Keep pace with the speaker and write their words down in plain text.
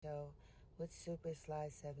with Super Sly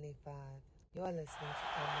 75. You're listening to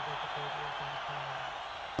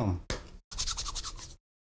CommonWickedRadio.com.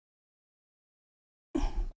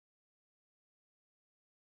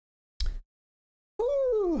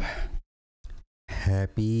 Woo.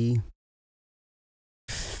 Happy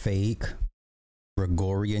fake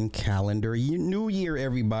Gregorian calendar New Year,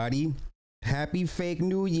 everybody. Happy fake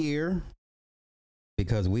New Year.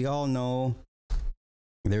 Because we all know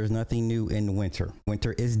there's nothing new in winter.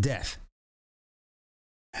 Winter is death.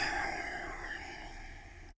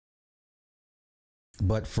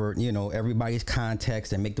 But for, everybody's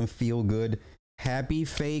context and make them feel good, happy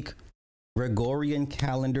fake Gregorian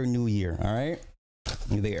calendar New Year. All right?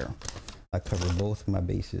 There. I cover both my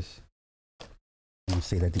bases. I'm gonna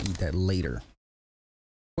say that to eat that later.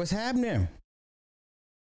 What's happening?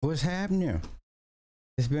 What's happening?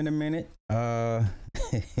 It's been a minute.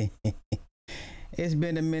 It's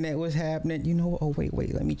been a minute. What's happening? Oh wait.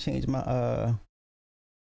 Let me change my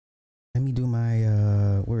let me do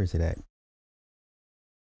my where is it at?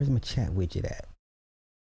 Where's my chat widget at?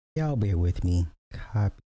 Y'all bear with me.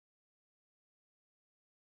 Copy.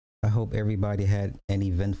 I hope everybody had an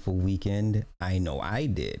eventful weekend. I know I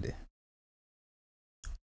did.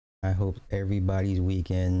 I hope everybody's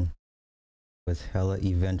weekend was hella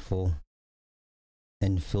eventful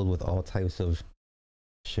and filled with all types of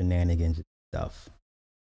shenanigans and stuff.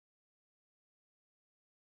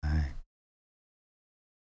 Alright.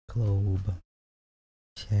 Globe.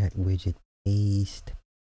 Chat widget paste.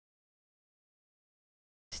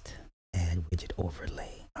 Add widget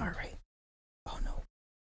overlay. Alright. Oh no.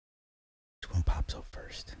 Which one pops up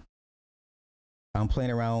first? I'm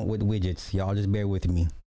playing around with widgets. Y'all just bear with me.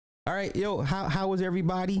 All right, yo, how was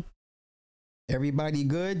everybody? Everybody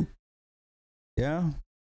good? Yeah?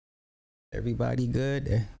 Everybody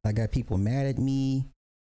good? I got people mad at me.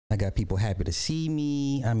 I got people happy to see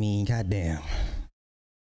me. I mean, goddamn.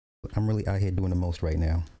 I'm really out here doing the most right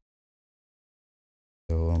now.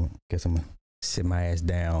 So I guess I'm gonna sit my ass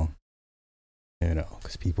down,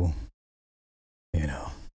 because people,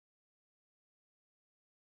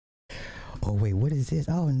 Oh wait, what is this?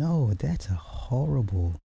 Oh no, that's a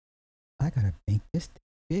horrible. I gotta make this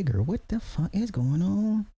bigger. What the fuck is going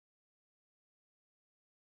on?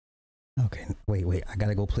 Okay, wait. I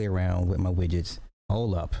gotta go play around with my widgets.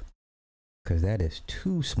 Hold up. Because that is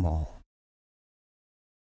too small.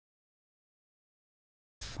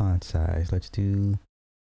 Font size. Let's do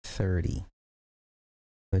 30.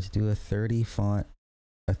 Let's do a 30 font,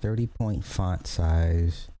 a 30 point font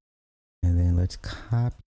size. And then let's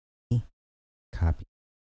copy.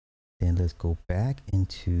 Then let's go back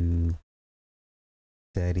into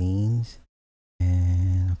settings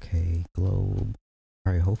and okay, globe.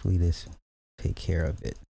 All right, hopefully this take care of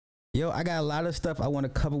it. Yo, I got a lot of stuff I want to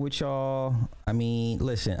cover with y'all. I mean,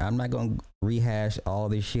 listen, I'm not gonna rehash all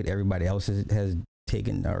this shit everybody else has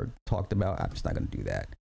taken or talked about. I'm just not gonna do that.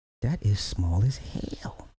 That is small as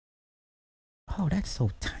hell. Oh, that's so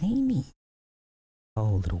tiny.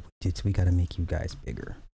 Oh, little widgets, we gotta make you guys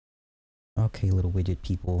bigger. Okay, little widget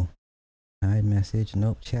people. Hide message.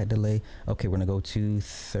 Nope. Chat delay. Okay, we're gonna go to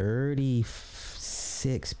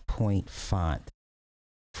 36 point font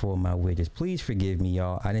for my widgets. Please forgive me,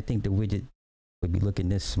 y'all. I didn't think the widget would be looking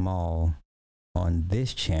this small on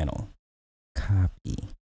this channel. Copy.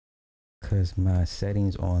 Because my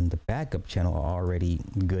settings on the backup channel are already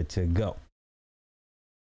good to go.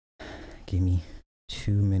 Give me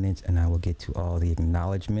 2 minutes and I will get to all the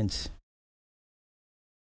acknowledgements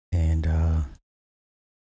and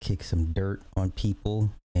kick some dirt on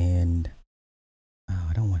people. And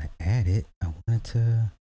I don't want to add it. I wanted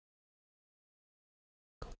to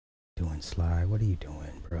go doing Sly. What are you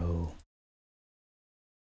doing, bro?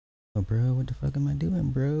 Oh, bro, what the fuck am I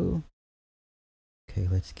doing, bro? Okay,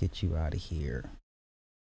 let's get you out of here.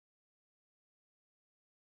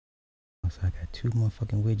 So I got 2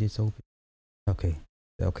 motherfucking widgets open. Okay,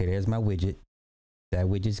 there's my widget. That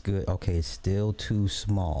widget's good. Okay, it's still too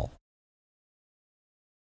small.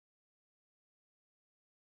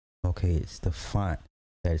 Okay, it's the font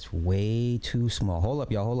that's way too small. Hold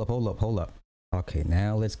up, y'all. Hold up. Okay,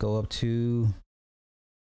 now let's go up to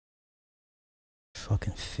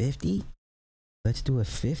fucking 50. Let's do a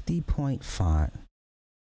 50 point font.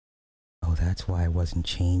 Oh, that's why I wasn't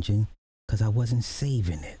changing, because I wasn't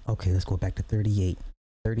saving it. Okay, let's go back to 38.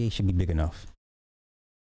 38 should be big enough.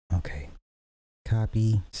 Okay.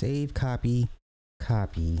 Copy, save, copy.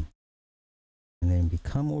 And then we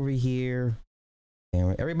come over here.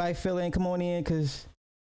 And everybody fill in, come on in, because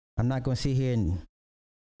I'm not going to sit here and,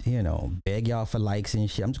 beg y'all for likes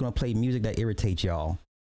and shit. I'm just going to play music that irritates y'all.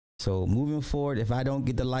 So moving forward, if I don't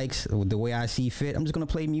get the likes the way I see fit, I'm just going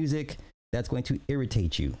to play music that's going to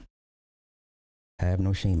irritate you. I have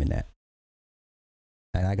no shame in that.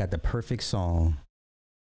 And I got the perfect song.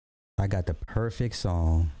 I got the perfect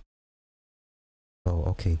song. Oh,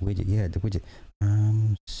 okay, widget. Yeah, the widget.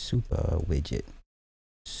 Super widget.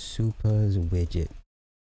 Super's widget.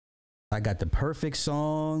 I got the perfect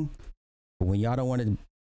song. But when y'all don't want to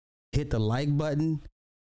hit the like button,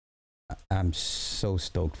 I'm so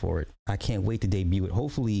stoked for it. I can't wait to debut it.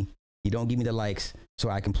 Hopefully, you don't give me the likes so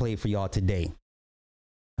I can play it for y'all today.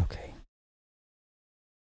 Okay.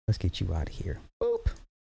 Let's get you out of here. Boop.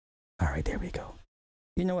 All right, there we go.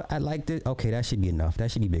 You know what? I like this. Okay, that should be enough.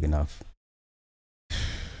 That should be big enough. Is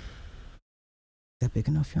that big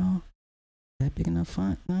enough, y'all? Is that big enough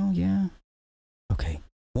font? No, yeah. Okay.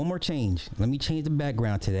 One more change. Let me change the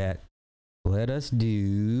background to that. Let us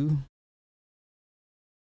do.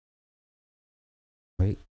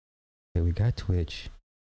 Wait. Okay, we got Twitch.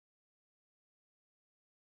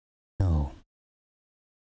 No.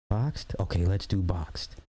 Boxed? Okay, let's do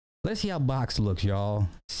boxed. Let's see how boxed looks, y'all.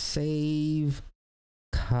 Save.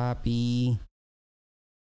 Copy.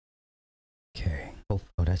 Okay. Oh,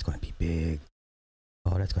 that's going to be big.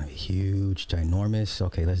 Oh, that's going to be huge. Ginormous.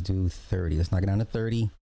 Okay, let's do 30. Let's knock it down to 30.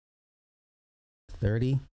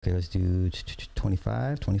 30. Okay, let's do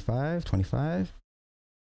 25, 25, 25.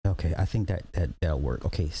 Okay, I think that'll work.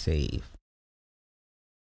 Okay, save.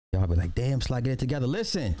 Y'all be like, damn, Sly, get it together.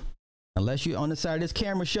 Listen, unless you're on the side of this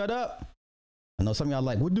camera, shut up. I know some of y'all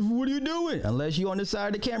like, what are you doing? Unless you're on the side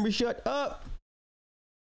of the camera, shut up.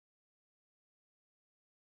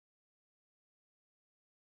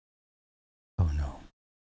 Oh, no.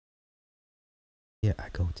 Yeah, I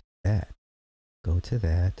go to that. Go to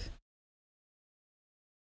that.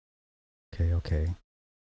 Okay, okay.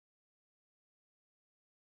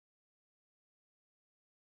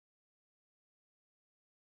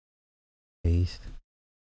 Paste.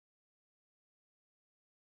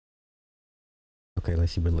 Okay,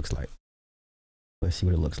 let's see what it looks like. Let's see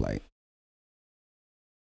what it looks like.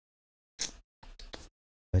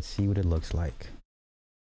 Let's see what it looks like.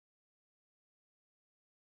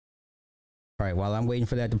 All right, while I'm waiting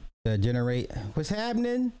for that to generate, what's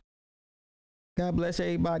happening? God bless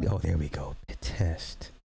everybody. Oh, there we go.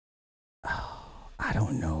 Test. Oh, I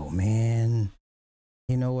don't know, man.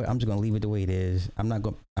 You know what? I'm just gonna leave it the way it is. I'm not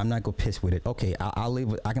gonna piss with it. Okay, I'll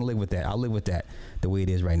live with. I can live with that. I'll live with that the way it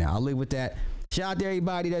is right now. I'll live with that. Shout out to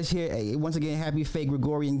everybody that's here. Hey, once again, happy fake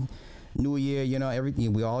Gregorian New Year. You know,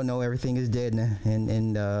 everything. We all know everything is dead and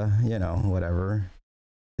you know, whatever.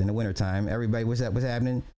 In the wintertime, everybody, what's up? What's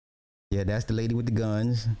happening? Yeah, that's the lady with the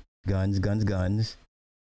guns. Guns, guns, guns.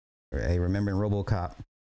 Hey, remembering RoboCop.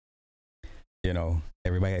 You know,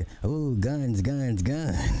 everybody, oh, guns, guns,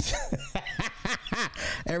 guns.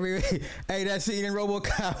 Hey, that scene in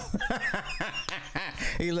RoboCop.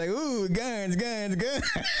 He's like, ooh, guns, guns, guns.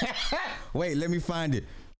 Wait, let me find it.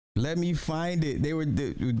 Let me find it. They were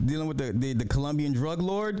dealing with the Colombian drug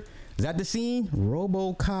lord. Is that the scene?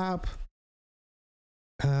 RoboCop.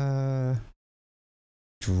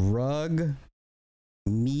 Drug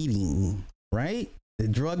meeting, right? The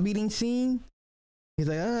drug meeting scene. He's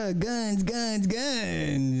like, guns, guns,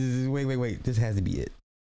 guns. Wait. This has to be it.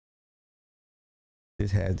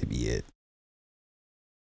 This has to be it.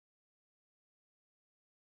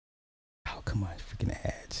 Oh, come on, freaking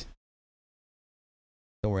ads.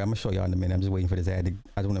 Don't worry, I'm gonna show y'all in a minute. I'm just waiting for this ad.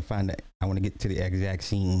 I just want to find that. I want to get to the exact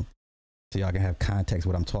scene so y'all can have context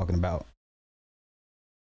what I'm talking about.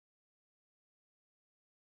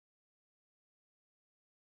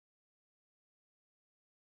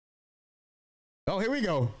 Oh, here we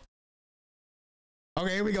go.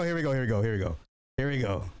 Okay, here we go.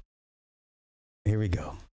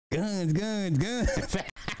 Guns, guns, guns.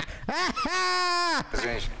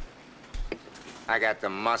 I got the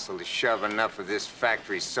muscle to shove enough of this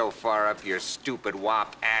factory so far up your stupid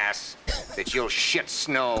wop ass that you'll shit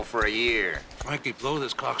snow for a year. Frankie, blow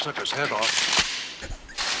this cocksucker's head off.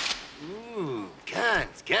 Ooh,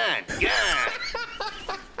 guns, guns, guns.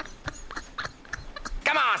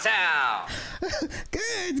 Come on, Sal.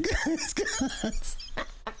 Guns, guns, guns.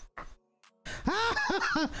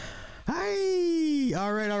 Hey,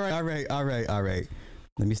 all right.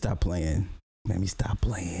 Let me stop playing.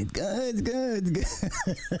 Guns, guns, guns.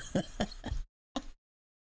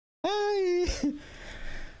 Hey.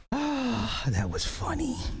 That was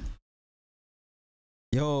funny.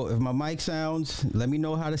 Yo, if my mic sounds, let me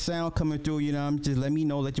know how the sound coming through. You know, just let me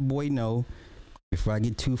know, let your boy know before I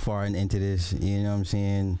get too far into this. You know what I'm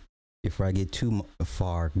saying? Before I get too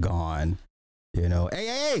far gone. You know,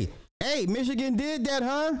 hey, Michigan did that,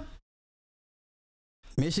 huh?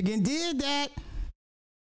 Michigan did that.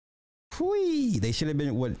 Whee! They should have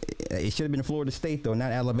been It should have been Florida State though,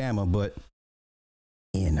 not Alabama. But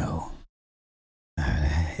you know,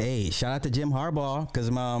 hey, shout out to Jim Harbaugh because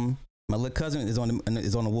my little cousin is on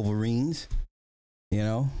the Wolverines. You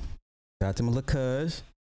know, shout out to my little cuz.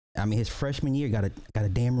 I mean, his freshman year got a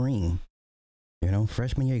damn ring. You know,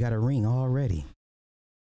 freshman year got a ring already.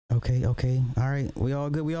 Okay, all right, we all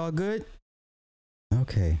good.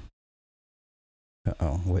 Okay.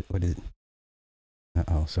 What is it?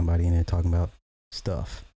 Somebody in there talking about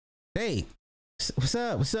stuff. Hey, what's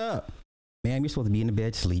up? Man, you're supposed to be in the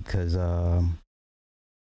bed sleep because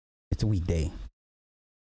it's a weekday.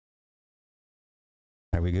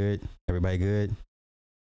 Are we good? Everybody good?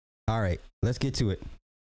 All right, let's get to it.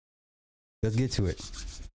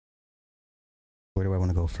 Where do I want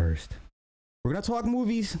to go first? We're going to talk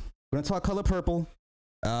movies. We're going to talk Color Purple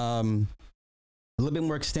a little bit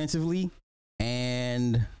more extensively,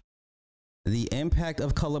 and the impact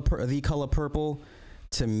of the Color Purple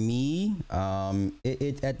to me,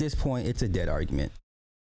 it at this point, it's a dead argument.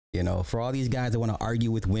 You know, for all these guys that want to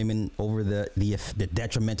argue with women over the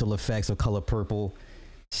detrimental effects of Color Purple,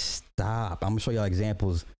 stop. I'm going to show y'all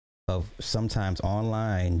examples of sometimes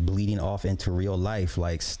online bleeding off into real life.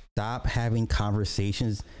 Like, stop having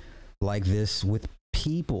conversations like this with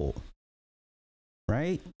people,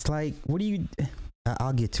 right? It's like, what do you,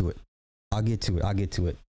 I'll get to it.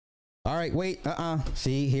 All right, wait,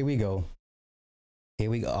 see, here we go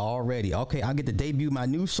already. Okay, I'll get to debut my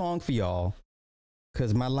new song for y'all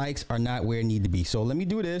because my likes are not where it need to be. So let me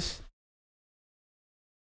do this.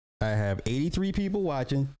 I have 83 people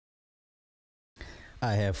watching.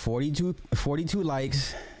 I have 42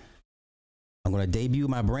 likes. I'm going to debut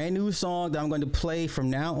my brand new song that I'm going to play from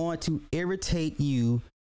now on to irritate you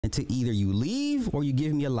until either you leave or you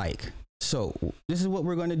give me a like. So this is what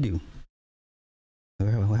we're going to do.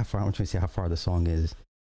 How far? I'm trying to see how far the song is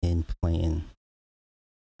in playing.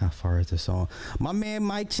 How far is the song? My man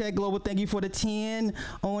Mike Check Global, thank you for the 10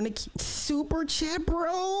 on the super chat,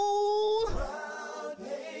 bro.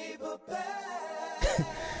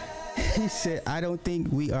 He said, I don't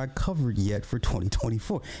think we are covered yet for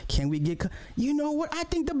 2024. Can we get, you know what? I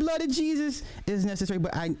think the blood of Jesus is necessary,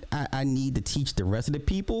 but I need to teach the rest of the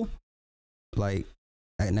people. Like,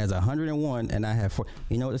 and there's 101 and I have 4.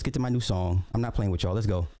 You know what? Let's get to my new song. I'm not playing with y'all. Let's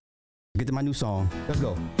go. Get to my new song. Let's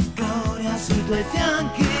go. Gloria sui tuoi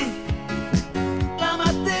fianchi, la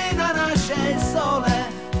mattina nasce il sole,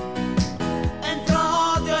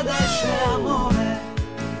 entra odio ed esce amore,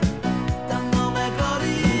 dal nome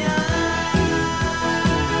Gloria.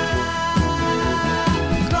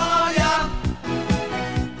 Gloria,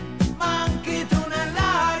 manchi tu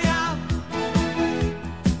nell'aria,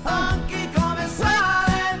 manchi come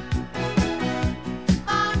sale,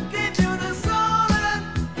 manchi più del sole,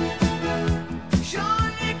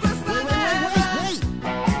 sciogli questa neve.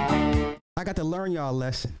 I got to learn y'all a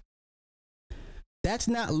lesson. That's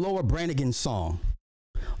not Laura Branigan's song.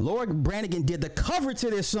 Laura Branigan did the cover to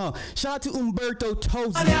this song. Shout out to Umberto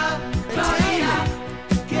Tozzi. Gloria,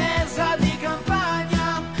 chiesa di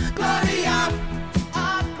campagna, Gloria,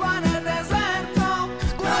 acqua nel deserto,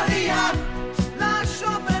 Gloria,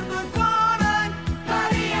 lascio per il cuore,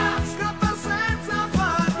 Gloria, scappa senza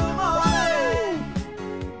far rumore.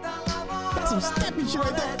 That's some stepping shit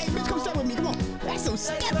right there. Hey, bitch, come step with me. Come on. That's some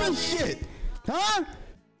stepping shit. Huh?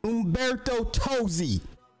 Umberto Tozzi.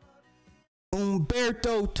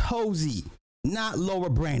 Not Laura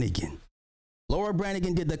Branigan. Laura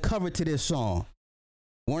Branigan did the cover to this song.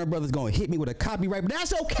 Warner Brothers gonna hit me with a copyright, but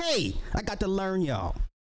that's okay. I got to learn y'all.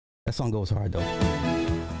 That song goes hard though.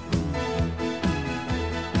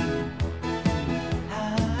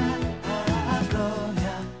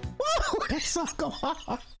 Woo, that song go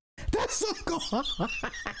hard. That song go hard.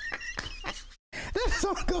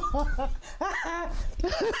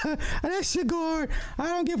 That shit go hard. I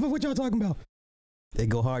don't give a fuck what y'all talking about. They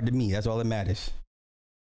go hard to me. That's all that matters.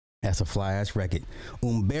 That's a fly ass record.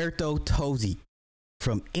 Umberto Tozzi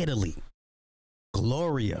from Italy.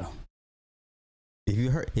 Gloria. If you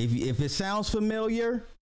heard, if it sounds familiar,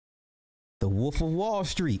 The Wolf of Wall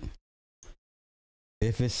Street.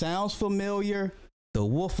 If it sounds familiar, The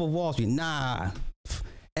Wolf of Wall Street. Nah.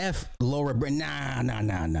 F Laura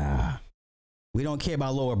Nah. We don't care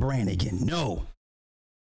about Laura Branigan. No.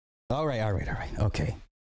 All right. Okay.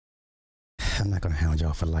 I'm not going to hound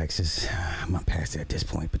y'all for likes. I'm not past it at this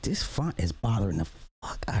point, but this font is bothering the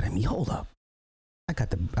fuck out of me. Hold up. I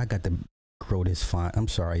got to grow this font. I'm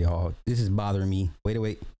sorry, y'all. This is bothering me. Wait.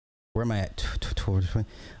 Where am I at?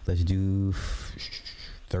 Let's do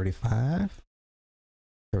 35.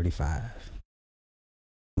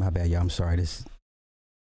 My bad, y'all. I'm sorry.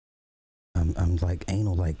 I'm like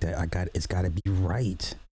anal like that. It's got to be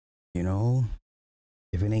right. You know,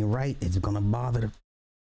 if it ain't right, it's gonna bother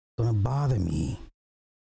me.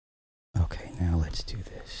 Okay, now let's do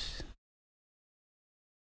this.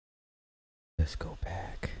 Let's go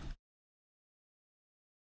back.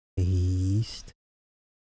 Paste.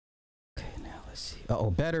 Okay, now let's see.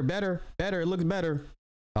 Oh, better. It looks better.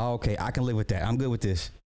 Oh, okay, I can live with that. I'm good with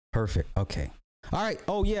this. Perfect. Okay. All right.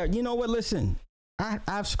 Oh yeah. You know what? Listen,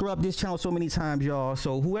 I've scrubbed this channel so many times, y'all.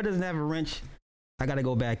 So whoever doesn't have a wrench, I gotta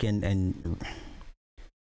go back and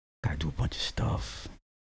gotta do a bunch of stuff.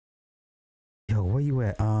 Yo, where you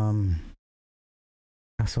at?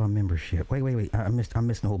 I saw a membership. Wait. I'm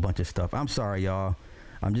missing a whole bunch of stuff. I'm sorry, y'all.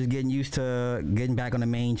 I'm just getting used to getting back on the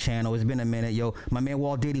main channel. It's been a minute. Yo, my man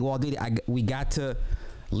Walt Diddy, we got to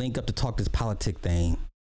link up to talk this politic thing,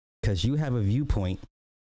 because you have a viewpoint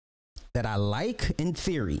that I like in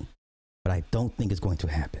theory, but I don't think it's going to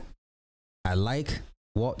happen. I like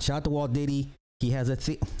Walt. Shout out to Walt Diddy. He has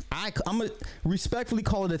I'm gonna respectfully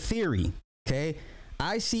call it a theory. Okay,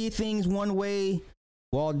 I see things one way.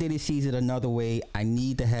 Walt Diddy sees it another way. I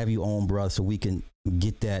need to have you on, bro, so we can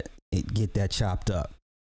get that chopped up.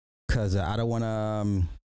 Cause I don't want to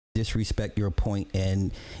disrespect your point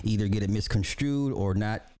and either get it misconstrued or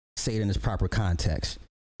not say it in its proper context.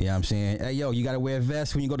 You know what I'm saying? Hey, yo, you got to wear a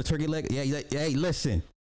vest when you go to turkey leg. Yeah, hey, listen.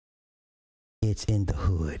 It's in the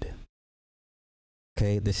hood.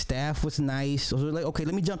 Okay, the staff was nice. So like, okay,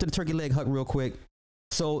 let me jump to the turkey leg hut real quick.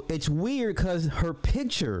 So it's weird because their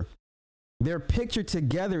picture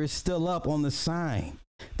together is still up on the sign.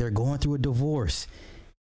 They're going through a divorce.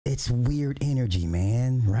 It's weird energy,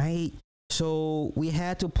 man, right? So we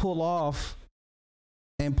had to pull off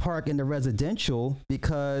and park in the residential,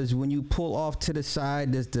 because when you pull off to the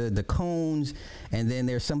side, there's the cones, and then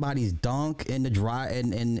there's somebody's dunk in the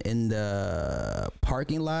in the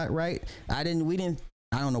parking lot, right? I don't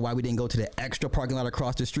know why we didn't go to the extra parking lot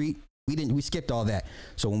across the street. We skipped all that.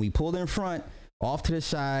 So when we pulled in front, off to the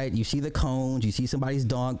side, you see the cones, you see somebody's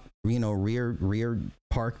dunk, you know, rear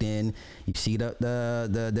parked in, you see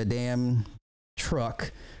the damn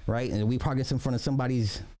truck, right? And we park in front of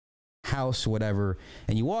somebody's house, whatever,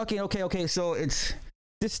 and you walk in. Okay, so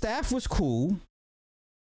the staff was cool.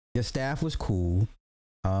 The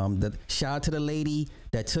shout out to the lady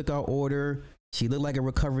that took our order. She looked like a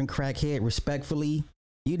recovering crackhead, respectfully.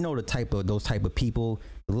 You know those type of people.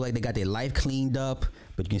 They look like they got their life cleaned up,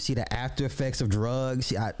 but you can see the after effects of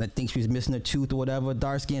drugs. I think she was missing a tooth or whatever.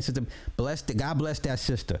 Dark skin sister. God bless that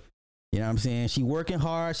sister. You know what I'm saying? She working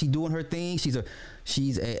hard. She doing her thing. She's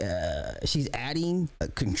adding,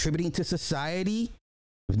 contributing to society.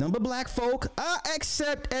 There's number of black folk.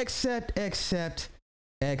 Except.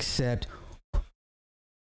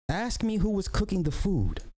 Ask me who was cooking the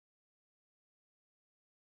food.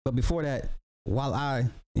 But before that, while I,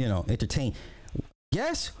 entertain,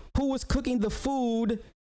 guess who was cooking the food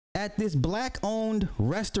at this black-owned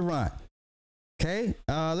restaurant? Okay,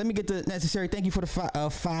 let me get the necessary. Thank you for the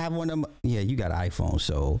five on them. Yeah, you got an iPhone,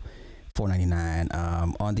 so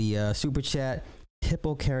 $4.99. On the super chat,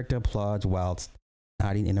 Hippo character applauds whilst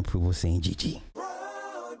nodding in approval, saying GG.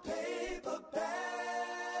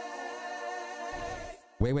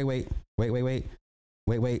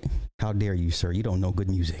 Wait. How dare you, sir? You don't know good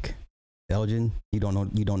music. Elgin, you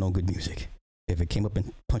don't know good music. If it came up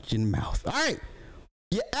and punched you in the mouth. All right.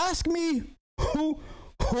 You ask me who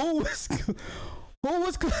was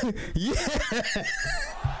yeah.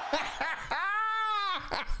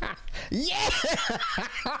 Yeah.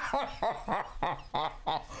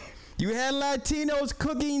 You had Latinos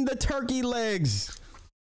cooking the turkey legs.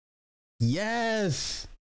 Yes.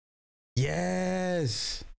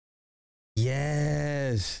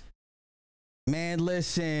 Man,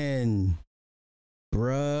 listen.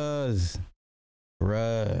 Bruhs.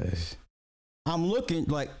 I'm looking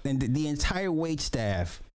like, and the entire wait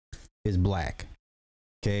staff is black.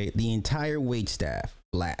 Okay, the entire wait staff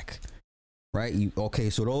black, right?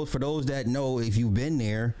 So for those that know, if you've been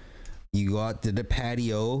there, you go out to the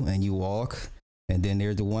patio and you walk, and then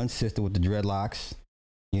there's the one sister with the dreadlocks,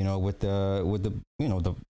 with the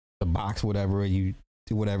box, whatever you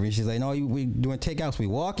do, whatever. And she's like, no, we doing takeouts. We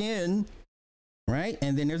walk in, right,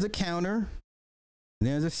 and then there's a counter,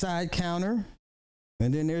 there's a side counter,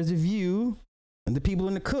 and then there's a view, and the people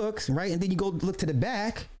and the cooks, right, and then you go look to the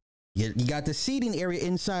back. You got the seating area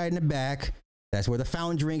inside and the back. That's where the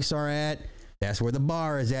fountain drinks are at. That's where the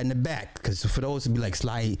bar is at in the back. Because for those who be like,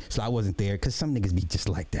 Sly wasn't there. Because some niggas be just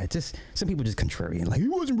like that. Just some people just contrarian. Like, he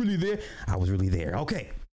wasn't really there. I was really there.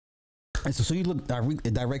 Okay. And so you look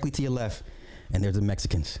directly to your left, and there's the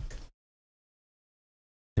Mexicans.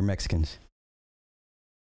 They're Mexicans.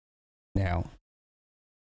 Now,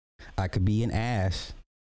 I could be an ass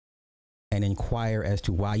and inquire as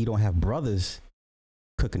to why you don't have brothers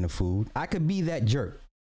cooking the food. I could be that jerk.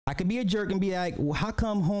 I could be a jerk and be like, well, how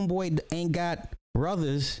come homeboy ain't got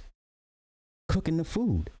brothers cooking the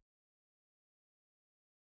food?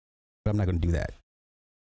 But I'm not going to do that.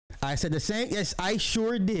 I said the same. Yes, I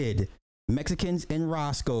sure did. Mexicans and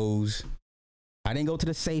Roscoe's. I didn't go to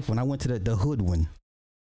the safe one. I went to the hood one.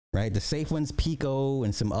 Right? The safe one's Pico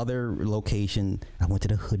and some other location. I went to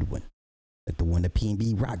the hood one. Like the one that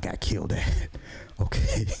P&B Rock got killed at.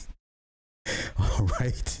 Okay. All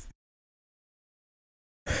right.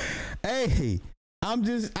 Hey, I'm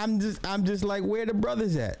just like, where the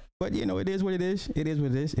brothers at? But you know, it is what it is. It is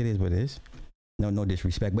what it is. It is what it is. No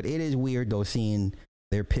disrespect, but it is weird though seeing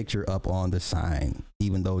their picture up on the sign,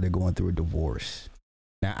 even though they're going through a divorce.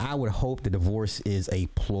 Now, I would hope the divorce is a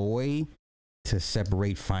ploy to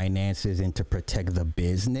separate finances and to protect the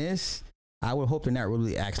business. I would hope they're not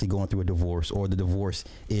really actually going through a divorce, or the divorce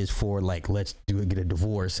is for like, let's get a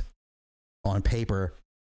divorce on paper.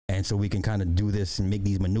 And so we can kind of do this and make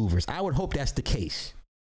these maneuvers. I would hope that's the case.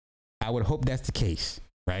 I would hope that's the case,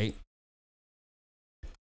 right?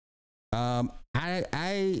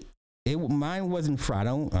 Mine wasn't fried.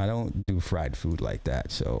 I don't do fried food like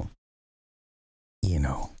that. So, you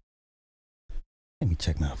know, let me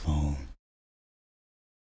check my phone.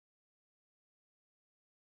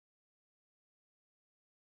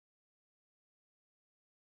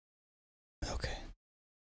 Okay.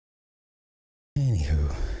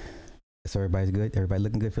 Anywho, so everybody's good. Everybody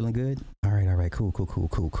looking good, feeling good. All right. Cool.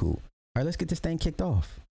 All right, let's get this thing kicked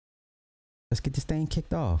off.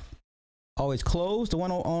 Oh, it's closed. The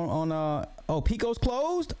one on Pico's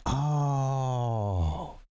closed.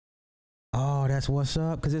 Oh, that's what's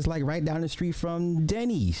up. Cause it's like right down the street from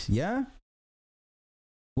Denny's. Yeah.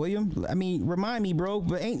 William, I mean, remind me, bro.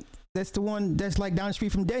 But that's the one that's like down the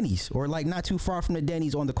street from Denny's, or like not too far from the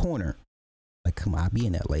Denny's on the corner? Like, come on, I be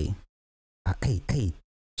in LA. Hey.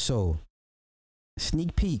 So,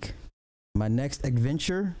 sneak peek. My next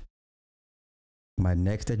adventure. I'm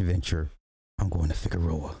going to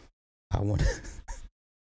Figueroa.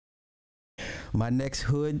 My next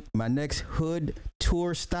hood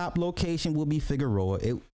tour stop location will be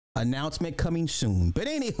Figueroa. Announcement coming soon. But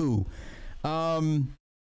anywho,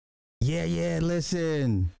 yeah.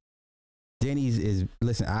 Listen, Denny's is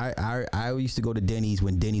I used to go to Denny's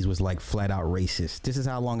when Denny's was like flat out racist. This is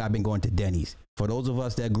how long I've been going to Denny's. For those of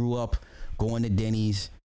us that grew up going to Denny's,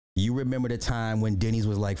 you remember the time when Denny's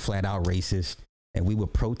was like flat out racist, and we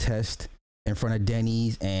would protest in front of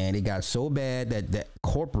Denny's, and it got so bad that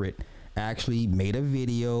corporate actually made a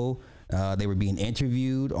video. They were being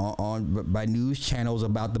interviewed by news channels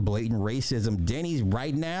about the blatant racism. Denny's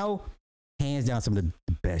right now, hands down, some of the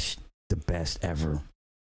best ever.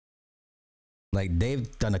 Like,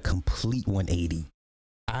 they've done a complete 180.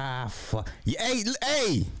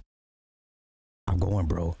 Hey, I'm going,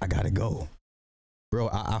 bro. I gotta go, bro.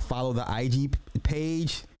 I follow the IG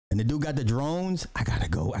page, and the dude got the drones. I gotta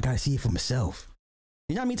go. I gotta see it for myself.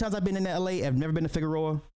 You know how many times I've been in LA? I've never been to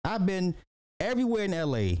Figueroa. I've been everywhere in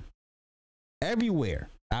LA. Everywhere.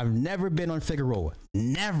 I've never been on Figueroa.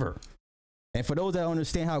 Never. And for those that don't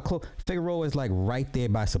understand how close, Figueroa is like right there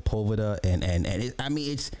by Sepulveda, and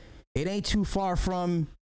it ain't too far from,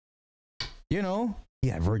 you know,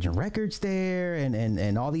 you got Virgin Records there,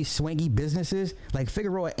 and all these swanky businesses. Like,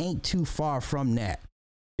 Figueroa ain't too far from that.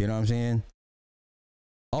 You know what I'm saying?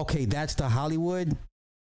 Okay, that's the Hollywood.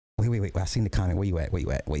 Wait. I seen the comment. Where you at?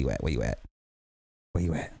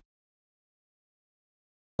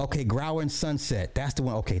 Okay, Grower and Sunset. That's the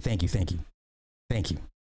one. Okay, thank you.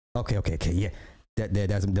 Okay. Yeah,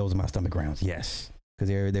 those are my stomach grounds. Yes, because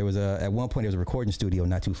there was at one point there was a recording studio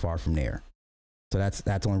not too far from there. So that's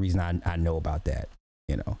the only reason I know about that.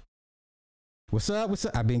 You know. What's up?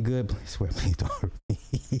 I've been good. Please don't.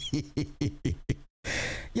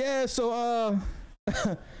 Yeah. So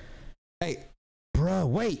hey, bro,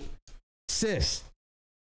 wait, sis.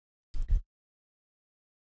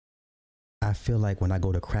 I feel like when I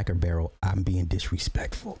go to Cracker Barrel, I'm being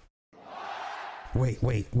disrespectful.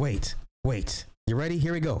 Wait. You ready?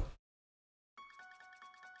 Here we go.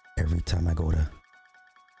 Every time I go to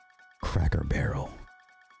Cracker Barrel,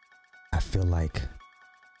 I feel like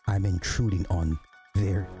I'm intruding on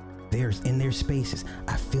their spaces.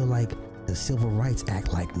 I feel like the Civil Rights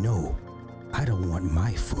Act, like, no, I don't want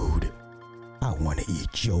my food. I want to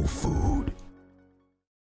eat your food.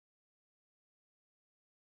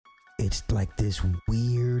 It's like this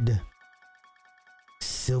weird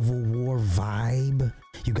Civil War vibe.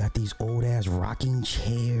 You got these old ass rocking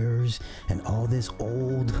chairs and all this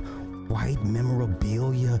old white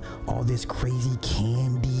memorabilia, all this crazy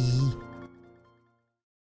candy.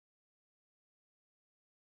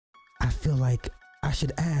 feel like I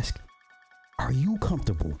should ask, are you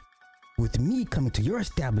comfortable with me coming to your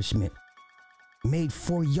establishment made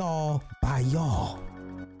for y'all by y'all?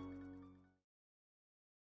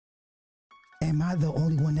 Am I the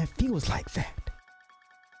only one that feels like that?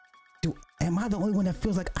 Am I the only one that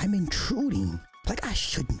feels like I'm intruding? Like I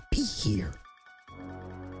shouldn't be here.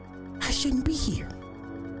 I shouldn't be here.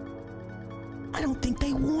 I don't think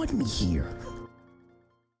they want me here.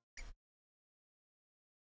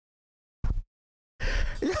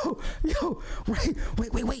 Yo,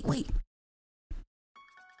 wait.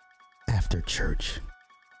 After church,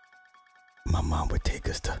 my mom would take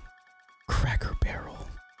us to Cracker Barrel.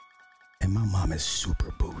 And my mom is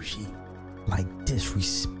super bougie, like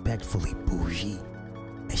disrespectfully bougie.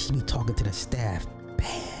 And she be talking to the staff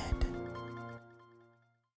bad.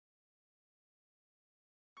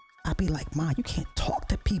 I'd be like, Ma, you can't talk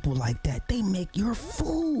to people like that. They make your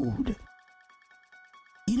food.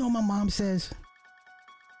 You know what my mom says?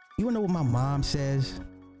 You wanna know what my mom says?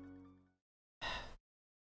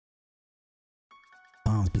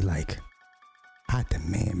 Moms be like, I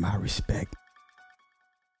demand my respect.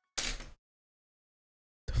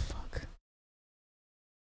 The fuck?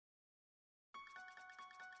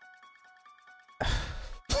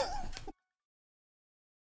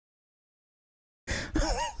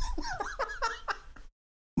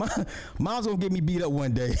 Mom's gonna get me beat up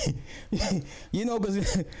one day. You know,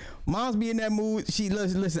 because mom's be in that mood. She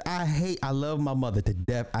listen, I love my mother to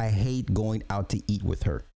death. I hate going out to eat with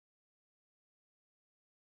her.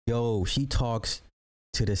 Yo, she talks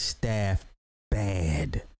to the staff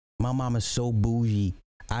bad. My mom is so bougie.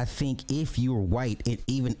 I think if you're white, it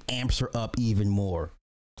even amps her up even more.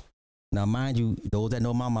 Now, mind you, those that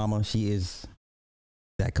know my mama, she is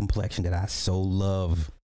that complexion that I so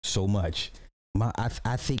love so much.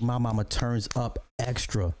 I think my mama turns up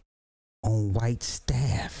extra on white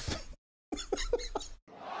staff.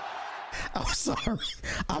 I'm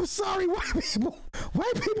sorry, white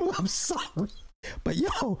people, I'm sorry. But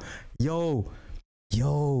yo,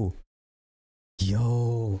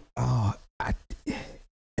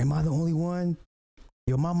 am I the only one?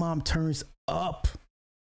 Yo, my mom turns up.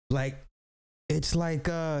 Like, it's like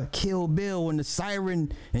Kill Bill when the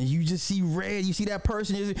siren and you just see red, you see that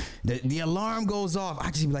person, the alarm goes off. I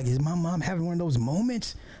just be like, is my mom having one of those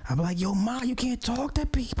moments? I'm like, yo, Ma, you can't talk to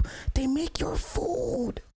people. They make your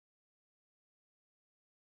food.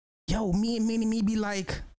 Yo, me be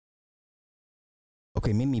like,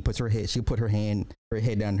 okay, Mimi puts her head, she'll put her head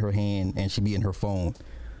down her hand and she be in her phone.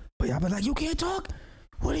 But y'all be like, you can't talk?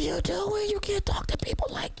 What are you doing? You can't talk to people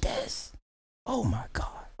like this. Oh my God.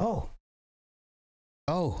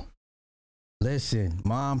 Oh, listen,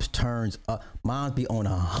 mom's turns up. Mom's be on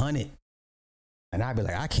 100. And I be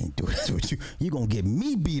like, I can't do this with you. You're going to get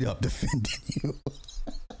me beat up defending you.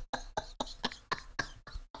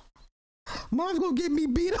 Mom's going to get me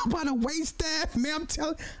beat up by the wait staff, man.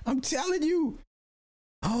 I'm telling you.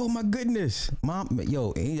 Oh my goodness. Mom,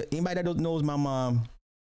 yo, anybody that knows my mom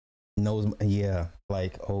knows, yeah,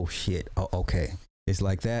 like, oh shit. Oh, okay. It's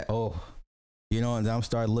like that. Oh. You know, and I'm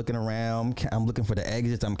start looking around. I'm looking for the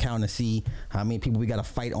exits. I'm counting to see how many people we got to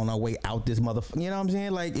fight on our way out this motherfucker. You know what I'm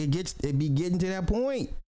saying? Like it be getting to that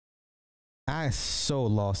point. I so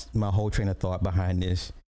lost my whole train of thought behind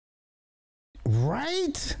this.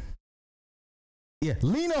 Right? Yeah,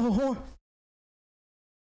 Lena Horn.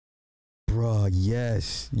 Bruh,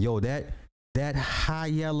 yes. Yo, that high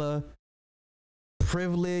yellow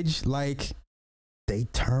privilege, like they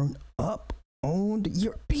turn up on the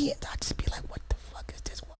Europeans. I just be like, what the fuck is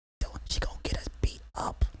this one doing? She gonna get us beat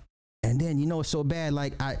up. And then, you know, it's so bad.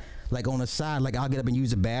 Like on the side, like I'll get up and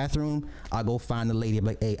use the bathroom. I'll go find the lady. I'm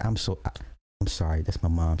like, hey, I'm sorry. That's my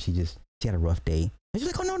mom. She had a rough day. And she's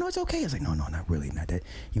like, oh no, it's okay. I was like, no, not really, not that.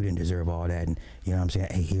 You didn't deserve all that. And you know what I'm saying?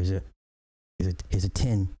 Hey, here's a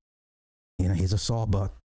 10. You know, here's a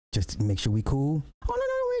sawbuck. Just to make sure we cool. Oh no,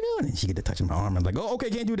 we're good. And she get to touch my arm. I'm like, oh,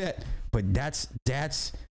 okay, can't do that. But that's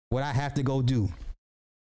what I have to go do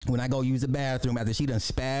when I go use the bathroom after she done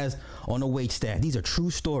spaz on the wait staff. These are true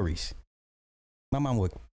stories. My mom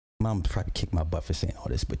would probably kick my butt for saying all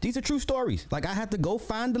this, but these are true stories. Like I have to go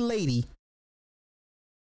find the lady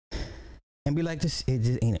and be like, this, it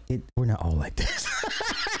just ain't it. We're not all like this.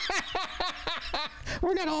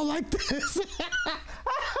 We're not all like this.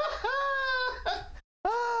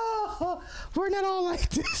 Oh, we're not all like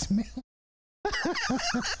this, man.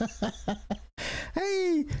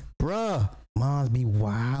 Hey, bruh, moms be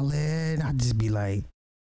wildin'. I just be like,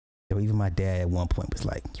 yo, even my dad at one point was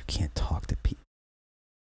like, you can't talk to people.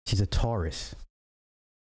 She's a Taurus.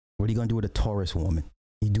 What are you gonna do with a Taurus woman?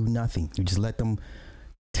 You do nothing. You just let them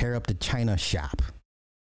tear up the china shop.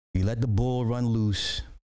 You let the bull run loose.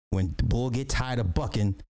 When the bull get tired of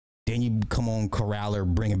bucking, then you come on, corral her,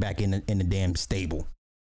 bring it back in the damn stable.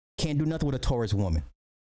 Can't do nothing with a Taurus woman.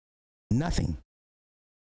 Nothing.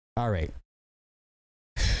 All right.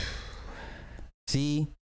 See,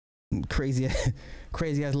 crazy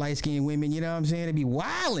ass light skinned women. You know what I'm saying? They be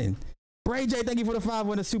wilding. Bray J, thank you for the 5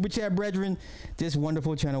 on the super chat, brethren. This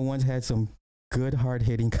wonderful channel once had some good,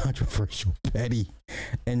 hard-hitting, controversial, petty,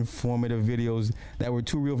 informative videos that were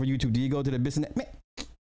too real for YouTube. Do you go to the business? Man,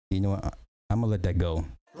 you know what? I'm gonna let that go.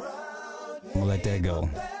 I'm gonna let that go.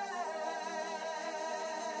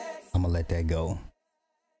 I'm gonna let that go.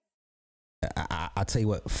 I'll tell you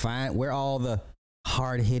what. Find where all the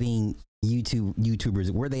hard-hitting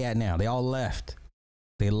YouTubers. Where they at now? They all left.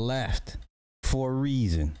 They left for a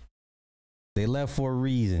reason. They left for a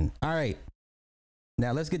reason. All right.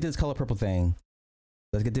 Now let's get to this color purple thing.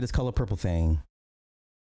 Let's get to this color purple thing.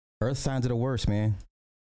 Earth signs are the worst, man.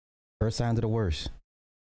 Earth signs are the worst.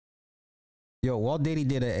 Yo, Walt Diddy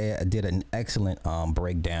did an excellent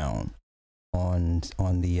breakdown on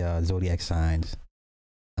the zodiac signs.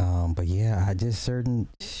 But yeah, I just certain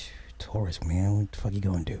Taurus, man. What the fuck you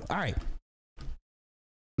gonna do? All right.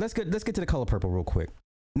 Let's get to the color purple real quick.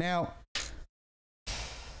 Now,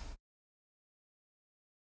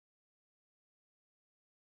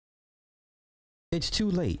 it's too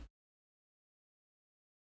late.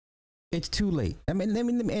 It's too late. I mean,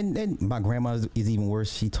 and my grandma is even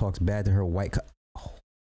worse. She talks bad to her white. Oh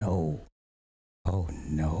no! Oh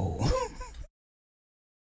no!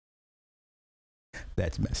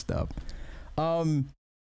 That's messed up.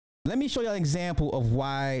 Let me show you an example of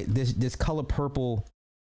why this color purple.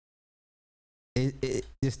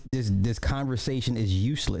 This conversation is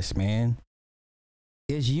useless, man.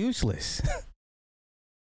 It's useless.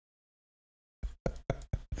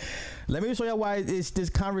 Let me show y'all why this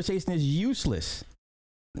conversation is useless.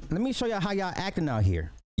 Let me show y'all how y'all acting out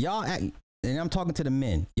here. Y'all act, and I'm talking to the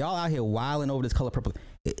men. Y'all out here wilding over this color purple.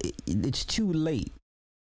 It's too late.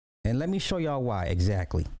 And let me show y'all why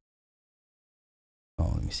exactly.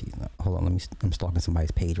 Oh, let me see. Hold on. I'm stalking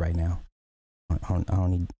somebody's page right now. I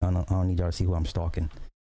don't need y'all to see who I'm stalking.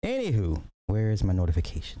 Anywho, where is my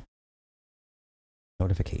notification?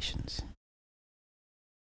 Notifications.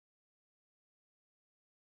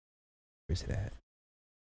 Where's it at?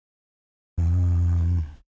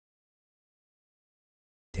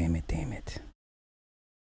 Damn it.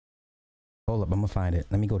 Hold up, I'm gonna find it.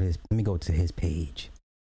 Let me go to his page.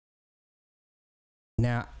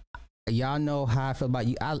 Now, y'all know how I feel about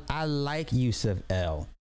you. I like Yusuf L.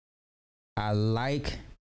 I like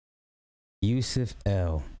Yusuf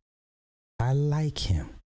L. I like him.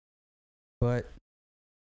 But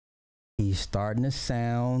he's starting to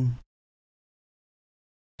sound.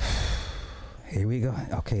 Here we go.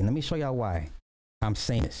 Okay, let me show y'all why I'm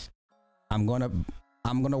saying this. I'm gonna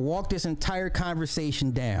walk this entire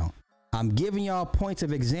conversation down. I'm giving y'all points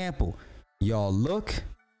of example. Y'all look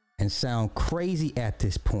and sound crazy at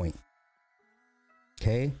this point.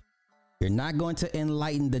 Okay? You're not going to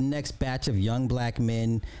enlighten the next batch of young black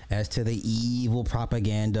men as to the evil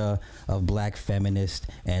propaganda of black feminists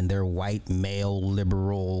and their white male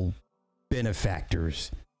liberal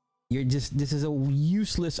benefactors. This is a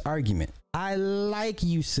useless argument. I like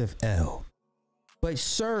Yusuf L. But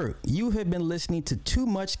sir, you have been listening to too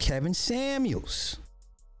much Kevin Samuels.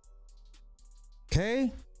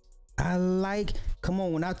 Okay? Come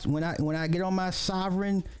on, when I get on my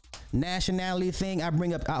sovereign nationality thing, I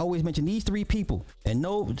always mention these 3 people in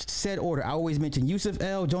no said order. I always mention Yusuf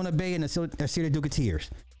L, Jonah Bey, and Asira Dugateers.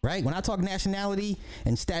 Right? When I talk nationality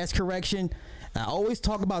and status correction, I always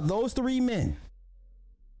talk about those 3 men.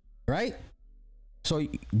 Right? So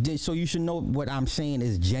you should know what I'm saying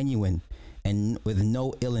is genuine and with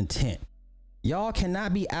no ill intent. Y'all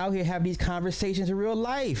cannot be out here have these conversations in real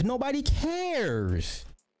life. Nobody cares.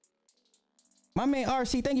 My man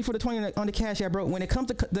RC, thank you for the 20 on the cash app, bro. When it comes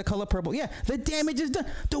to the color purple, yeah, the damage is done.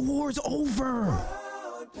 The war's over.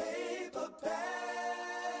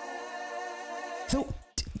 So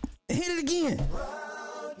hit it again.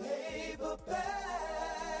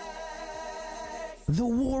 The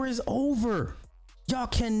war is over. Y'all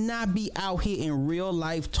cannot be out here in real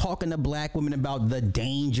life talking to black women about the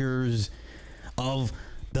dangers of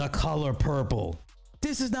the color purple.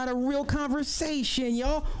 This is not a real conversation,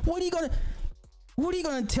 y'all. What are you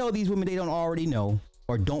gonna tell these women they don't already know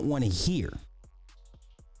or don't want to hear?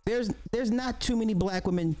 There's not too many black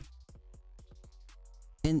women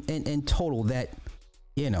in total that,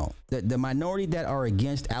 you know, the minority that are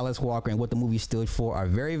against Alice Walker and what the movie stood for are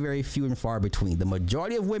very, very few and far between. The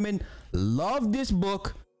majority of women love this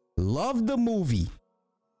book, love the movie.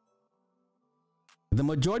 The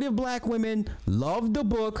majority of black women love the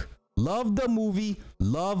book, love the movie,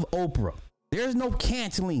 love Oprah. There's no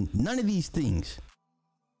canceling none of these things.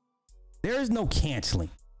 There is no canceling.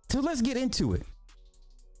 So let's get into it.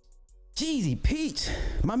 Jeezy Peach,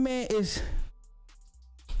 my man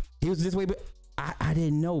he was this way, but I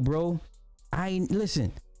didn't know, bro.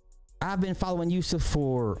 Listen, I've been following Yusuf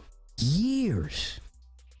for years.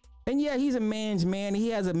 And yeah, he's a man's man. He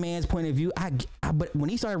has a man's point of view. But when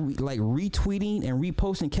he started retweeting and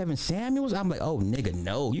reposting Kevin Samuels, I'm like, oh nigga,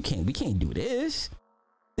 no, we can't do this.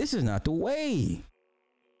 This is not the way.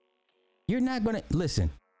 You're not gonna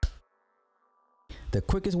listen. The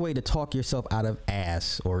quickest way to talk yourself out of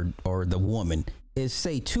ass or the woman is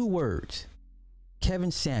say 2 words,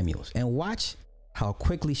 Kevin Samuels, and watch how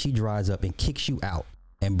quickly she dries up and kicks you out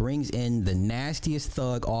and brings in the nastiest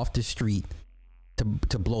thug off the street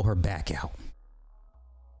to blow her back out.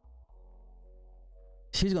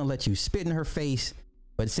 She's gonna let you spit in her face,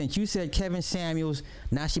 but since you said Kevin Samuels,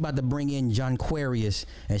 now she about to bring in John Aquarius,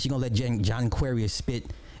 and she gonna let John Aquarius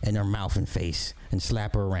spit in her mouth and face and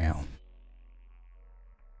slap her around.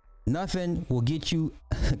 Nothing will get you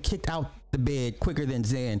kicked out the bed quicker than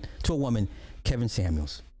saying to a woman, Kevin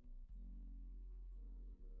Samuels.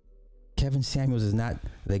 Kevin Samuels is not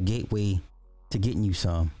the gateway to getting you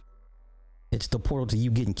some. It's the portal to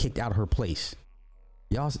you getting kicked out of her place.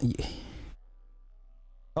 Y'all.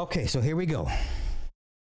 Okay, so here we go.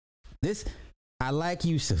 I like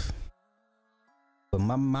Yusuf, but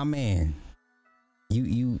my man,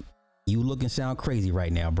 you look and sound crazy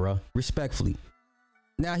right now, bro. Respectfully.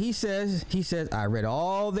 Now he says I read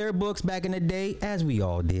all their books back in the day, as we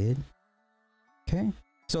all did. Okay.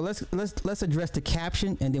 So let's address the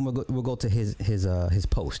caption, and then we'll go to his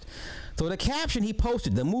post. So the caption he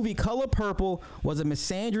posted: the movie Color Purple was a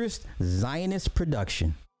misandrist Zionist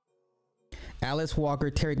production. Alice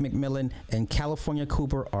Walker, Tarek McMillan, and California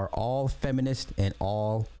Cooper are all feminists and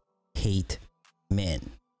all hate men.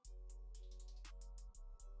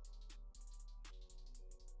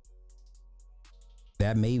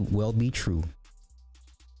 That may well be true.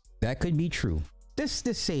 That could be true. Let's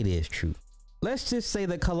just say it is true. Let's just say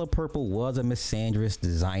The Color Purple was a misandrist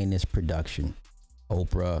Zionist production.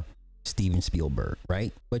 Oprah, Steven Spielberg,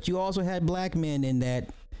 right? But you also had black men in that.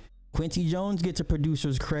 Quincy Jones gets a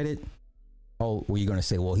producer's credit. Oh, well, you're going to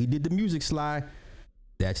say, well, he did the music slide.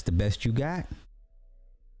 That's the best you got.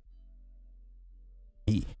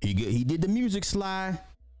 He did the music slide.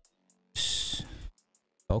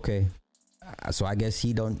 Okay. So I guess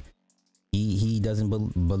he doesn't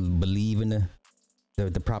believe in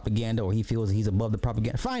the propaganda, or he feels he's above the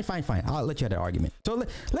propaganda. Fine. I'll let you have that argument. So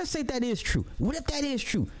let's say that is true. What if that is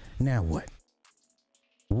true? Now what?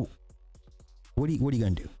 What are you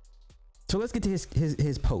gonna do? So let's get to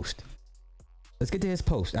his post. Let's get to his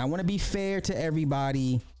post. I want to be fair to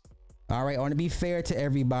everybody. All right, I want to be fair to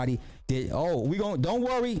everybody. Don't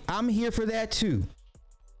worry. I'm here for that too.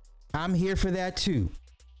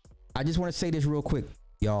 I just want to say this real quick.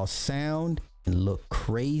 Y'all sound and look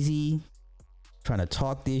crazy trying to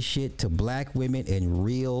talk this shit to black women in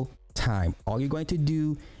real time. All you're going to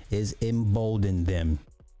do is embolden them.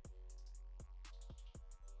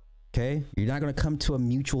 Okay? You're not going to come to a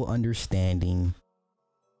mutual understanding.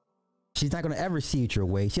 She's not going to ever see it your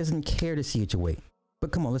way. She doesn't care to see it your way.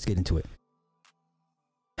 But come on, let's get into it.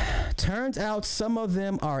 Turns out some of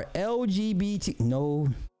them are LGBT. No,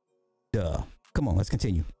 duh. Come on, let's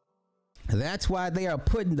continue. That's why they are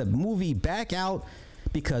putting the movie back out,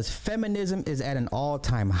 because feminism is at an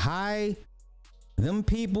all-time high. Them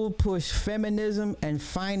people push feminism and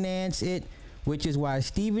finance it, which is why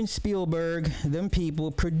Steven Spielberg, them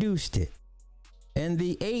people produced it. In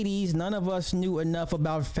the 80s, none of us knew enough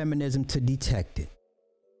about feminism to detect it.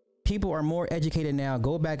 People are more educated now.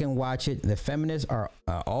 Go back and watch it. The feminists are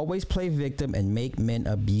always play victim and make men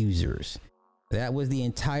abusers. That was the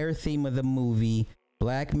entire theme of the movie.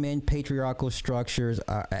 Black men, patriarchal structures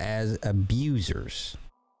as abusers.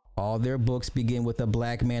 All their books begin with a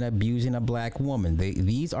black man abusing a black woman.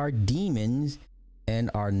 These are demons and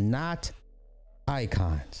are not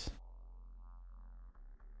icons.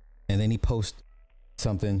 And then he posts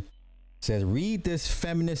something, says, read this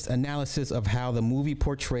feminist analysis of how the movie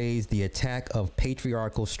portrays the attack of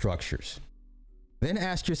patriarchal structures. Then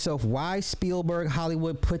ask yourself why Spielberg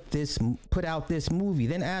Hollywood put out this movie.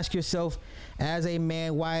 Then ask yourself, as a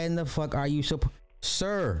man, why in the fuck are you so...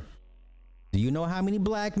 Sir, do you know how many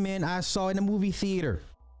black men I saw in the movie theater?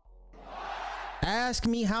 Ask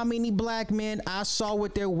me how many black men I saw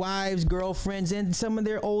with their wives, girlfriends, and some of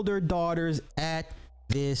their older daughters at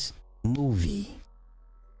this movie.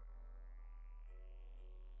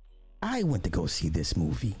 I went to go see this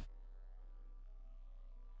movie.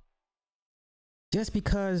 just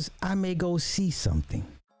because I may go see something,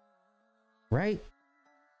 right?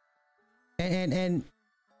 And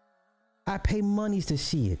I pay monies to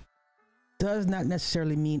see it, does not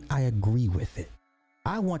necessarily mean I agree with it.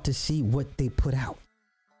 I want to see what they put out,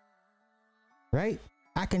 right?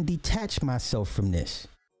 I can detach myself from this.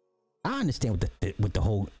 I understand what the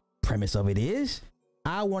whole premise of it is.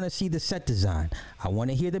 I want to see the set design. I want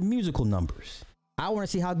to hear the musical numbers. I want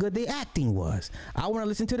to see how good the acting was. I want to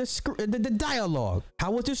listen to the dialogue. How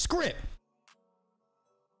was the script?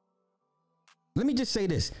 Let me just say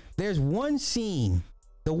this. There's one scene,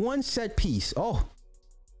 the one set piece. Oh,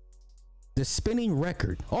 the spinning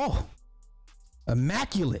record. Oh,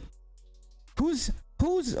 immaculate. Who's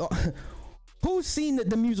seen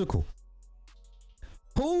the musical?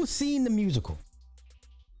 Who's seen the musical?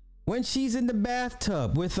 When she's in the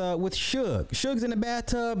bathtub with Suge. Suge's in the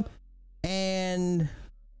bathtub and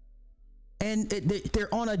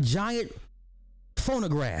they're on a giant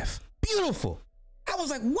phonograph. Beautiful. I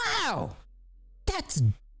was like, wow, that's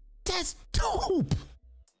dope.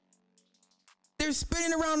 They're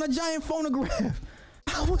spinning around a giant phonograph.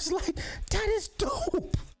 I was like, that is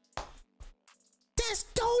dope. That's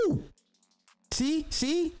dope.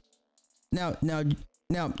 See? Now,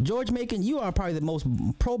 George Macon, you are probably the most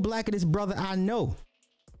pro-blackest brother I know.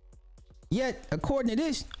 Yet, according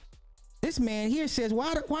to this man here says,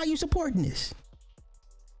 why are you supporting this?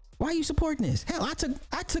 Why are you supporting this? Hell,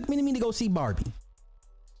 I took Mini-Me to go see Barbie.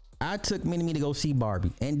 I took Mini-Me to go see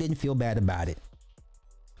Barbie and didn't feel bad about it.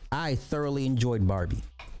 I thoroughly enjoyed Barbie.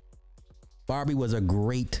 Barbie was a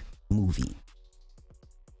great movie.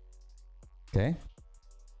 Okay?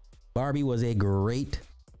 Barbie was a great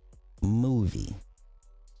movie.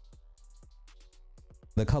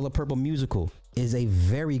 The Color Purple musical is a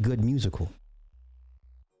very good musical.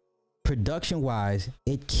 Production wise,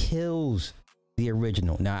 it kills the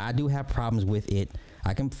original. Now, I do have problems with it.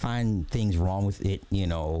 I can find things wrong with it, you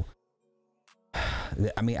know.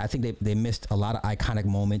 I mean, I think they missed a lot of iconic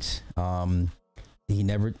moments. He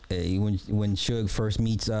never, when Suge first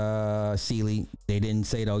meets Celie, they didn't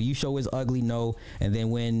say, "Oh, you show is ugly," no. And then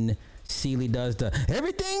when Celie does the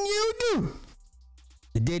everything you do,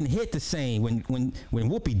 it didn't hit the same when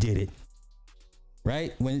Whoopi did it,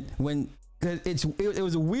 right? Cause it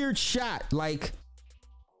was a weird shot, like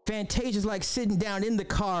Fantasia's like sitting down in the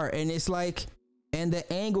car, and it's like, and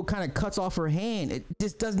the angle kind of cuts off her hand. It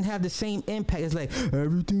just doesn't have the same impact. It's like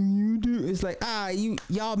everything you do. It's like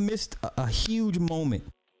y'all missed a huge moment.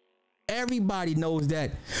 Everybody knows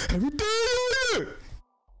that. Everything you do.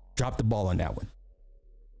 Drop the ball on that one.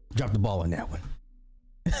 Drop the ball on that one.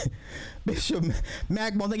 Bishop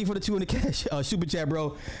Macball, thank you for the 2 in the cash super chat,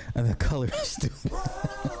 bro. And the color is stupid.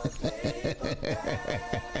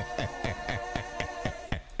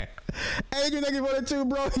 Adrian, thank you for the 2,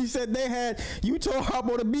 bro. He said they had Utah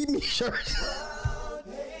Harpo to beat me shirts.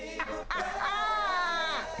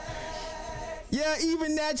 Yeah,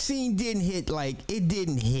 even that scene didn't hit. Like, it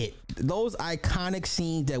didn't hit. Those iconic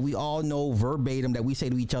scenes that we all know verbatim, that we say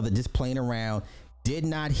to each other just playing around, did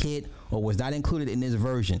not hit or was not included in this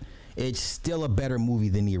version. It's still a better movie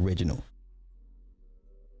than the original.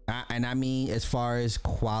 And I mean, as far as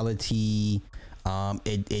quality,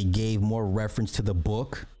 it gave more reference to the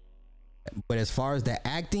book. But as far as the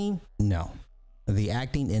acting, no. The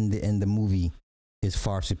acting in the movie is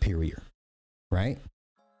far superior, right?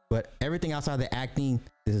 But everything outside the acting,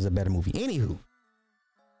 this is a better movie. Anywho,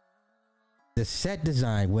 the set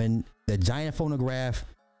design, when the giant phonograph,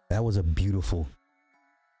 that was a beautiful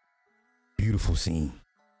scene.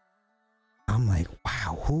 I'm like,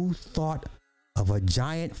 wow, who thought of a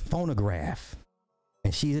giant phonograph?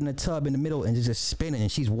 And she's in the tub in the middle and it's just spinning,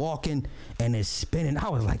 and she's walking and it's spinning. I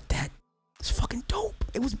was like, that is fucking dope.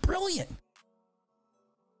 It was brilliant.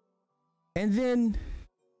 And then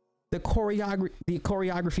the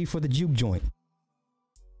choreography for the juke joint.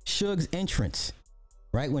 Suge's entrance,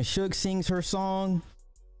 right? When Suge sings her song,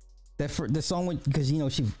 the song, because, you know,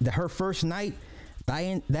 her first night,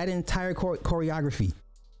 that entire choreography,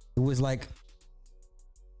 it was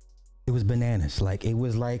bananas. Like, it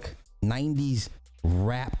was like 90s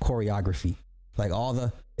rap choreography. Like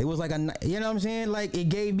it was like you know what I'm saying? Like, it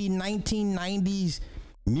gave me 1990s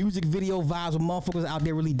music video vibes with motherfuckers out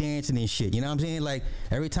there really dancing and shit. You know what I'm saying? Like,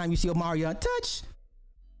 every time you see Omarion touch,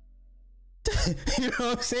 you know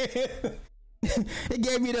what I'm saying? It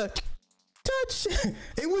gave me the touch.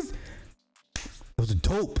 It was a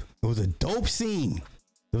dope scene.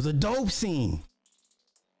 It was a dope scene.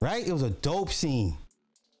 Right? It was a dope scene.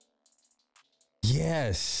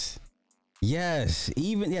 Yes.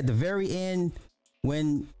 Even at the very end,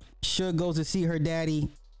 when Suge goes to see her daddy,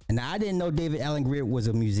 and I didn't know David Allen Greer was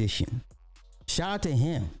a musician. Shout out to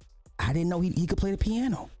him. I didn't know he could play the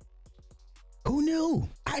piano. Who knew?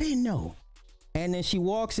 I didn't know. And then she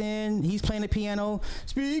walks in, he's playing the piano.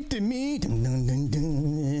 Speak to me. Dun, dun, dun,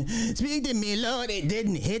 dun. Speak to me, Lord. It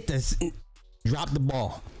didn't hit the, drop the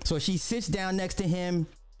ball. So she sits down next to him.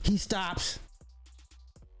 He stops.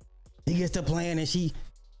 He gets to playing and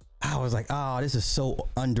I was like, oh, this is so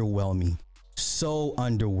underwhelming. So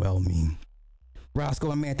underwhelming. Roscoe,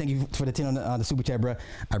 my man, thank you for the 10 on the super chat, bro.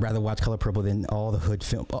 I'd rather watch Color Purple than all the hood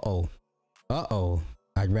film. Uh-oh.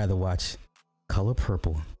 I'd rather watch Color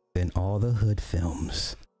Purple than all the hood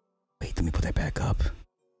films. Wait, let me put that back up.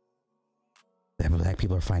 That black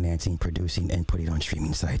people are financing, producing, and putting it on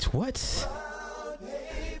streaming sites. What?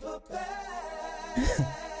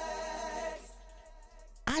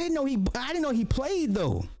 I didn't know he played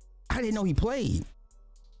though. I didn't know he played.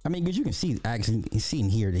 I mean, because you can see in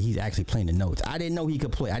here that he's actually playing the notes. I didn't know he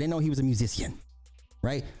could play. I didn't know he was a musician,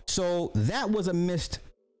 right? So that was a missed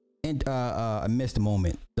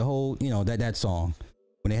moment. The whole, that song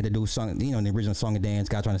when they had to do song, the original song and dance.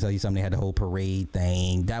 God trying to tell you something. They had the whole parade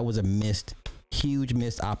thing. That was a huge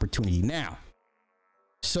missed opportunity. Now,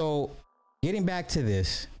 so getting back to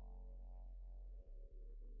this.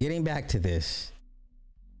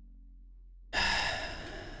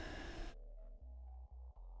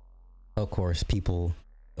 Of course, people,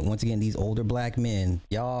 once again, these older black men,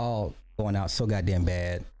 y'all going out so goddamn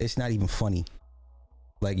bad. It's not even funny.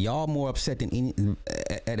 Like, y'all more upset than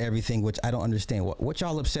at everything, which I don't understand. What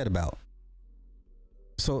y'all upset about?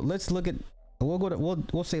 So let's look at.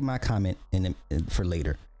 We'll save my comment for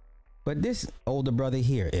later. But this older brother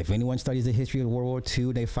here, if anyone studies the history of World War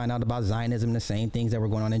II, they find out about Zionism, the same things that were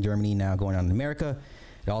going on in Germany now going on in America.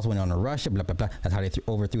 It also went on in Russia, blah, blah, blah. That's how they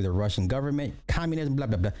overthrew the Russian government. Communism, blah,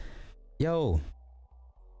 blah, blah. Yo.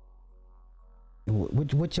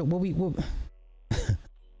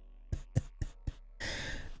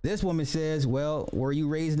 This woman says, well, were you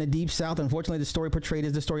raised in the deep south? Unfortunately, the story portrayed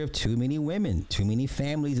is the story of too many women, too many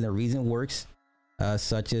families, and the reason works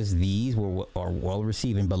such as these are well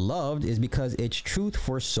received and beloved is because it's truth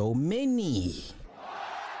for so many.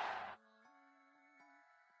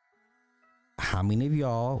 How many of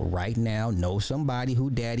y'all right now know somebody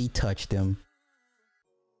who daddy touched them?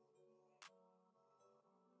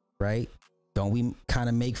 Right? Don't we kind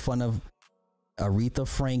of make fun of Aretha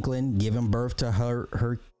Franklin giving birth to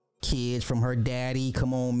her kids from her daddy?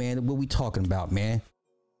 Come on, man. What we talking about, man?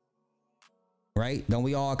 Right? Don't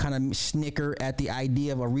we all kind of snicker at the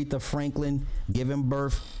idea of Aretha Franklin giving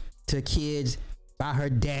birth to kids by her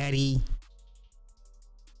daddy?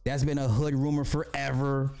 That's been a hood rumor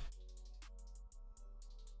forever.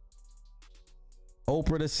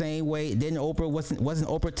 Oprah the same way. Wasn't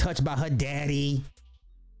Oprah touched by her daddy?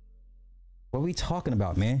 What are we talking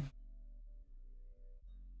about, man?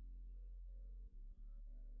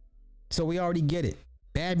 So we already get it.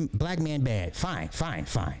 Bad black man bad. Fine.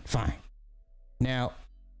 Now,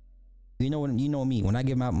 you know me. When I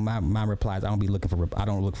give my replies, I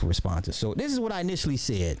don't look for responses. So this is what I initially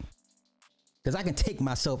said, because I can take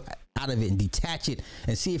myself out of it and detach it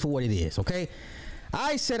and see it for what it is. Okay.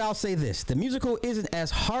 I said I'll say this: the musical isn't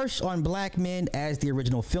as harsh on black men as the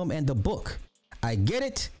original film and the book. I get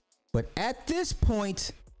it, but at this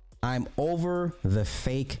point, I'm over the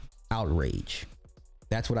fake outrage.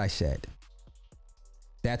 That's what I said.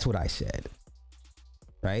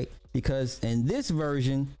 Right? Because in this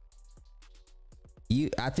version,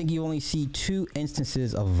 I think you only see 2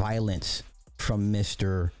 instances of violence from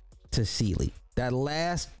Mr. Tassili. The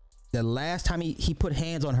last time he put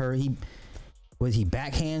hands on her, he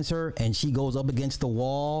backhands her and she goes up against the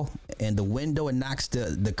wall and the window and knocks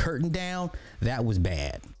the curtain down. That was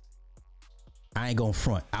bad. I ain't gonna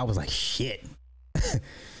front. I was like, shit.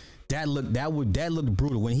 That looked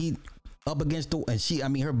brutal when he up against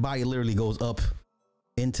her body literally goes up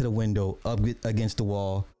into the window, up against the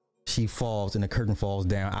wall. She falls and the curtain falls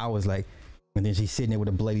down. I was like, and then she's sitting there with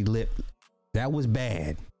a bloody lip. That was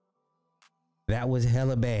bad. That was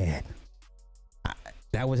hella bad.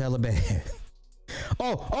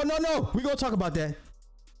 Oh no. We're gonna talk about that.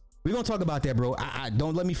 Bro. I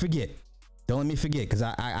don't let me forget. Because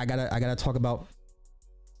I gotta talk about.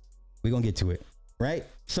 We're gonna get to it. Right?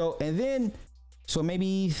 So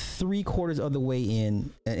maybe 3/4 of the way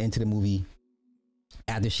into the movie,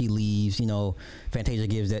 after she leaves, Fantasia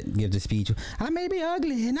gives the speech. I may be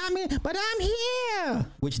ugly but I'm here,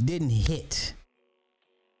 which didn't hit.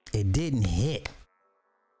 It didn't hit.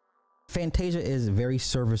 Fantasia is very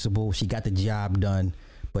serviceable. She got the job done,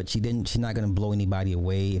 but she's not gonna blow anybody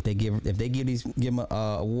away. If they give them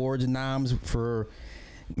awards and noms for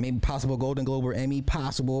maybe possible Golden Globe or Emmy,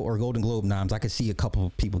 or Golden Globe noms, I could see a couple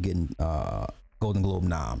of people getting Golden Globe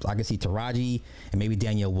noms. I can see Taraji and maybe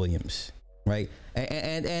Danielle Williams, right?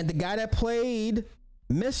 And the guy that played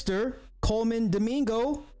Mr. Coleman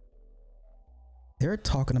Domingo, they're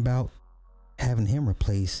talking about having him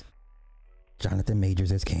replace Jonathan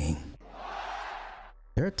Majors as King.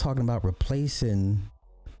 They're talking about replacing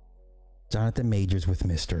Jonathan Majors with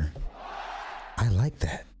Mr. I like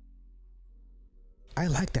that. I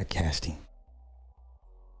like that casting.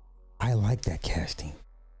 I like that casting.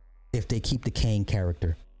 If they keep the Kane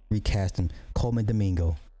character, recast him, Coleman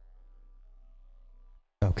Domingo.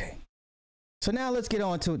 Okay. So now let's get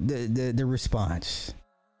on to the response.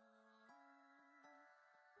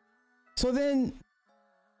 So then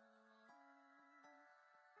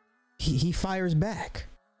he fires back.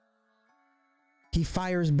 He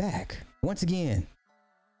fires back. Once again.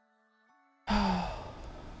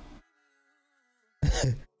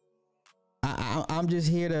 I'm just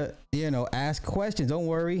here to, ask questions. Don't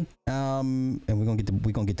worry. And we're gonna get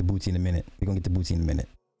to Bootsy in a minute.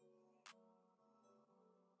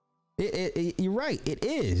 You're right. It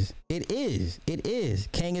is.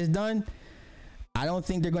 Kang is done. I don't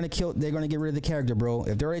think they're gonna get rid of the character, bro.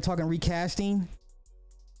 If they're already talking recasting,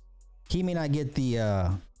 he may not get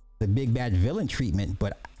the big bad villain treatment.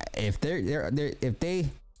 But if they're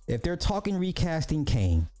talking recasting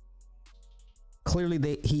Kang,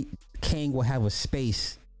 clearly Kang will have a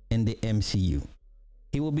space in the MCU.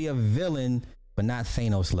 He will be a villain, but not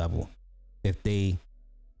Thanos level. If they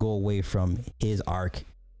go away from his arc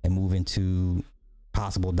and move into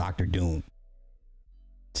possible Doctor Doom.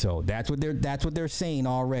 So that's what they're saying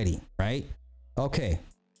already, right? Okay.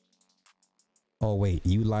 Oh wait,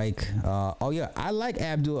 you like? Oh yeah, I like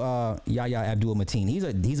Yahya Abdul-Mateen.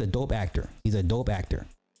 He's a dope actor.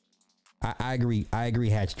 I agree,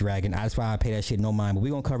 Hatch Dragon. That's why I pay that shit no mind. But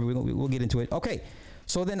we'll get into it. Okay.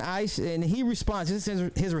 So then he responds. This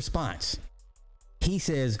is his response. He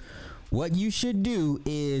says, what you should do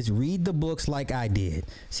is read the books like I did.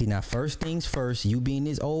 See, now first things first, you being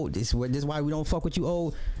this old, this is why we don't fuck with you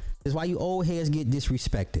old. This is why you old heads get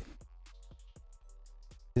disrespected.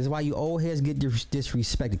 This is why you old heads get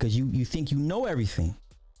disrespected, because you think you know everything.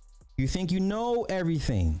 You think you know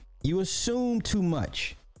everything. You assume too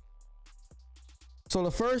much. So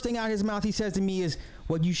the first thing out of his mouth he says to me is,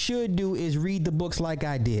 what you should do is read the books like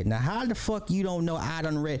I did. Now, how the fuck you don't know I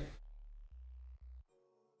done read?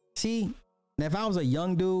 See, now if I was a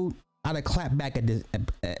young dude, I'd have clapped back at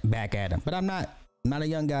him. But I'm not a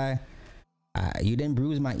young guy. You didn't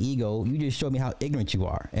bruise my ego. You just showed me how ignorant you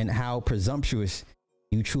are and how presumptuous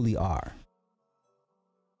you truly are.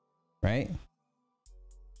 Right?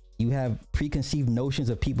 You have preconceived notions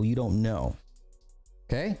of people you don't know.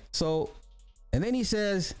 Okay? So, and then he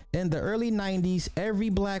says, in the early 90s, every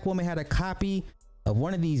black woman had a copy of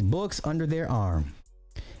one of these books under their arm.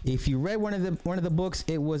 If you read one of the books,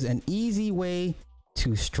 it was an easy way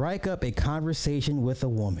to strike up a conversation with a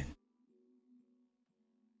woman.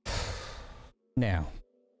 Now,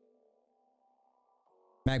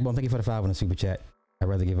 Macbone, thank you for the 5 on the super chat. I'd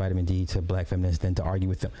rather give vitamin D to black feminists than to argue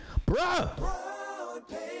with them. Bruh!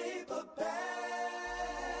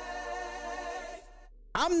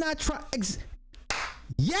 I'm not trying.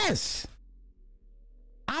 Yes!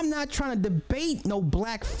 I'm not trying to debate no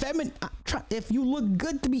black feminine. If you look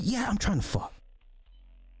good to me, yeah, I'm trying to fuck.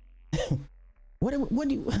 What do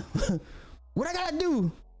you what I gotta do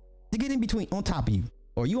to get in between, on top of you,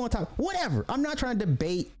 or you on top, whatever. I'm not trying to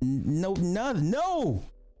debate no.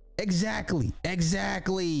 Exactly.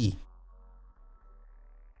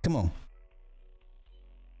 Come on.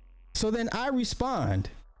 So then I respond.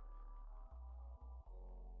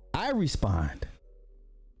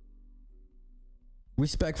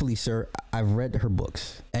 Respectfully, sir, I've read her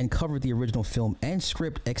books and covered the original film and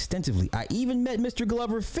script extensively. I even met Mr.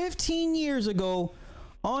 Glover 15 years ago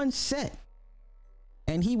on set,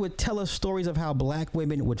 and he would tell us stories of how black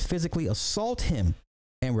women would physically assault him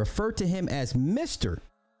and refer to him as Mr.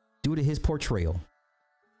 due to his portrayal.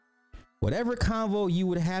 Whatever convo you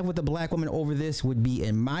would have with a black woman over this would be,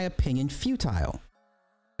 in my opinion, futile.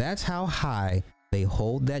 That's how high they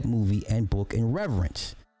hold that movie and book in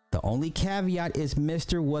reverence. The only caveat is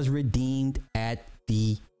Mr. was redeemed at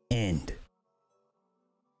the end.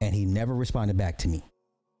 And he never responded back to me.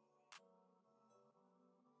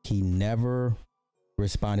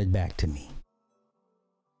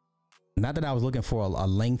 Not that I was looking for a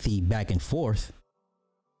lengthy back and forth,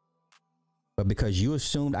 but because you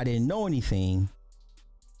assumed I didn't know anything,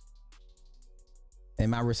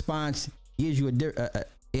 and my response gives you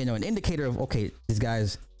an indicator of, okay, this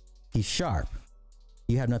guy's, he's sharp.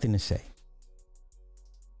 You have nothing to say.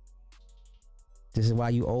 This is why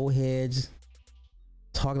you old heads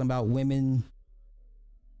talking about women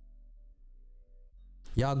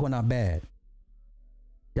Y'all going out bad.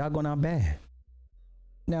 Y'all going out bad.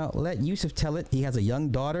 Now let Yusuf tell it. He has a young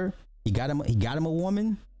daughter. He got him a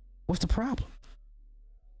woman. What's the problem?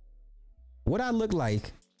 What I look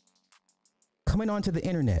like coming onto the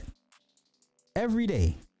internet every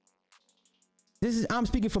day. I'm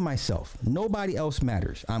speaking for myself. Nobody else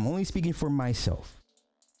matters. I'm only speaking for myself.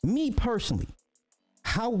 Me personally,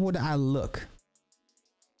 how would I look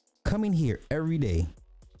coming here every day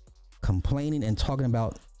complaining and talking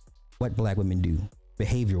about what black women do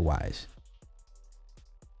behavior wise?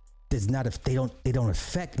 Does not, if they don't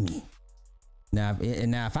affect me. Now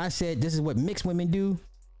if I said this is what mixed women do,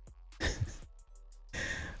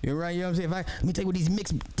 you're right. You know what I'm saying? Let me tell you what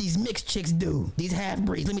these mixed chicks do. These half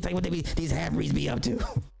breeds. Let me tell you what these half breeds be up to.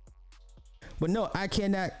 But no, I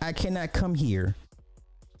cannot come here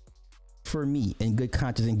for me in good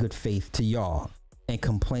conscience and good faith to y'all and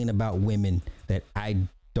complain about women that I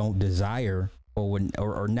don't desire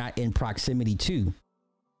or not in proximity to.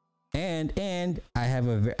 And I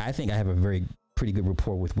think I have a very pretty good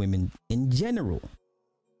rapport with women in general,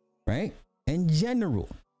 right? In general.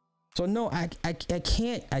 So no, I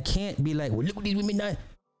can't be like, well, look what these women done.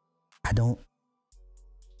 I don't.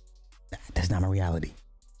 That's not my reality.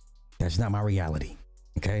 That's not my reality.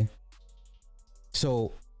 Okay.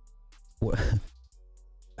 So, what?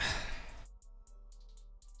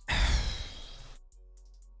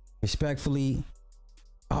 Respectfully,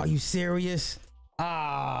 are you serious?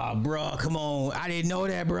 Ah, bro, come on. I didn't know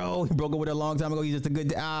that, bro. He broke up with her a long time ago. He's just a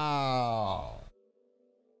good. Oh.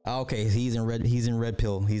 Okay, he's in red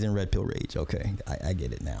pill rage. Okay, I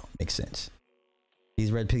get it now. Makes sense.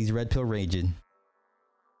 He's red pill raging.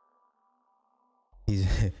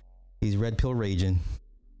 He's red pill raging.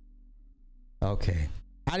 Okay.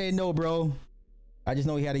 I didn't know, bro. I just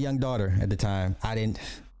know he had a young daughter at the time.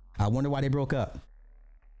 I wonder why they broke up.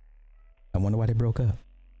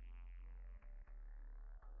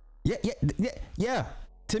 Yeah.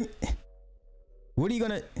 What are you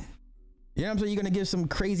gonna, you know what I'm saying? You're gonna give some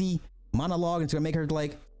crazy monologue and it's gonna make her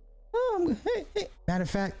like, oh, hey. Matter of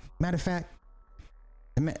fact,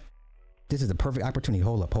 this is the perfect opportunity.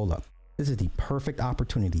 Hold up. This is the perfect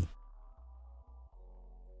opportunity.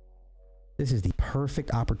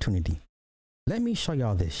 Let me show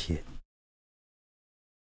y'all this shit.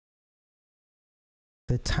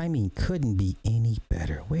 The timing couldn't be any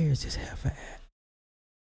better. Where is this heifer at?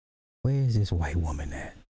 Where is this white woman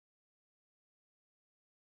at?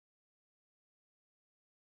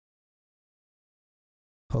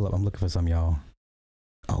 Hold up, I'm looking for some, y'all.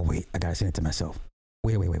 Oh, wait, I gotta send it to myself.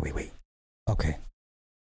 Wait. Okay.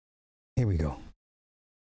 Here we go.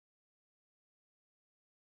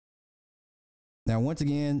 Now, once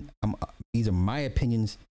again, these are my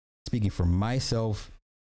opinions, speaking for myself,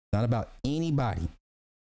 not about anybody.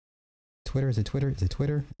 Twitter, is it Twitter? Is it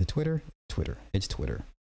Twitter? Is it Twitter? Twitter. It's Twitter.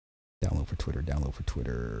 Download for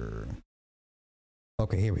Twitter.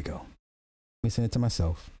 Okay, here we go. Let me send it to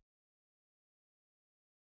myself.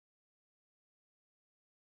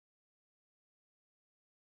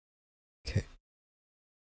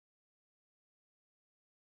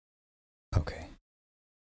 Okay.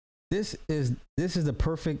 This is the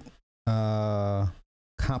perfect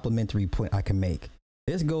complimentary point I can make.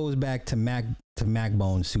 This goes back to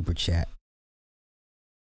MacBone's super chat.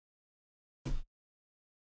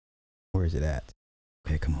 Where is it at?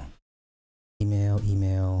 Okay, come on. Email.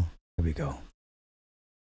 Here we go.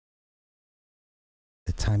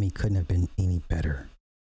 The timing couldn't have been any better.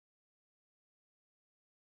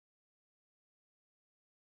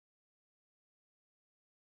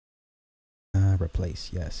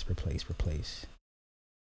 Replace. Yes, replace.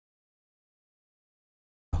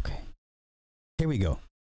 Okay. Here we go.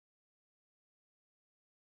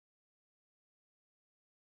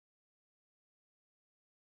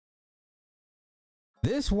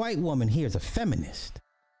 This white woman here is a feminist.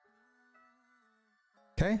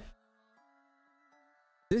 Okay?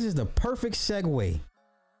 This is the perfect segue.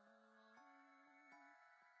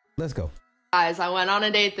 Let's go. Guys, I went on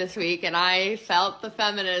a date this week and I felt the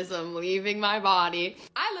feminism leaving my body.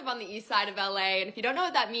 I live on the east side of LA, and if you don't know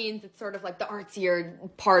what that means, it's sort of like the artsier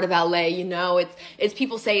part of LA, you know? It's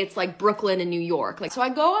people say it's like Brooklyn and New York. So I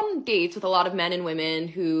go on dates with a lot of men and women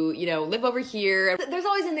who, you know, live over here. There's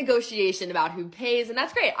always a negotiation about who pays, and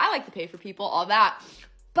that's great. I like to pay for people, all that.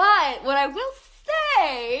 But what I will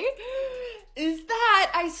say is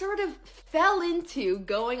that I sort of fell into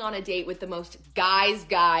going on a date with the most guy's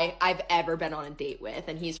guy I've ever been on a date with,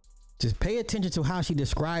 and he's... Just pay attention to how she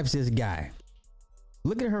describes this guy.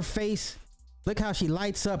 Look at her face. Look how she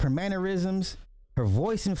lights up, her mannerisms, her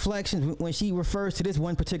voice inflections when she refers to this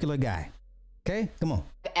one particular guy. Okay, come on.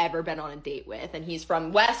 Ever been on a date with, and he's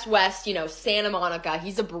from West, you know, Santa Monica.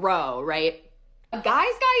 He's a bro, right? A guy's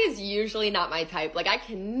guy is usually not my type. Like, I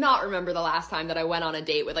cannot remember the last time that I went on a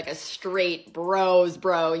date with like a straight bro,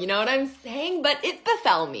 you know what I'm saying? But it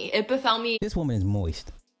befell me. This woman is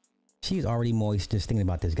moist. She's already moist just thinking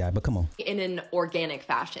about this guy, but come on. In an organic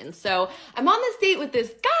fashion. So I'm on this date with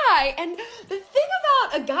this guy, and the thing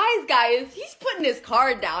about a guy's guy is he's putting his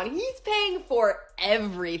card down. He's paying for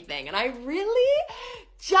everything. And I really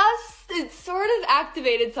it sort of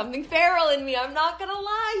activated something feral in me. I'm not gonna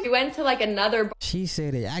lie. We went to like another bar. She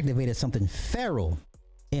said it activated something feral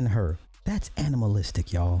in her. That's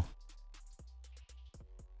animalistic, y'all.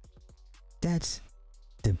 That's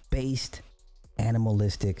debased,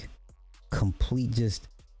 animalistic, complete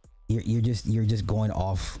you're just going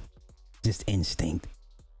off just instinct.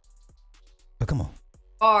 But come on.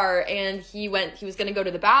 And he was gonna go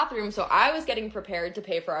to the bathroom, so I was getting prepared to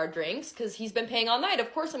pay for our drinks because he's been paying all night.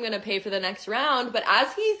 Of course I'm gonna pay for the next round. But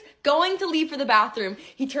as he's going to leave for the bathroom,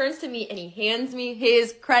 he turns to me and he hands me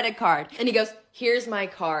his credit card and he goes, "Here's my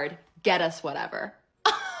card, get us whatever."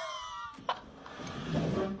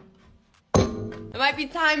 It might be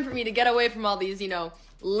time for me to get away from all these, you know,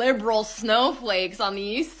 liberal snowflakes on the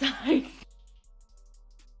east side.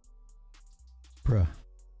 Bruh.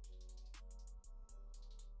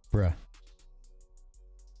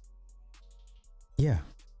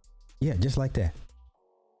 Yeah, just like that.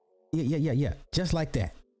 Yeah. Just like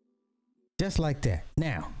that.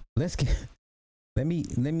 Now, let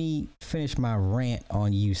me finish my rant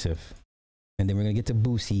on Yusuf. And then we're going to get to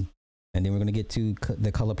Boosie. And then we're going to get to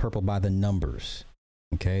The Color Purple by the Numbers.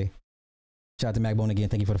 Okay? Shout out to MacBone again.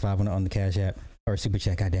 Thank you for the 5 on the Cash App. Or Super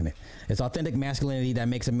Chat, goddammit. It. It's authentic masculinity that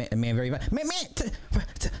makes a man very...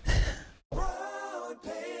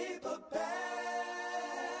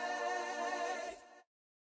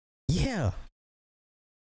 Yeah.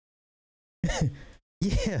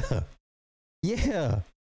 Yeah.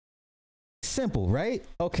 Simple, right?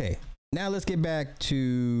 Okay. Now let's get back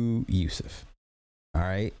to Yusuf. All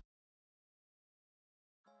right.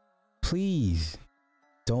 Please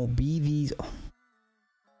don't be these.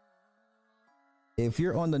 If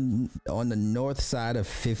you're on the north side of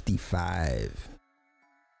 55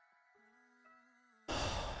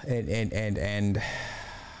 and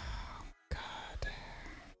God,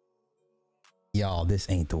 y'all, this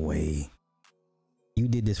ain't the way. You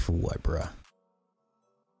did this for what, bruh?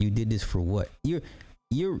 You did this for what? You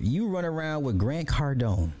run around with Grant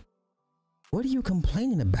Cardone. What are you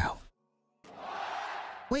complaining about?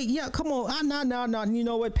 Wait, yeah, come on. No. You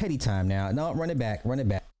know what? Petty time now. No, run it back. No. Now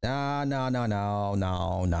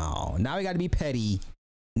we got to be petty.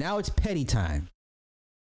 Now it's petty time.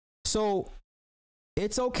 So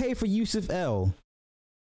it's okay for Yusuf L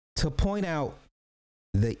to point out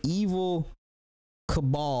the evil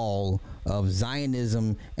cabal of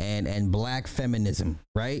Zionism and black feminism,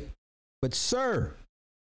 right? But sir,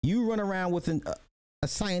 you run around with a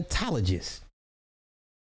Scientologist.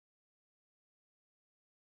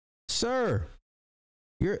 Sir,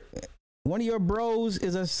 one of your bros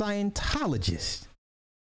is a Scientologist.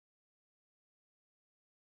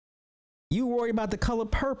 You worry about The Color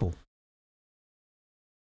Purple.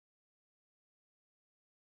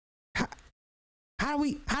 How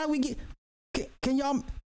do we get? Can y'all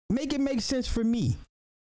make it make sense for me?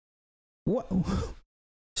 What,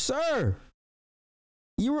 sir?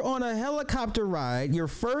 You were on a helicopter ride, your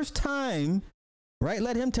first time, right?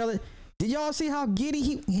 Let him tell it. Did y'all see how giddy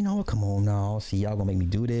he? You know, come on now. See, y'all gonna make me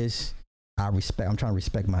do this. I'm trying to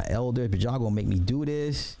respect my elders, but y'all gonna make me do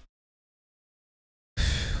this.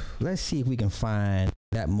 Let's see if we can find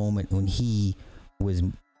that moment when he was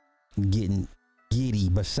getting giddy,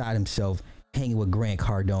 beside himself, hanging with Grant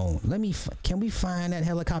Cardone. Can we find that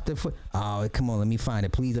helicopter foot? Oh, come on, let me find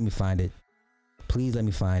it. Please let me find it. Please let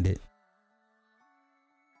me find it.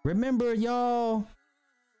 Remember, y'all,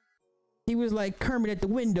 he was like Kermit at the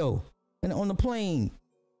window and on the plane.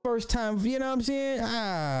 First time, you know what I'm saying?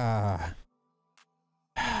 I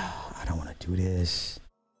don't want to do this.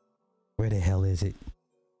 Where the hell is it?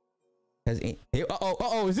 Is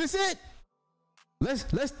this it?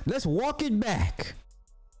 Let's walk it back.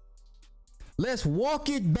 Let's walk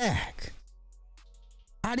it back.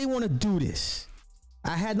 I didn't want to do this.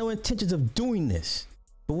 I had no intentions of doing this.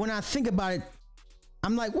 But when I think about it,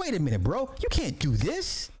 I'm like, wait a minute, bro. You can't do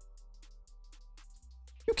this.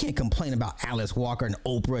 You can't complain about Alice Walker and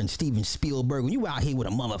Oprah and Steven Spielberg when you out here with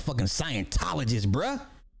a motherfucking Scientologist, bruh.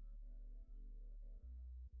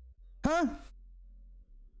 Huh?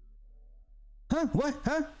 What?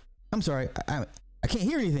 Huh? I'm sorry. I can't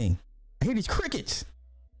hear anything. I hear these crickets.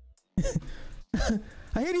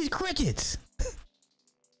 I hear these crickets.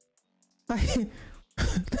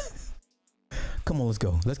 Come on, let's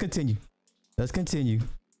go. Let's continue. Let's continue.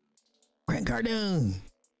 Grant Cardone.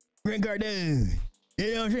 Grant Cardone.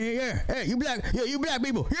 You know what I'm saying? Yeah. Hey, you black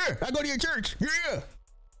people. Yeah, I go to your church. Yeah.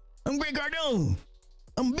 I'm Grant Cardone.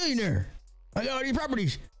 I'm a billionaire. I got all these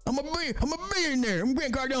properties. I'm a billionaire. I'm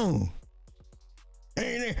Grant Cardone.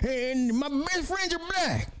 And my best friends are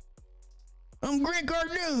black. I'm Grant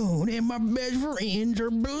Cardone, and my best friends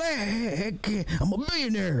are black. I'm a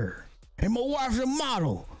billionaire, and my wife's a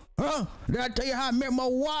model. Huh? Did I tell you how I met my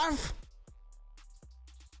wife?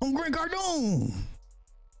 I'm Grant Cardone.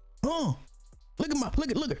 Huh? Look at my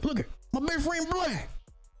best friend black.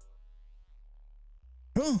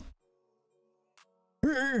 Huh?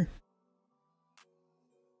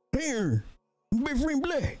 Here, my best friend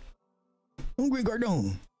black. I'm Grant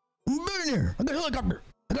Cardone. I'm a billionaire. I got a helicopter.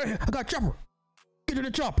 I got a chopper. Get to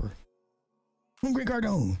the chopper. I'm Grant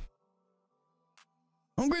Cardone.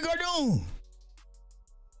 I'm Grant Cardone.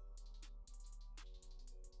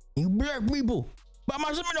 You black people, by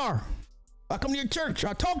my seminar. I come to your church.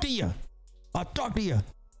 I talk to you. About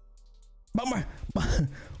my program.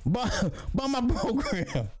 By my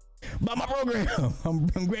program.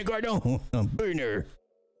 I'm Grant Cardone. I'm a billionaire.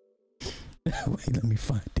 Wait, let me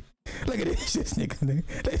find it. Look at this nigga.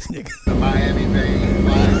 The Miami Bay,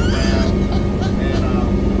 flying around,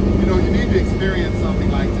 and you know, you need to experience something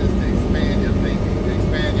like this to expand your thinking, to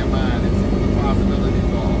expand your mind, and see what the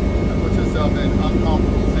possibilities are, and put yourself in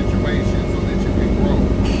uncomfortable situations so that you can grow.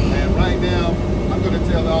 And right now, I'm going to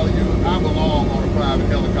tell all of you, I belong on a private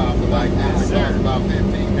helicopter like this. It costs about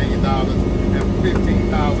 $15 million and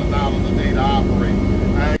 $15,000 a day to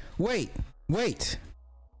operate. Wait.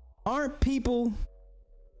 Aren't people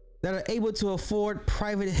that are able to afford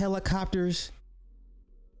private helicopters,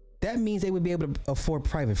 that means they would be able to afford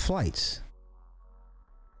private flights?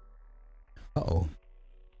 Uh-oh.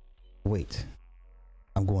 Wait.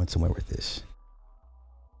 I'm going somewhere with this.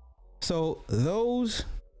 So those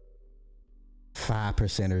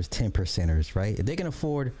 5%ers, 10%ers, right? If they can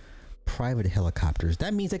afford private helicopters,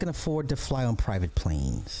 that means they can afford to fly on private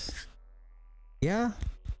planes. Yeah?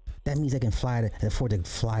 That means they can afford to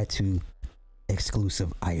fly to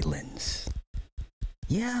exclusive islands.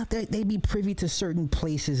 Yeah, they be privy to certain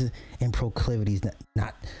places and proclivities,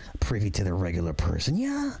 not privy to the regular person.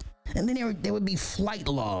 Yeah. And then there would be flight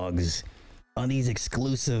logs on these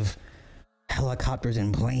exclusive helicopters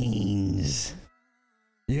and planes.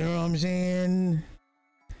 You know what I'm saying?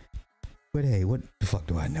 But hey, what the fuck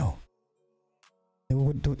do I know?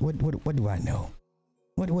 What do I know?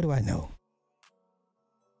 What do I know?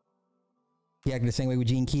 He acted the same way with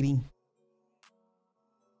Gene Keating?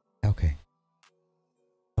 Okay.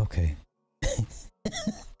 Okay.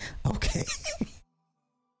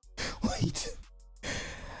 Wait.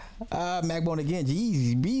 Macbone again.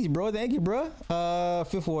 Jeez, bees, bro. Thank you, bro.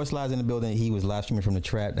 Fifth Ward slides in the building. He was live streaming from the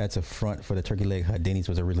trap. That's a front for the turkey leg hut. Denny's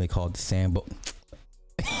was originally called Sambo.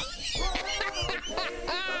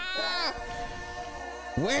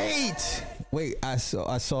 Wait. I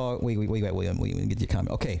saw. Wait. Let me get your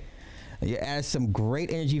comment. Okay. You added some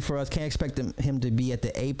great energy for us. Can't expect him to be at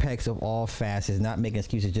the apex of all facets. Not making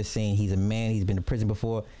excuses, just saying he's a man. He's been to prison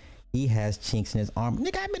before. He has chinks in his arm.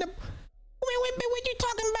 Nigga, I've been what you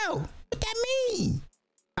talking about? What that mean?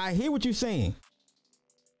 I hear what you're saying.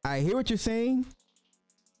 But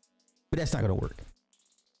that's not gonna work.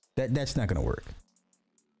 That's not gonna work.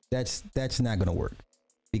 That's not gonna work.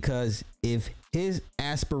 Because if his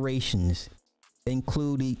aspirations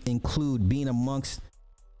include being amongst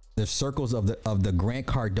the circles of the Grant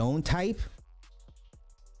Cardone type,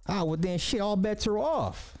 well then shit, all bets are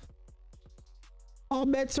off.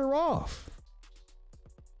 But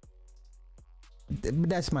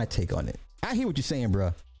that's my take on it. I hear what you're saying,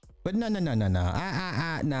 bro. But no.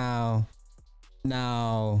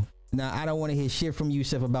 I don't want to hear shit from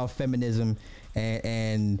Yusuf about feminism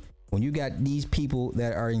and when you got these people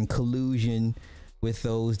that are in collusion with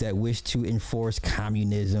those that wish to enforce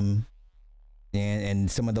communism and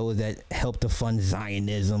some of those that help to fund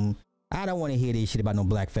Zionism. I don't want to hear this shit about no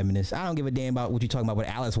black feminists. I don't give a damn about what you're talking about with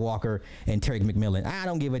Alice Walker and Terry McMillan. I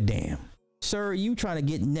don't give a damn. Sir, you trying to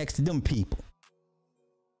get next to them people.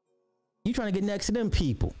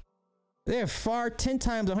 They're far 10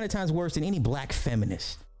 times, 100 times worse than any black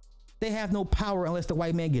feminist. They have no power unless the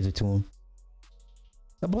white man gives it to them.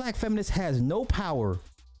 The black feminist has no power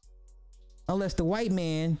unless the white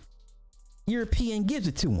man, European, gives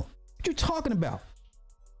it to him. What you talking about?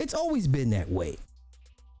 It's always been that way.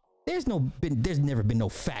 There's never been no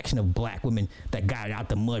faction of black women that got it out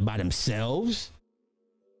the mud by themselves.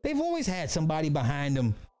 They've always had somebody behind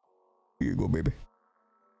them. Here you go, baby.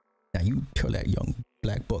 Now you tell that young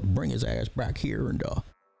Black Buck, bring his ass back here and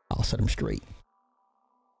I'll set him straight.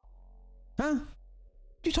 Huh? What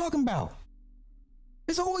you talking about?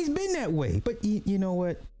 It's always been that way. But you know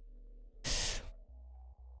what?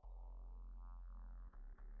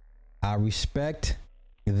 I respect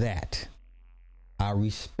that. I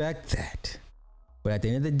respect that. But at the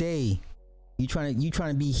end of the day, you trying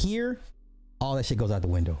to be here, all that shit goes out the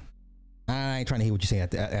window. I ain't trying to hear what you say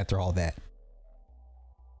after all that.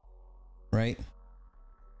 Right?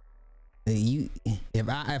 If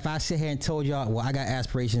I sit here and told y'all, well, I got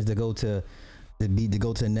aspirations to go to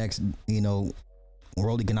the next,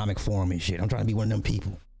 World Economic Forum and shit. I'm trying to be one of them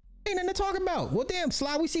people. Ain't nothing to talk about. Well, damn,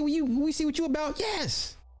 Sly, we see what you about.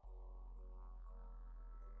 Yes.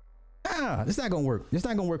 It's not gonna work. It's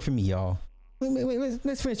not gonna work for me, y'all. Wait,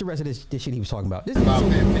 let's finish the rest of this shit he was talking about. This is about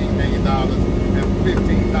 $15 million and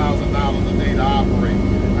 $15,000 a day to operate.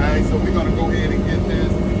 All right, so we're gonna go ahead and get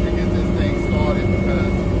this thing started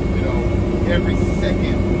because every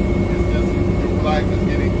second is just your life is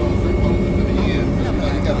getting closer and closer to the end. So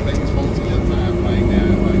you gotta make the most of your time right now,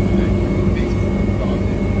 like today.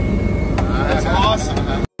 That's awesome.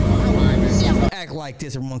 Act like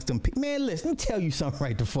this amongst them people. Man, listen, let me tell you something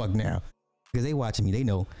right the fuck now. Because they watching me, they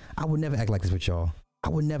know I would never act like this with y'all. I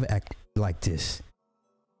would never act like this.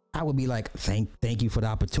 I would be like, thank you for the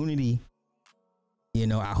opportunity.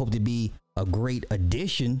 I hope to be a great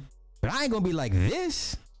addition, but I ain't gonna be like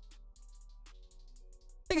this.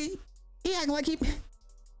 Nigga, he acting like he.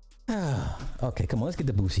 Okay, come on, let's get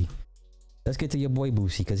to Boosie. Let's get to your boy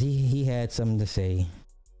Boosie, because he had something to say.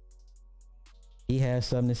 He has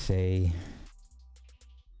something to say.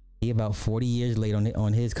 He about 40 years late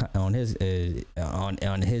on his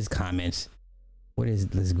comments. What is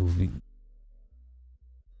this goofy?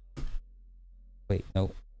 Wait,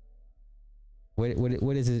 no.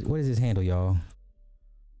 What is his handle, y'all?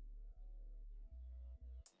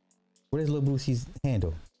 What is Lil Boosie's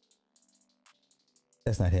handle?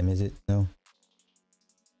 That's not him, is it? No.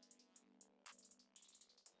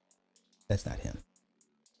 That's not him.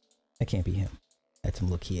 That can't be him. That's some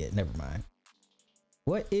little kid. Never mind.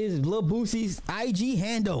 What is Lil Boosie's IG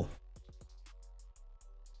handle?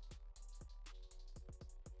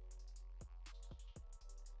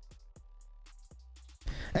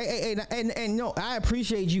 Hey, and no, I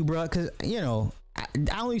appreciate you, bro, because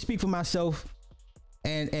I only speak for myself,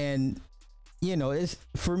 and it's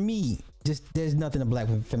for me. Just there's nothing a black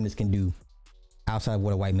feminist can do outside of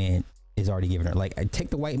what a white man is already giving her. Like, I take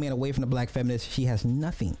the white man away from the black feminist, she has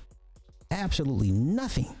nothing, absolutely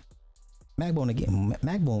nothing. Magbone again.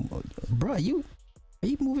 Magbone, bro, are you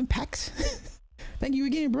moving packs? Thank you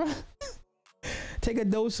again, bro. Take a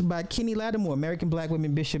Dose by Kenny Lattimore. American Black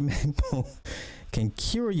Women Bishop Magbone can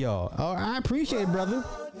cure y'all. Oh, I appreciate it, brother.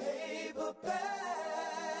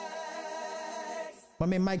 My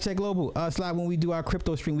man Mike Check Global. Slide, when we do our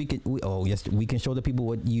crypto stream, we can show the people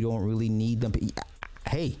what you don't really need them.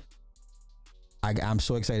 Hey, I'm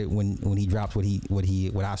so excited when he drops what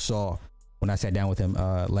I saw when I sat down with him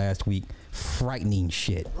last week. Frightening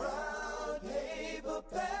shit.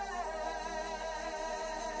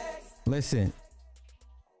 Listen.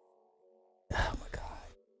 Oh my God.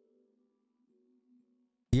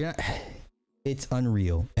 Yeah, it's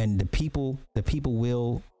unreal. And the people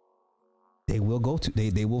will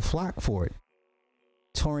flock for it.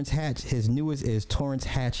 Torrance Hatch, his newest is Torrance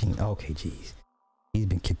Hatching. Okay, geez. He's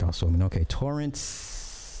been kicked off swimming. Okay,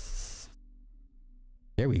 Torrance.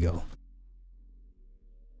 There we go.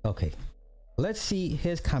 Okay. Let's see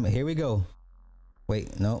his comment. Here we go.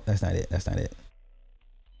 Wait, no, that's not it. That's not it.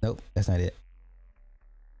 Nope, that's not it.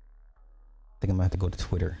 I think I'm gonna have to go to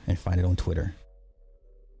Twitter and find it on Twitter.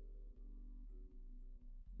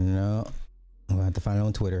 No, I'm gonna have to find it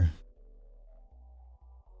on Twitter.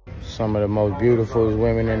 Some of the most beautiful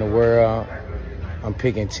women in the world. I'm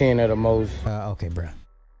picking 10 of the most. Okay, bro.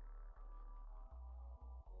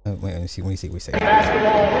 Wait, let me see what we say.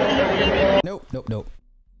 Nope.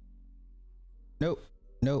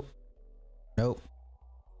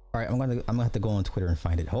 All right, I'm gonna have to go on Twitter and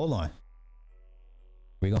find it. Hold on.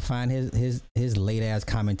 We're gonna find his late ass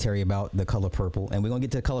commentary about the color purple, and we're gonna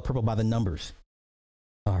get to the color purple by the numbers.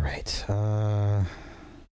 All right.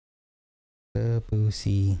 The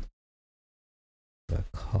Boosie, the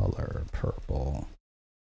color purple.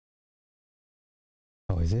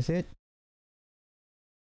 Oh, is this it?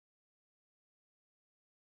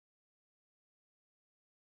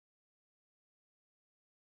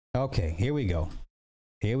 Okay, here we go.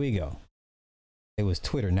 Here we go. It was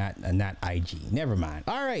Twitter, not IG. Never mind.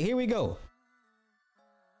 All right, here we go.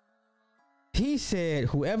 He said,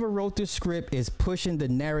 whoever wrote the script is pushing the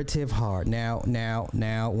narrative hard. Now,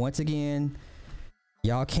 once again,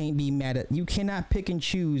 Y'all can't be mad at, you cannot pick and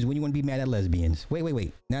choose when you want to be mad at lesbians.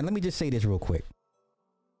 Wait. Now, let me just say this real quick.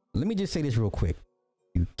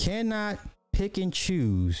 You cannot pick and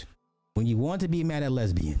choose when you want to be mad at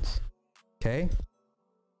lesbians. Okay?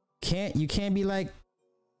 You can't be like,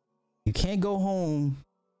 you can't go home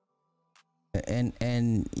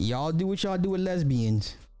and y'all do what y'all do with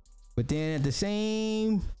lesbians, but then at the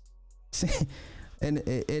same in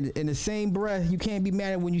the same breath, you can't be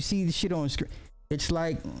mad at when you see the shit on screen. It's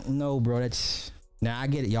like, no, bro, that's, now I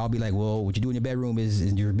get it. Y'all be like, well, what you do in your bedroom is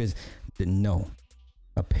your business. No,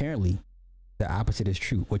 apparently the opposite is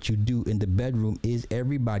true. What you do in the bedroom is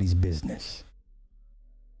everybody's business.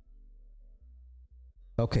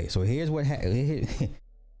 Okay, so here's what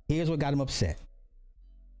got him upset.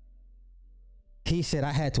 He said,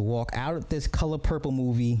 I had to walk out of this Color Purple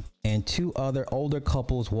movie, and 2 other older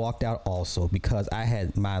couples walked out also because I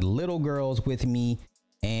had my little girls with me,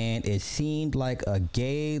 and it seemed like a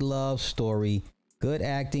gay love story. Good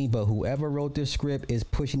acting, but whoever wrote this script is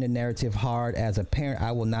pushing the narrative hard. As a parent,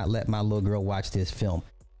 I will not let my little girl watch this film.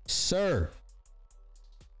 Sir,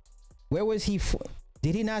 where was he?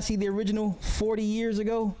 Did he not see the original 40 years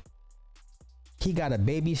ago? He got a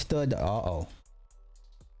baby stud. Uh-oh.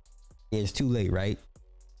 It's too late, right?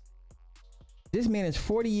 This man is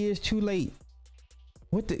 40 years too late.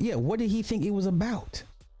 What did he think it was about?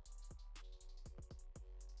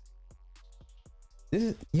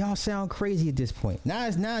 Y'all sound crazy at this point. Now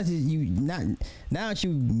it's you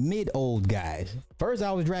mid old guys. First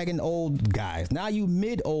I was dragging old guys. Now you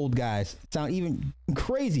mid old guys sound even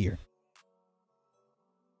crazier.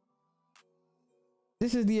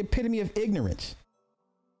 This is the epitome of ignorance.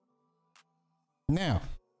 Now,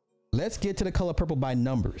 let's get to the Color Purple by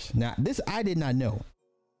numbers. Now, this I did not know.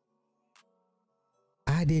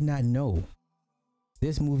 I did not know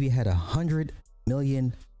this movie had $100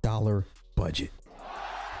 million budget.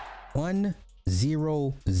 100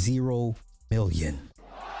 million.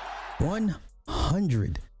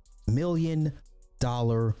 $100 million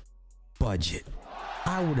budget.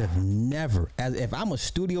 I would have never, as if I'm a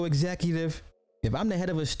studio executive, if I'm the head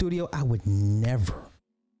of a studio, I would never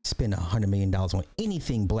spend $100 million on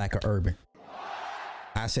anything black or urban.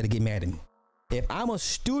 I said to get mad at me. If I'm a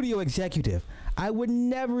studio executive, I would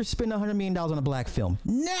never spend $100 million on a black film.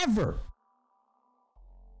 Never.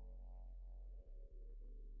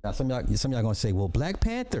 Now some of y'all gonna say, well, Black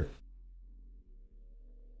Panther.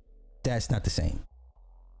 That's not the same.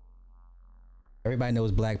 Everybody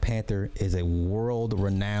knows Black Panther is a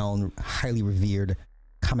world-renowned, highly revered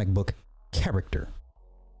comic book character.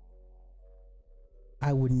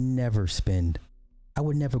 I would never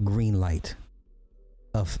green light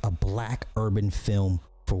of a black urban film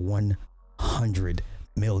for $100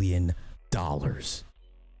 million.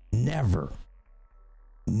 Never,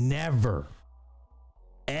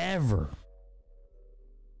 ever,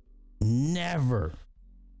 never.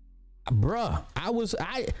 Bruh, I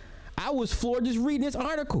was floored just reading this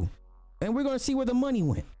article, and we're gonna see where the money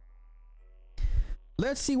went.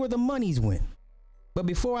 Let's see where the money's went. But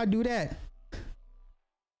before I do that,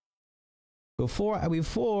 we're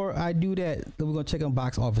gonna check on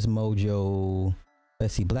Box Office Mojo.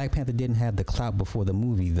 Let's see. Black Panther didn't have the clout before the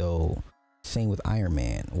movie, though. Same with Iron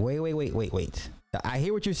Man. Wait. I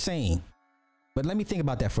hear what you're saying, but let me think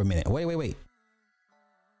about that for a minute. Wait.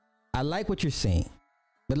 I like what you're saying,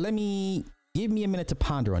 but give me a minute to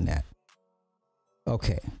ponder on that.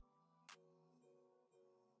 Okay.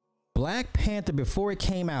 Black Panther, before it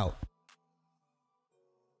came out,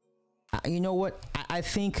 you know what? I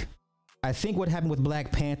think what happened with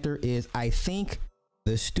Black Panther is I think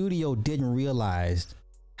the studio didn't realize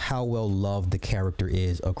how well loved the character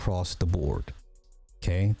is across the board.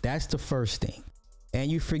 Okay, that's the first thing. And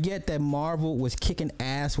you forget that Marvel was kicking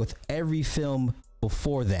ass with every film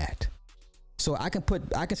before that. So I can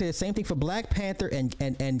say the same thing for Black Panther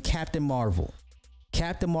and Captain Marvel.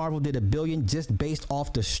 Captain Marvel did $1 billion just based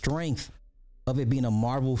off the strength of it being a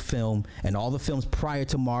Marvel film, and all the films prior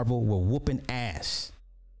to Marvel were whooping ass.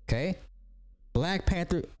 Okay? Black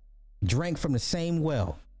Panther drank from the same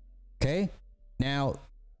well. Okay? Now,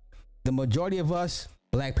 the majority of us,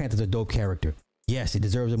 Black Panther's a dope character. Yes, it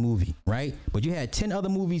deserves a movie, right? But you had 10 other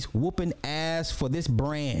movies whooping ass for this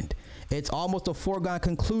brand. It's almost a foregone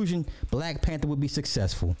conclusion Black Panther would be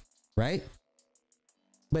successful, right?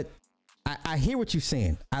 But I hear what you're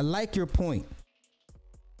saying. I like your point.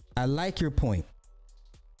 And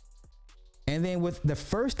then with the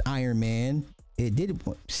first Iron Man, it did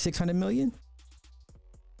 $600 million.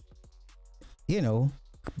 You know,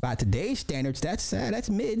 by today's standards, that's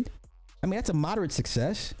mid. I mean, that's a moderate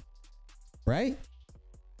success, right?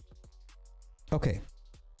 Okay.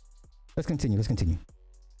 Let's continue. Let's continue.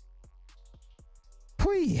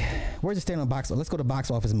 Whee! Where's it stand on box? Let's go to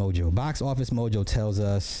Box Office Mojo. Box Office Mojo tells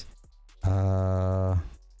us, wait.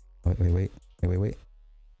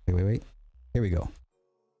 Here we go.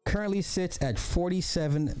 Currently sits at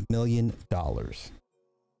 $47 million.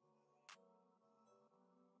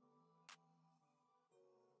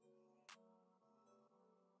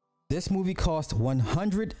 This movie cost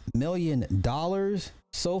 $100 million.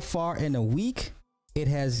 So far in a week, it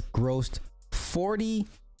has grossed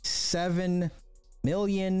 $47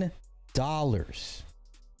 million.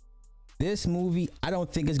 This movie, I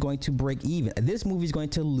don't think is going to break even. This movie is going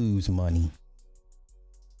to lose money.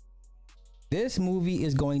 This movie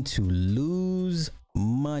is going to lose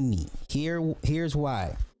money. Here's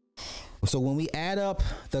why. So when we add up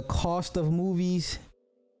the cost of movies,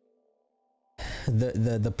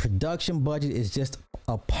 the production budget is just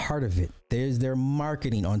a part of it. There's their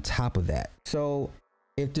marketing on top of that. So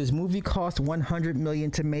if this movie costs $100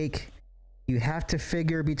 million to make, you have to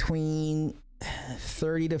figure between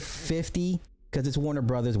 30 to 50, because it's Warner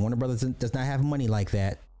Brothers. Warner Brothers does not have money like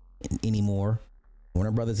that anymore.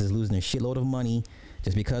 Warner Brothers is losing a shitload of money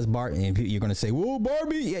just because Barbie. And you're gonna say, "Whoa,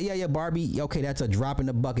 Barbie!" Yeah, Barbie. Okay, that's a drop in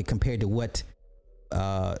the bucket compared to what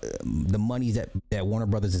the monies that Warner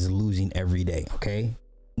Brothers is losing every day. Okay,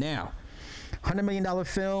 now $100 million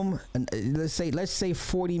film. Let's say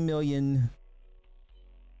 40 million.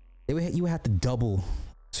 You would have to double.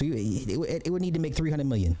 So it would need to make 300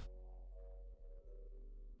 million.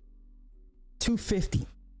 250.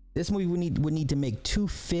 This movie would need to make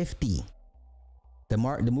 250. The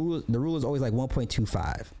rule is always like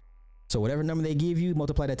 1.25. So whatever number they give you,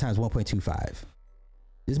 multiply that times 1.25.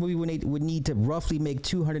 This movie would need to roughly make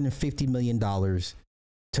 $250 million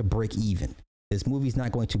to break even. This movie's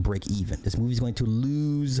not going to break even. This movie's going to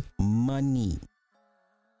lose money.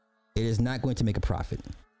 It is not going to make a profit.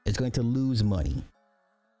 It's going to lose money.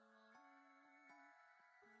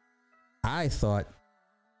 I thought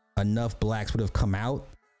enough blacks would have come out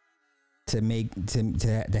to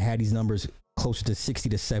have these numbers closer to 60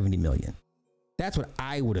 to 70 million. That's what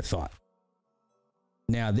I would have thought.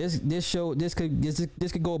 Now this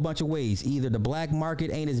could go a bunch of ways. Either the black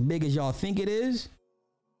market ain't as big as y'all think it is,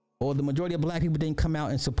 or the majority of black people didn't come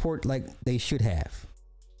out and support like they should have.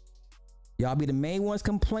 Y'all be the main ones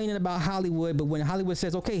complaining about Hollywood, but when Hollywood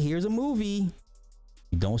says, okay, here's a movie,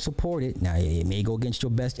 you don't support it. Now it may go against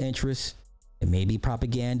your best interests. It may be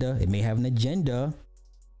propaganda. It may have an agenda.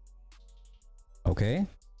 Okay.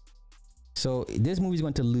 So this movie's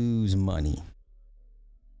going to lose money.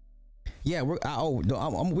 Yeah, we're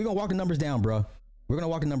gonna walk the numbers down, bro. We're gonna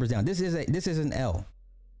walk the numbers down. This is an L.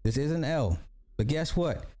 This is an L. But guess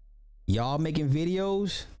what? Y'all making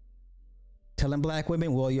videos telling black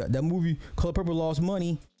women, well, yeah, that movie Color Purple lost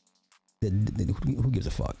money. Who gives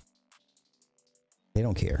a fuck? They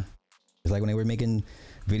don't care. It's like when they were making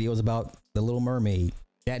videos about The Little Mermaid.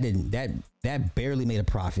 That barely made a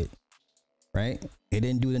profit, right? It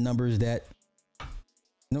didn't do the numbers that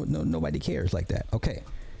nobody cares like that. Okay.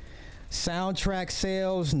 Soundtrack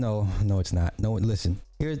sales, no, it's not. No, listen.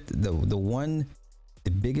 Here's the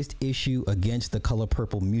biggest issue against the Color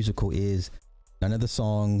Purple musical is none of the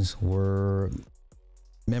songs were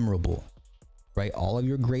memorable, right? All of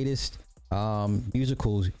your greatest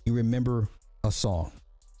musicals, you remember a song.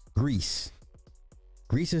 Grease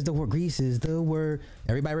is the word.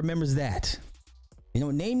 Everybody remembers that. You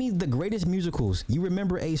know, name me the greatest musicals. You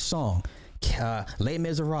remember a song. Les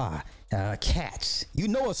Miserables, Cats. You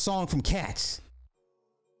know a song from Cats.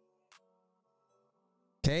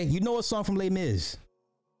 Okay, you know a song from Les Mis.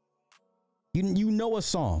 You know a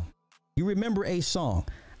song. You remember a song.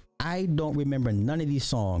 I don't remember none of these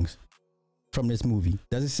songs from this movie.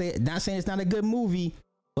 Doesn't say, not saying it's not a good movie,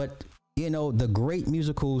 but you know, the great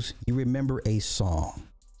musicals, you remember a song.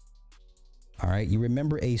 All right, you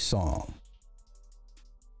remember a song.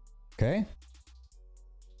 Okay.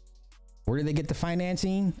 Where did they get the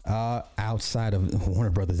financing? Outside of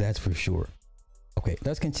Warner Brothers, that's for sure. Okay,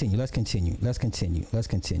 let's continue.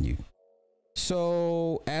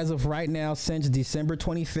 So as of right now, since December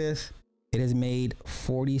 25th, it has made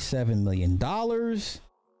 $47 million.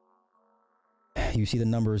 You see the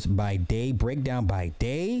numbers by day, breakdown by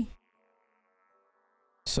day.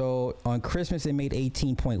 So on Christmas, it made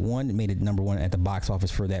 18.1. It made it number one at the box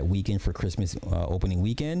office for that weekend, for Christmas opening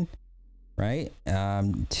weekend. Right.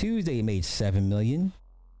 Tuesday, it made 7 million.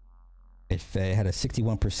 It had a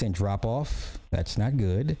 61% drop off. That's not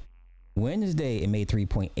good. Wednesday, it made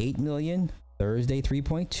 3.8 million. Thursday,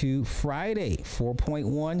 3.2. Friday,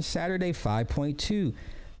 4.1. Saturday, 5.2.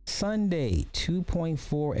 Sunday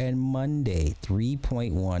 2.4, and Monday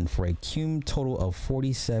 3.1 for a cum total of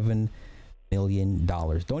 $47 million.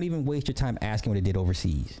 Don't even waste your time asking what it did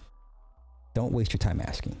overseas. Don't waste your time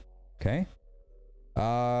asking. Okay.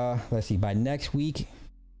 Let's see. By next week,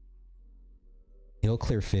 it'll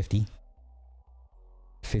clear 50,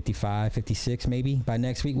 55, 56 maybe by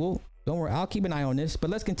next week. Well, don't worry. I'll keep an eye on this, but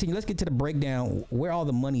let's continue. Let's get to the breakdown where all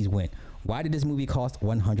the monies went. Why did this movie cost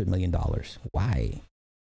 $100 million? Why?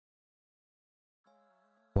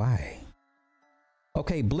 Why?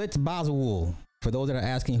 Okay, Blitz Boswell. For those that are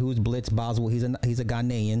asking who's Blitz Boswell, he's a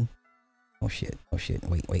Ghanaian. Oh shit. Oh shit.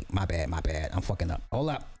 Wait. My bad. I'm fucking up. Hold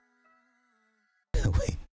up.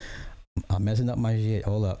 Wait. I'm messing up my shit.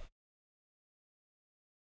 Hold up.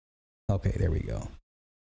 Okay, there we go.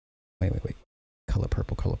 Wait. Color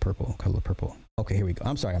purple. Okay, here we go.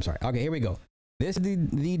 I'm sorry. Okay, here we go. This is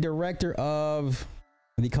the director of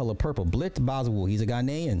The Color Purple, Blitz Boswell. He's a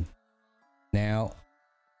Ghanaian. Now,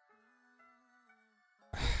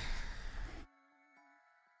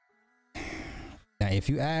 if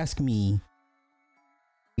you ask me,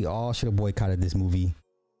 we all should have boycotted this movie.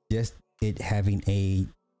 Just it having a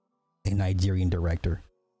Nigerian director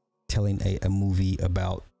telling a movie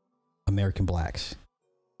about American blacks.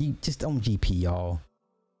 You just on GP, y'all.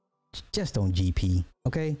 Just on GP,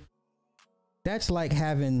 okay? That's like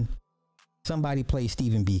having somebody play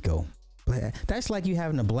Stephen Biko. That's like you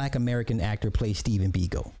having a black American actor play Stephen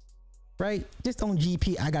Biko, right? Just on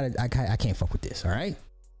GP, I can't fuck with this, all right?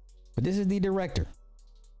 But this is the director,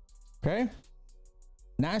 okay?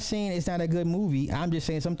 Not saying it's not a good movie. I'm just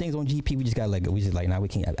saying some things on GP we just gotta let go. We just like, nah, we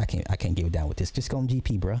can't. I can't get down with this. Just go on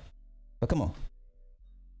GP, bruh. But come on.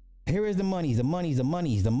 Here is the monies.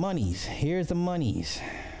 Here's the monies.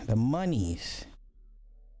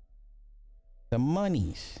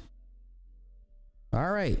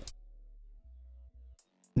 All right.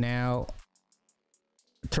 Now,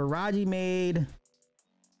 Taraji made.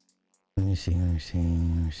 Let me see on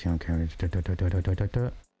camera.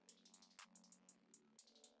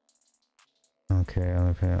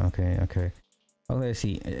 Okay. Oh, let's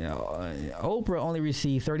see. Oprah only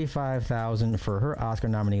received $35,000 for her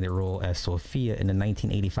Oscar-nominated role as Sophia in the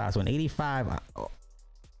 1985. So in '85,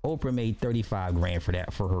 Oprah made $35 grand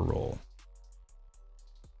for her role.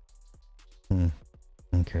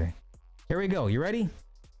 Okay. Here we go. You ready?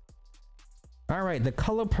 All right. The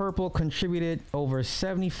Color Purple contributed over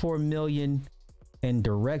 $74 million in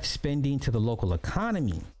direct spending to the local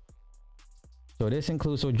economy. So this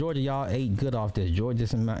includes, so Georgia, y'all ate good off this. Georgia,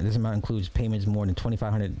 this amount includes payments more than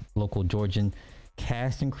 2,500 local Georgian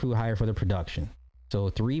cast and crew hired for the production. So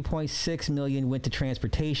 3.6 million went to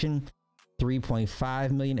transportation, 3.5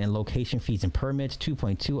 million in location fees and permits,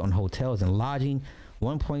 2.2 on hotels and lodging,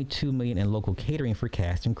 1.2 million in local catering for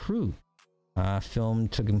cast and crew. Film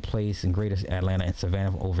took place in Greater Atlanta and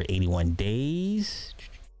Savannah for over 81 days.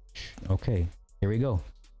 Okay, here we go.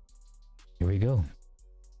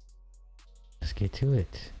 Let's get to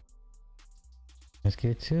it.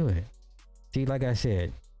 See, like I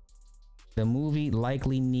said, the movie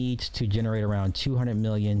likely needs to generate around 200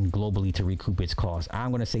 million globally to recoup its cost.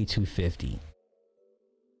 I'm going to say 250.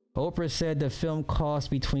 Oprah said the film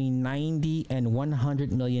cost between 90 and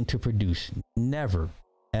 100 million to produce. Never,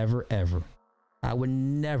 ever. I would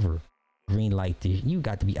never greenlight this. You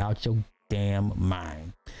got to be out your damn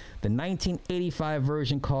mind. The 1985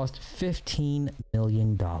 version cost $15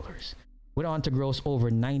 million. Went on to gross over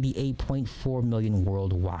 98.4 million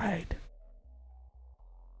worldwide.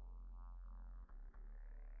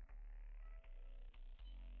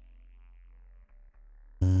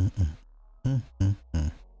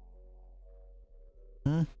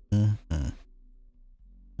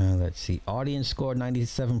 Let's see. Audience score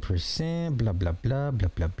 97%. Blah blah blah blah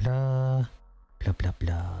blah blah blah blah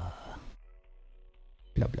blah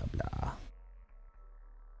blah blah blah.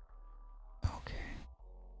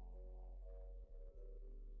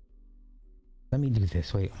 Let me do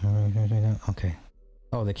this. Wait. Okay.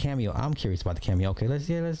 Oh, the cameo. I'm curious about the cameo. Okay, let's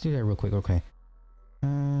do that real quick. Okay.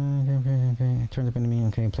 Turns up into me.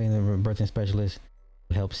 Okay, playing the birthing specialist.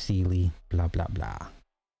 Help Seeley. Blah blah blah.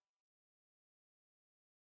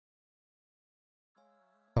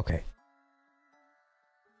 Okay.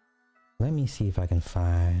 Let me see if I can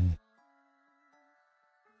find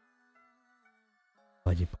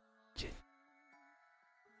budget.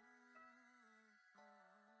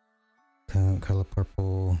 Color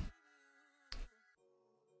Purple.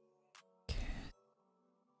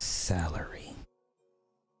 Salary.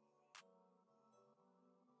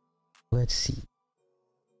 Let's see.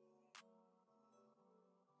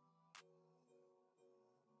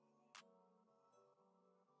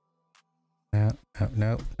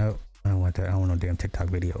 no. I don't want that. I don't want no damn TikTok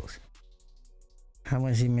videos. How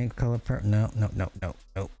much he make color per? No.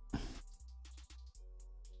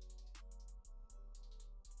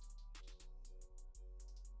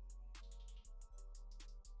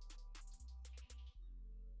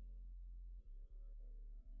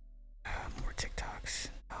 More TikToks.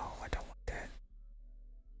 Oh, I don't want that.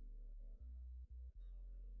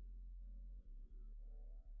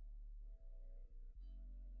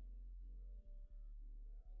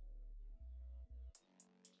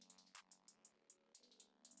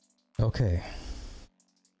 Okay.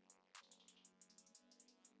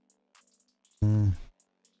 No,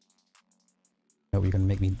 you're gonna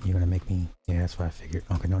make me. Yeah, that's what I figured.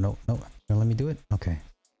 Okay, no. You gonna let me do it? Okay.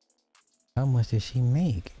 How much did she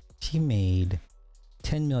make? She made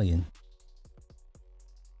 10 million.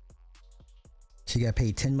 She got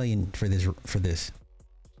paid 10 million for this.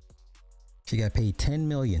 She got paid 10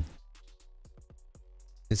 million.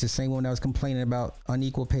 It's the same one that was complaining about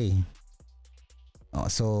unequal pay.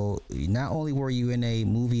 So not only were you in a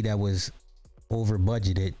movie that was over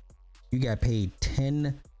budgeted, you got paid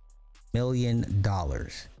 $10 million.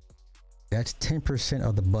 That's 10%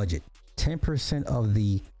 of the budget. 10% of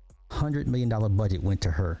the $100 million budget went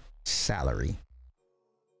to her salary.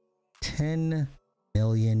 $10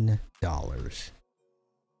 million.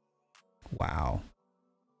 Wow.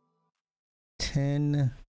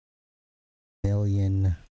 $10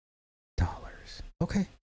 million. Okay.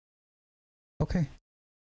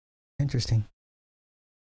 Interesting.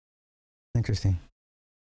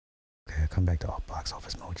 Okay, come back to all box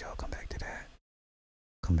office mojo. Come back to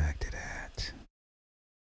that.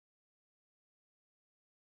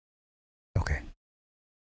 Okay.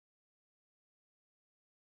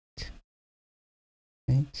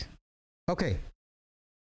 Okay.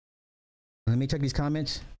 Let me check these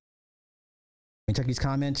comments.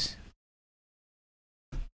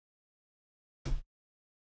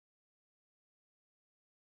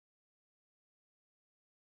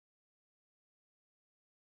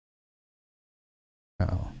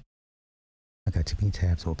 Uh-oh. I got too many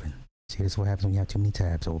tabs open. See, this is what happens when you have too many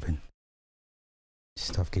tabs open.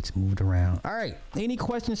 Stuff gets moved around. All right. Any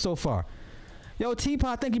questions so far? Yo,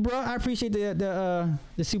 Teapot, thank you, bro. I appreciate the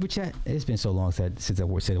super chat. It's been so long since I said the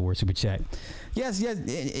word super chat. Yes. Yeah,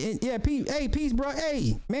 hey, peace, bro.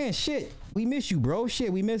 Hey, man, shit. We miss you, bro.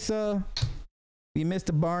 Shit, we miss the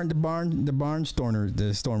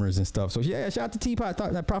stormers and stuff. So yeah, shout out to Teapot,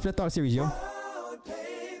 that Prophet of Thought series, yo.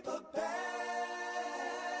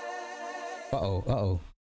 Uh-oh.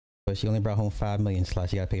 But she only brought home 5 million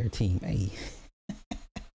slots. She got to pay her team. Hey.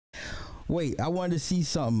 Wait, I wanted to see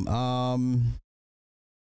something.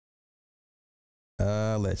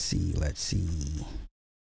 Let's see.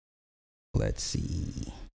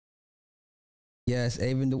 Yes,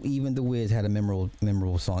 even the Wiz had a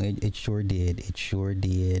memorable song. It sure did.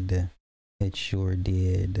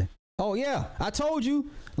 Oh yeah, I told you.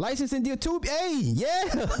 Licensing deal too. Hey,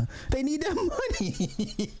 yeah, they need that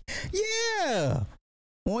money. Yeah.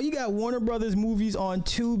 Well, you got Warner Brothers movies on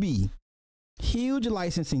Tubi. Huge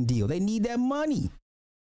licensing deal. They need that money.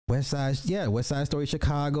 West Side Story,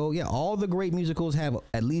 Chicago. Yeah, all the great musicals have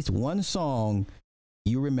at least one song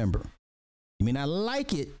you remember. You may not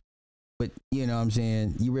like it, but you know what I'm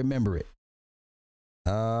saying, you remember it.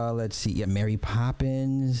 Let's see. Yeah, Mary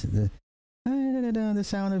Poppins, the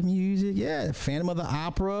Sound of Music. Yeah, Phantom of the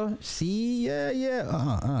Opera. See,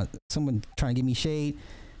 yeah. Someone trying to give me shade.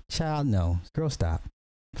 Child, no. Girl, stop.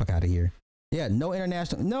 Fuck out of here. Yeah, no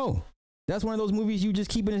international. No, that's one of those movies you just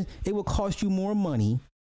keep it. It will cost you more money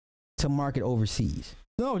to market overseas.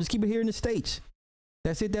 No, just keep it here in the States.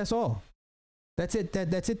 That's it. That's all. That's it.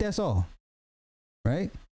 That's all.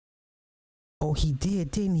 Right? Oh, he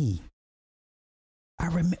did, didn't he? I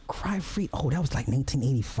remember Cry Free. Oh, that was like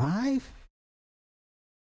 1985.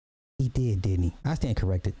 He did, didn't he? I stand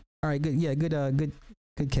corrected. All right, good. Yeah, good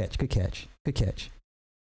catch.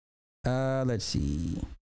 Let's see.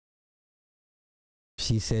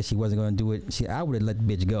 She said she wasn't going to do it. I would have let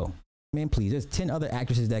the bitch go. Man, please. There's 10 other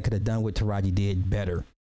actresses that could have done what Taraji did better.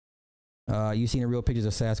 You seen the real pictures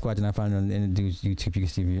of Sasquatch, and I found it on the YouTube. You can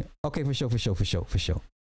see. Okay, for sure.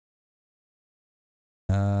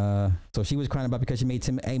 So she was crying about because she made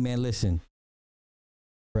Tim. Hey man, listen,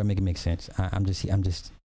 bro, make it make sense. I'm just.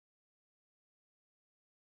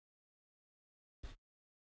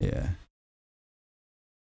 Yeah.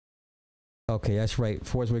 Okay, that's right.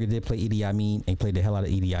 Forrest Whitaker did play Idi Amin and played the hell out of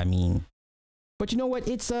Idi Amin. But you know what?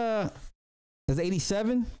 It's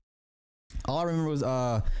 87. All I remember was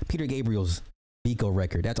Peter Gabriel's Biko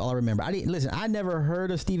record. That's all I remember. I never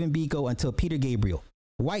heard of Stephen Biko until Peter Gabriel.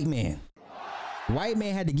 White man. White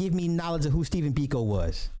man had to give me knowledge of who Stephen Biko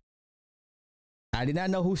was. I did not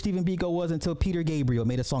know who Stephen Biko was until Peter Gabriel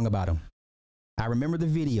made a song about him. I remember the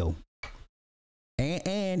video.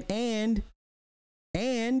 And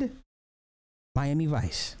Miami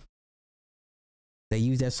Vice. They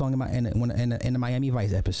used that song in the Miami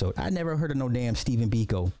Vice episode. I never heard of no damn Stephen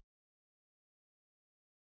Biko.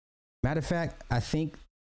 Matter of fact, I think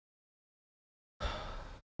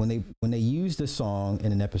when they used the song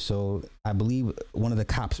in an episode, I believe one of the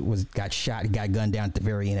cops got shot, got gunned down at the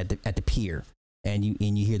very end at the pier, and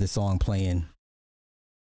you hear the song playing.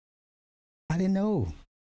 I didn't know.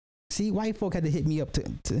 See, white folk had to hit me up to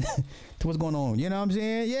what's going on. You know what I'm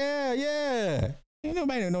saying? Yeah. Ain't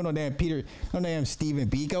nobody know no damn Peter, no damn Stephen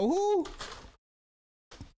Biko. Who?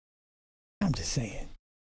 I'm just saying.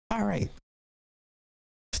 All right.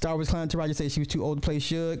 Star Wars Clown Taraji said she was too old to play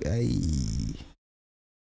Suge. Ay.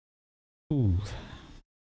 Ooh.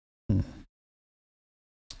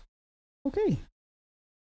 Okay.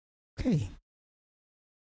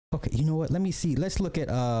 You know what? Let me see. Let's look at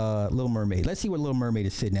Little Mermaid. Let's see what Little Mermaid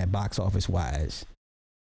is sitting at box office wise.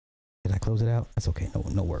 Did I close it out? That's okay.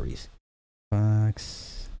 No worries.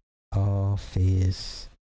 Box office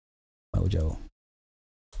mojo.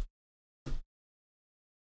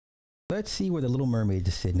 Let's see where the Little Mermaid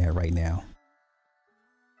is sitting at right now.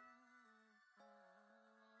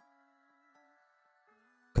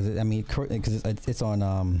 Because it's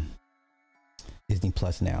on Disney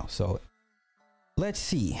Plus now. So let's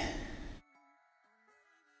see.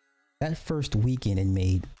 That first weekend it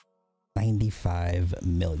made $95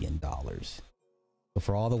 million. So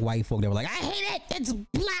for all the white folk that were like, I hate it, it's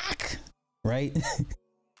black, right?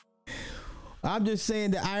 I'm just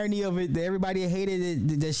saying the irony of it, that everybody hated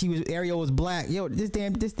it, that Ariel was black. Yo, this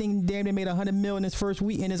thing damn near made $100 million in its first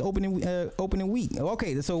week, in its opening week.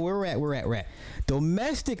 Okay, so we're at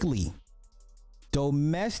domestically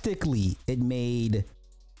it made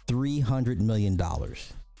 $300 million,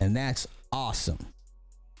 and that's awesome.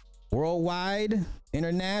 Worldwide,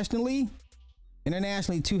 internationally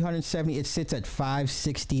 270. It sits at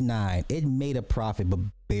 569. It made a profit, but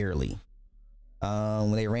barely.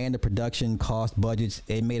 When they ran the production cost budgets,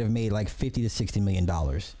 it may have made like $50 to $60 million.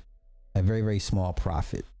 A very, very small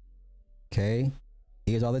profit. Okay.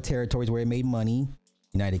 Here's all the territories where it made money.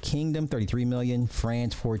 United Kingdom, 33 million.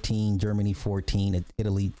 France, 14. Germany, 14.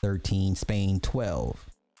 Italy, 13. Spain, 12.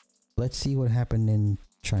 Let's see what happened in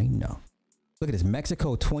China. Look at this.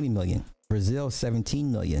 Mexico, 20 million. Brazil,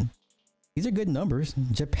 17 million. These are good numbers.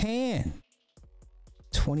 Japan,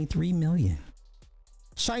 23 million.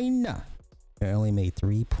 China, they only made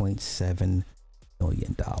 $3.7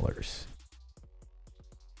 million.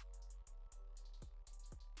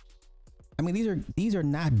 I mean, these are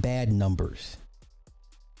not bad numbers.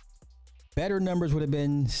 Better numbers would have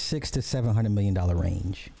been $600 to $700 million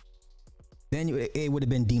range. Then it would have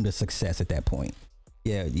been deemed a success at that point.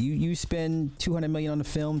 Yeah, you spend $200 million on the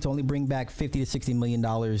film to only bring back $50 to $60 million.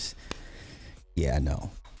 Yeah, no.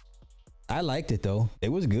 I liked it though. It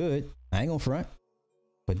was good. I ain't gonna front.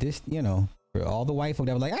 But this, for all the white folk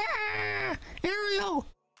that were like, Ariel,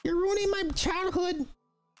 you're ruining my childhood.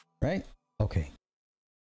 Right? Okay.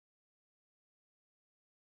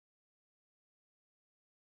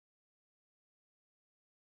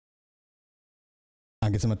 I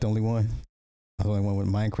guess I'm not the only one. I'm the only one with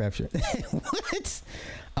Minecraft shit. What?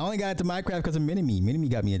 I only got into Minecraft because of Mini-Me. Mini-Me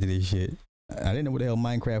got me into this shit. I didn't know what the hell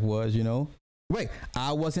Minecraft was, Wait,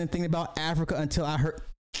 I wasn't thinking about Africa until I heard...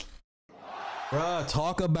 Bruh,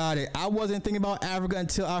 talk about it. I wasn't thinking about Africa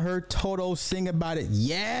until I heard Toto sing about it.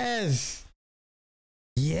 Yes.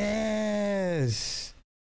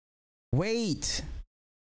 Wait.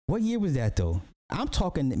 What year was that, though? I'm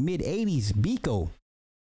talking mid-'80s, Biko.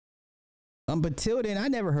 But till then, I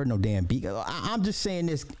never heard no damn Biko. I'm just saying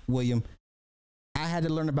this, William. I had to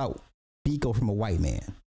learn about Biko from a white man.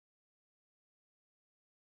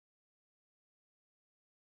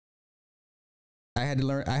 I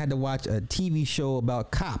had to watch a TV show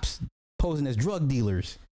about cops posing as drug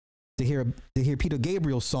dealers to hear Peter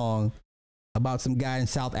Gabriel's song about some guy in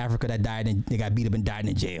South Africa that died and they got beat up and died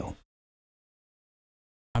in jail.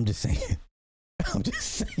 I'm just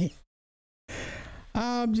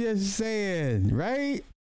saying, right?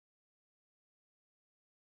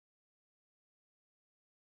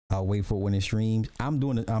 I'll wait for it when it streams. I'm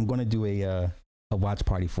gonna do a watch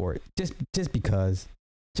party for it. Just because.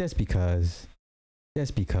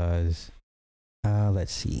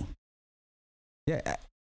 Let's see. Yeah,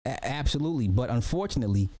 absolutely. But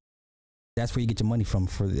unfortunately, that's where you get your money from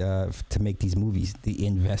to make these movies. The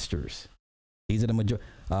investors. These are the major.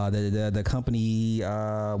 The company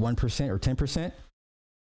 1% or 10%.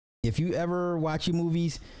 If you ever watch your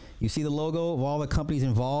movies, you see the logo of all the companies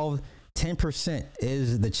involved. 10%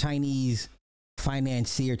 is the Chinese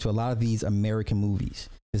financier to a lot of these American movies.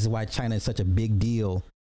 This is why China is such a big deal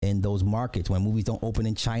in those markets. When movies don't open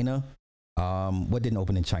in China, what didn't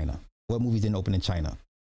open in China? What movies didn't open in China?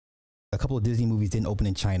 A couple of Disney movies didn't open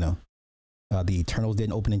in China. The Eternals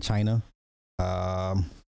didn't open in China.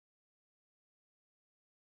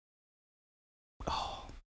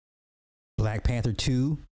 Black Panther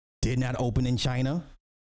 2 did not open in China.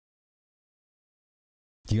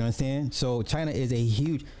 Do you understand? So China is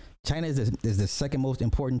the second most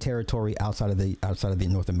important territory outside of the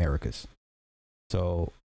North Americas.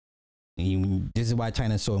 So this is why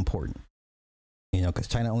China is so important. You know, because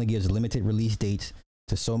China only gives limited release dates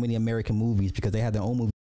to so many American movies because they have their own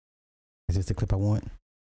movies. Is this the clip I want?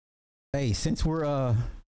 Hey, since we're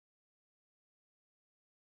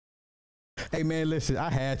hey man, listen, I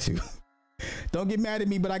had to. Don't get mad at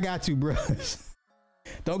me, but I got to, bro.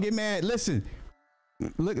 Don't get mad. Listen.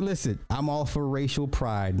 Listen, I'm all for racial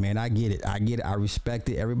pride, man. I get it. I respect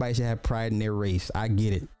it. Everybody should have pride in their race. I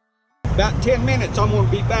get it. About 10 minutes, I'm going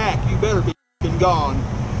to be back. You better be gone.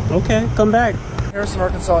 Okay, come back. Harrison,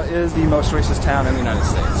 Arkansas is the most racist town in the United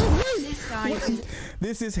States.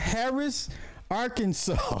 This is Harris,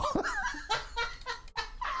 Arkansas.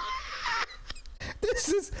 This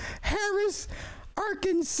is Harris,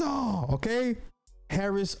 Arkansas. Okay?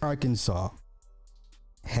 Harris, Arkansas.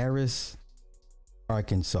 Harris,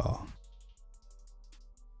 Arkansas.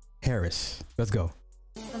 Harris. Let's go.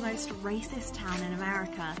 It's the most racist town in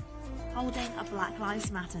America, holding a Black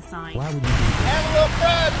Lives Matter sign. Why would you do that? Have a little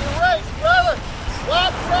pride in the race, brother.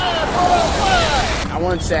 What pride? What pride? I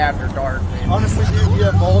wouldn't say after dark, man. Honestly, dude, you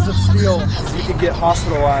have balls of steel. You could get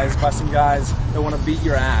hospitalized by some guys that want to beat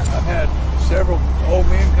your ass. I've had several old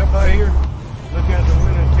men come out here, look out the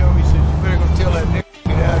window and tell me, says, you better go tell that nigga to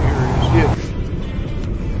get out of here and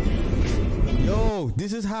shit. Yo,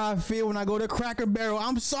 this is how I feel when I go to Cracker Barrel.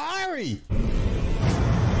 I'm sorry.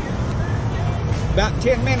 About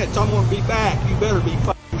 10 minutes, I'm going to be back. You better be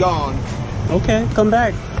gone. Okay, come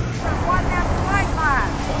back. What about the white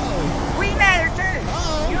line? We matter too.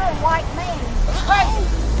 You're a white man. Hey!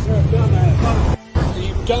 You're a dumbass.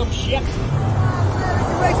 You dumb shit.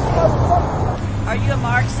 Are you a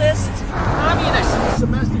Marxist? Communist.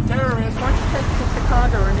 Domestic terrorist. Why don't you take it to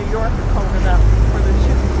Chicago or New York or cold up where the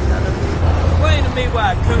shootings done? Explain to me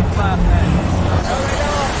why Coop Pop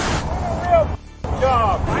Real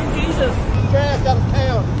job. I'm Jesus. Trash out of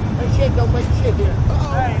town. That shit don't make shit here.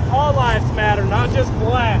 Hey, all lives matter, not just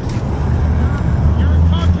black. You're a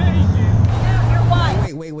Caucasian. Yeah, you're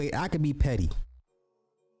white. Wait. I could be petty.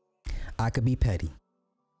 I could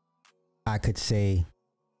say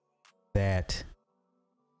that.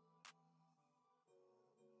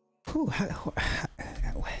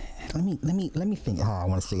 Let me think how I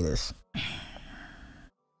want to say this.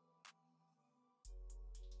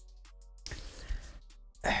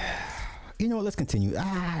 You know what? Let's continue.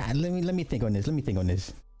 Let me think on this. You look like a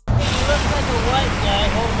white guy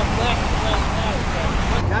holding a black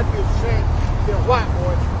personality. I'd be ashamed to be a white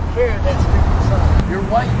boy carrying that stupid sign. You're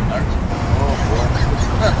white, aren't you?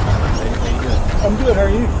 Oh, I'm good. How are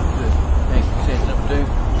you? Good. Thanks for saying something, too.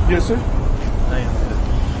 Yes, sir.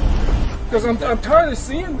 Damn. Because I'm tired of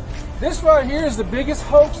seeing this right here is the biggest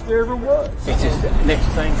hoax there ever was. It's just the next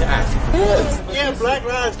thing to ask. Yeah, black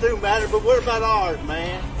lives do matter, but what about ours,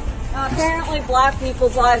 man? Apparently black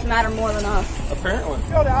people's lives matter more than us. Apparently.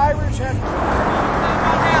 You know, the Irish have...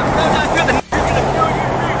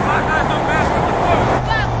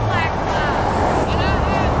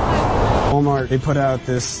 Walmart, they put out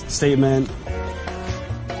this statement.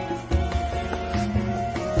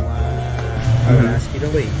 I'm going to ask you to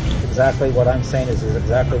leave. Exactly what I'm saying is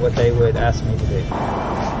exactly what they would ask me to do.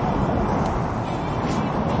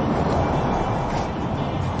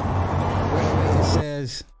 It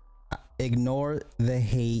says, ignore the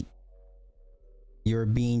hate. You're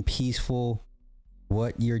being peaceful.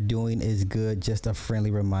 What you're doing is good. Just a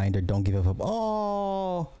friendly reminder. Don't give up.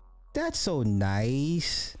 Oh, that's so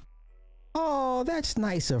nice. Oh, that's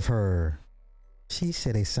nice of her. She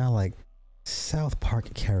said they sound like South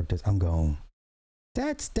Park characters. I'm going.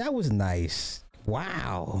 That was nice.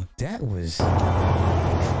 Wow, that was.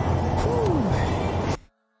 Whew.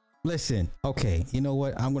 Listen, okay, you know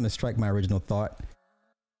what? I'm gonna strike my original thought.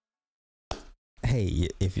 Hey,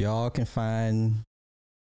 if y'all can find.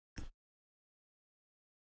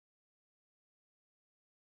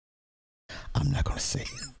 I'm not gonna say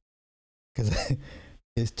it because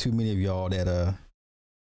there's too many of y'all that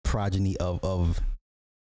progeny of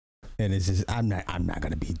And it's just I'm not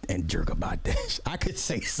gonna be a jerk about this. I could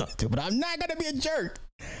say something, but I'm not gonna be a jerk.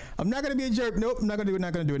 I'm not gonna be a jerk. Nope, I'm not gonna do it.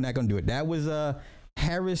 Not gonna do it. Not gonna do it. That was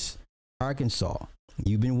Harris, Arkansas.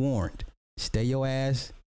 You've been warned. Stay your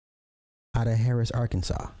ass out of Harris,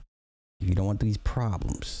 Arkansas. If you don't want these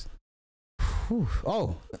problems. Whew.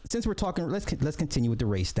 Oh, since we're talking, let's continue with the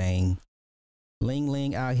race thing. Ling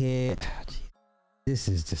Ling out here. This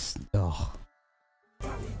is just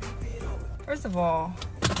First of all,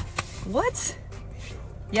 what?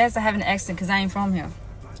 Yes, I have an accent because I ain't from here.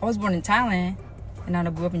 I was born in Thailand, and I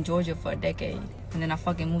grew up in Georgia for a decade. And then I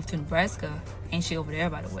fucking moved to Nebraska. Ain't shit over there,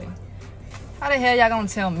 by the way. How the hell y'all gonna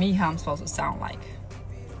tell me how I'm supposed to sound like?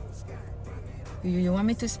 You want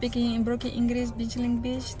me to speak in broken English,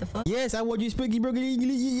 bitch? The fuck? Yes, I want you to speak broken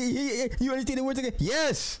English. You understand the words again?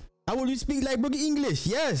 Yes. I want you to speak like broken English.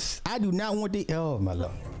 Yes. I do not want the... Oh, my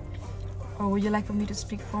love. Or would you like for me to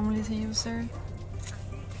speak formally to you, sir?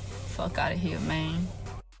 Fuck out of here, man.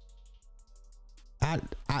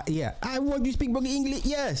 Yeah. I want you to speak broken English.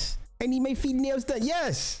 Yes. And he may feed nails done.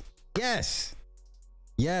 Yes. Yes.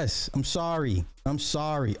 Yes. I'm sorry.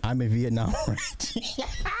 I'm in Vietnam, right?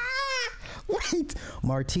 Wait,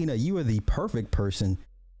 Martina, you are the perfect person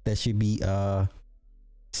that should be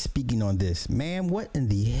speaking on this. Man, what in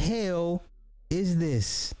the hell is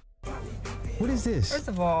this? What is this? First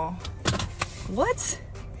of all, what?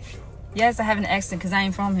 Yes, I have an accent because I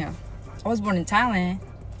ain't from here. I was born in Thailand,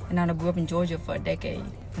 and I grew up in Georgia for a decade.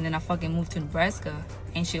 And then I fucking moved to Nebraska.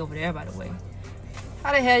 Ain't shit over there, by the way.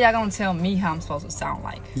 How the hell y'all gonna tell me how I'm supposed to sound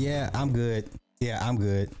like? Yeah, I'm good. Yeah, I'm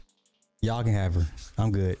good. Y'all can have her.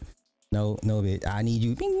 I'm good. No, bitch. I need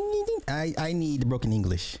you. I need the broken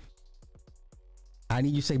English. I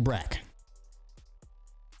need you to say brack.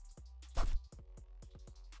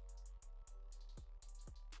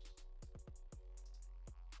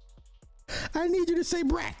 I need you to say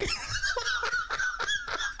brack.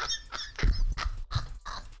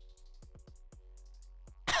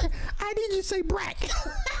 I need you to say brack.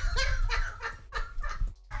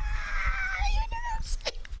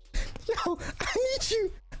 Yo, I need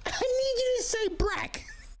you to say brack.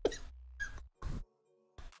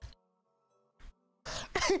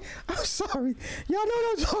 I'm sorry. Y'all know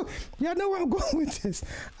what I'm talking. Y'all know where I'm going with this.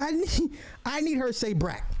 I need her to say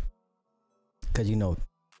brack. Cause you know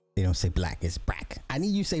they don't say black, it's brack. I need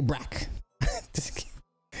you to say brack.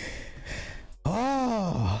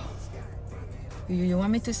 Oh. You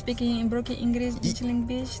want me to speak in broken English,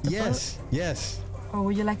 bitch? Yes, fuck? Yes. Or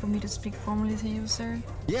would you like for me to speak formally to you, sir?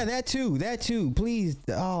 Yeah, that too. Please.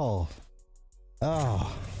 Oh.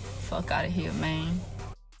 Fuck out of here, man.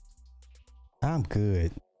 I'm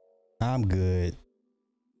good.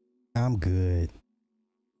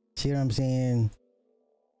 See what I'm saying?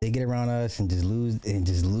 They get around us and just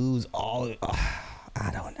lose all.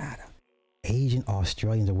 I don't know. Asian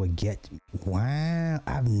Australians are what get. Wow,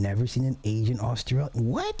 I've never seen an Asian Australian.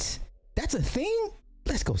 What? That's a thing?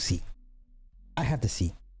 Let's go see. I have to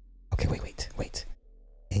see. Okay, wait.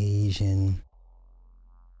 Asian.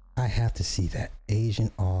 I have to see that.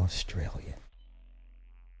 Asian Australian.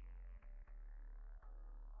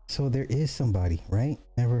 So there is somebody, right?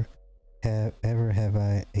 Ever have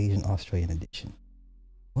I Asian Australian edition?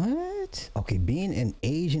 What? Okay, being an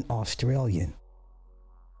Asian Australian.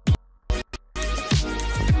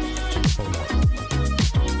 Hold on.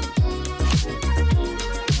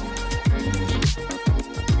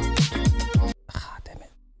 Damn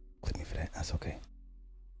it. Click me for that. That's okay.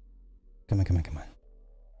 Come on.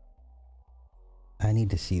 I need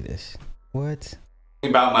to see this. What?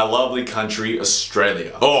 About my lovely country,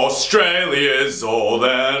 Australia. Australia's all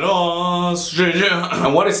that Australia.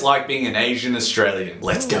 And what it's like being an Asian Australian.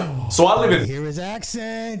 Let's go. So I live in... Hear his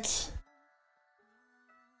accent.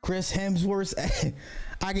 Chris Hemsworth.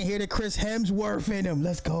 I can hear the Chris Hemsworth in him.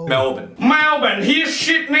 Let's go. Melbourne. Melbourne, here's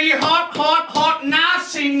Sydney. Hot,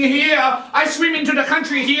 nothing here. I swim into the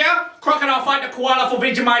country here. Crocodile fight the koala for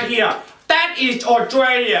Vegemite here. That is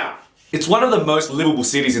Australia. It's one of the most livable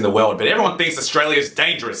cities in the world, but everyone thinks Australia is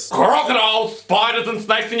dangerous. Crocodiles, spiders and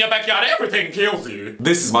snakes in your backyard, everything kills you.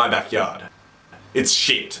 This is my backyard. It's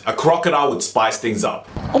shit. A crocodile would spice things up.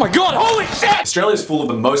 Oh my god, holy shit! Australia's full of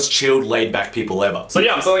the most chilled, laid-back people ever. So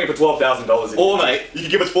yeah, I'm selling it for $12,000. Or mate, you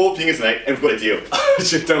can give us 4 fingers, mate, and we've got a deal.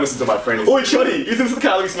 Shit, don't listen to my friend. Oi, Johnny, isn't this the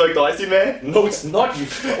car we smoked ice in, man? No, it's not, you.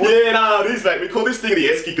 Yeah, no, it is, mate. We call this thing the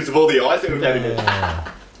Esky because of all the ice that we've had in it.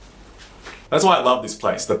 That's why I love this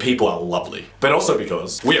place. The people are lovely. But also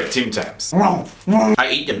because we have Tim Tams. I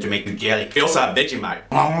eat them to make the jelly. We also have Vegemite.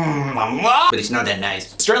 But it's not that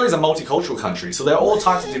nice. Australia's a multicultural country, so there are all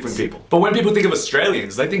types of different people. But when people think of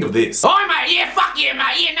Australians, they think of this. Oi mate, yeah, fuck yeah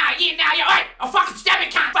mate, yeah, nah, yeah, Oi, I'll fucking stab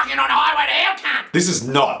it, cunt, fucking on a This is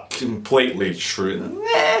not completely true.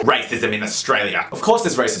 Racism in Australia. Of course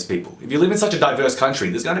there's racist people. If you live in such a diverse country,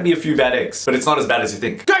 there's gonna be a few bad eggs. But it's not as bad as you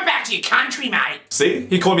think. Go back to your country, mate. See?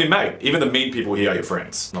 He called me mate. Even the mean people here are your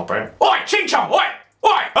friends. Not bad. Oi, ching chong, oi!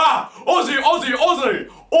 Oi! Ah! Aussie, Aussie, Aussie!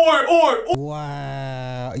 Oi, oi!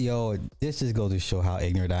 Wow, yo, this just goes to show how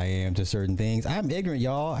ignorant I am to certain things. I'm ignorant,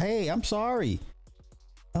 y'all. Hey, I'm sorry.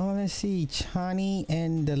 Oh, let's see, Chani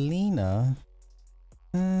and Delina.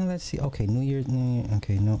 Let's see. Okay, New Year's.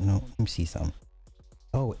 Okay, no. Let me see something.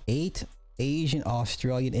 Oh, 8 Asian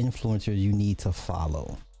Australian influencers you need to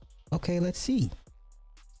follow. Okay, let's see.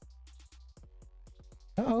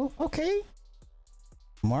 Uh-oh, okay.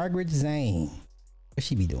 Margaret Zane. What's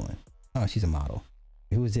she be doing? Oh, she's a model.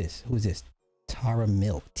 Who is this? Who is this? Tara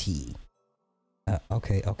Milk Tea.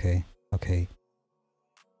 Okay.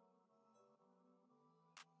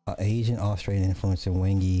 Asian Australian influencer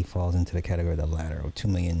Wengi falls into the category of the latter. Of 2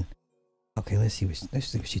 million. Okay, let's see what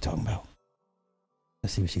she's talking about.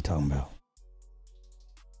 Let's see what she's talking about.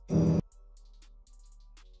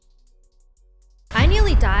 I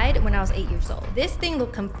nearly died when I was 8 years old. This thing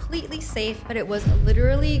looked completely safe, but it was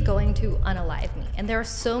literally going to unalive me. And there are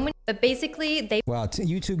so many, but basically they— Wow,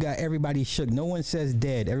 YouTube got everybody shook. No one says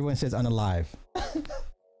dead. Everyone says unalive.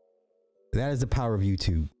 That is the power of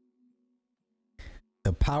YouTube.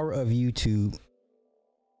 The power of YouTube.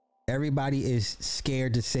 Everybody is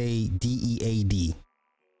scared to say DEAD.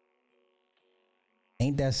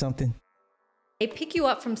 Ain't that something? They pick you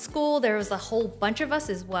up from school. There was a whole bunch of us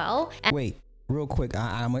as well. And wait, real quick.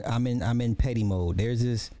 I'm in petty mode. There's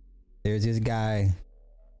this guy.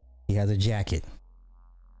 He has a jacket,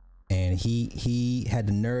 and he had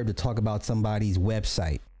the nerve to talk about somebody's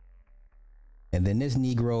website, and then this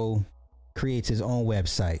Negro creates his own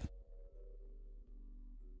website.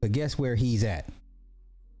 But guess where he's at?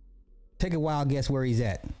 Take a wild guess where he's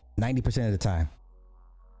at. 90% of the time.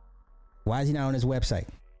 Why is he not on his website?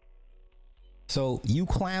 So you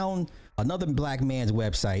clown another black man's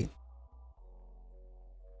website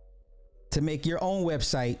to make your own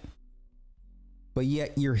website, but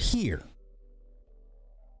yet you're here.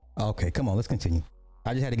 Okay, come on, let's continue.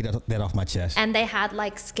 I just had to get that off my chest. And they had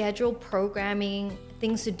like scheduled programming,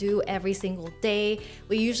 things to do every single day.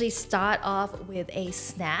 We usually start off with a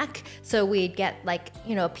snack. So we'd get like,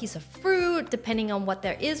 you know, a piece of fruit, depending on what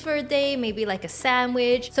there is for a day, maybe like a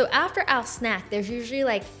sandwich. So after our snack, there's usually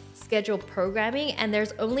like scheduled programming, and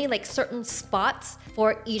there's only like certain spots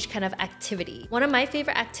for each kind of activity. One of my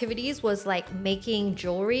favorite activities was like making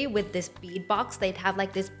jewelry with this bead box. They'd have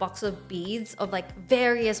like this box of beads of like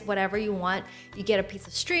various whatever you want. You get a piece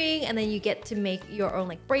of string, and then you get to make your own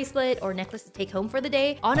like bracelet or necklace to take home for the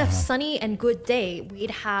day. On a sunny and good day,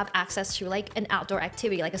 we'd have access to like an outdoor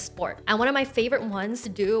activity, like a sport. And one of my favorite ones to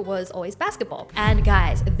do was always basketball. And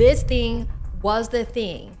guys, this thing was the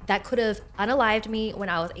thing that could have unalived me when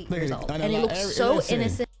I was 8 years old. And it looked so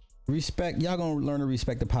innocent. Respect, y'all gonna learn to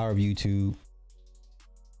respect the power of YouTube.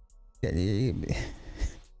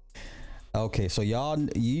 Okay, so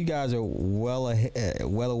you guys are well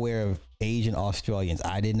aware of Asian Australians.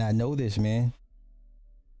 I did not know this, man.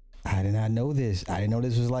 I did not know this. I didn't know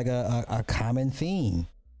this was like a common theme.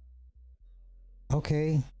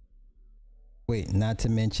 Okay. Wait, not to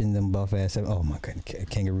mention them buff ass. Oh my god,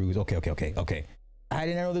 kangaroos. Okay. I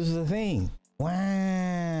didn't know this was a thing.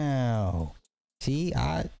 Wow. See,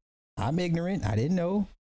 I'm ignorant. I didn't know.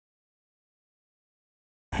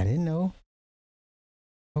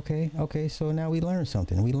 Okay. So now we learned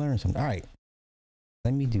something. All right.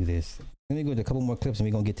 Let me do this. Let me go to a couple more clips, and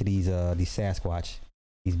we're gonna get to these Sasquatch,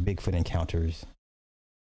 these Bigfoot encounters.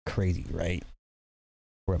 Crazy, right?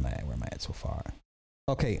 Where am I at so far?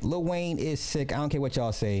 Okay, Lil Wayne is sick. I don't care what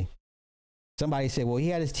y'all say. Somebody said, well, he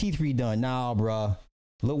had his teeth redone. Nah, bruh.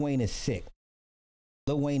 Lil Wayne is sick.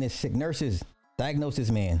 Nurses, diagnose this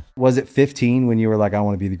man. Was it 15 when you were like, I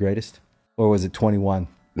want to be the greatest? Or was it 21?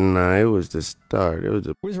 Nah, it was the start.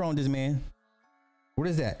 What is wrong with this man? What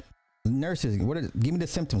is that? Nurses, give me the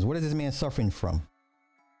symptoms. What is this man suffering from?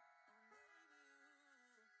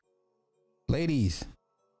 Ladies,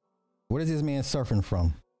 what is this man suffering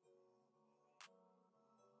from?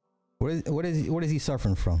 What is he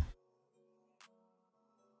suffering from?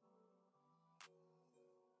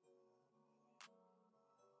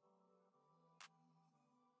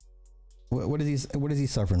 What is he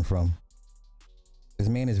suffering from? This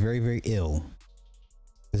man is very, very ill.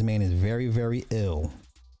 This man is very, very ill.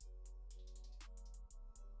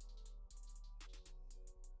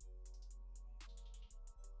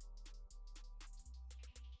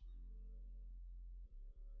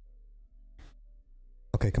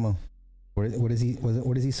 Okay, come on. What is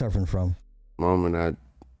he suffering from? Moment I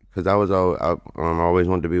Because I always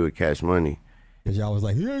wanted to be with Cash Money. Because y'all was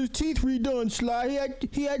like, he had his teeth redone, Sly.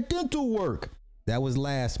 He had dental work. That was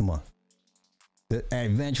last month.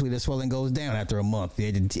 Eventually, the swelling goes down after a month. They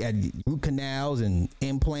had root canals and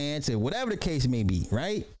implants and whatever the case may be,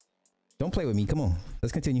 right? Don't play with me. Come on.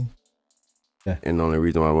 Let's continue. Yeah. And the only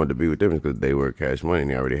reason why I wanted to be with them is because they were Cash Money,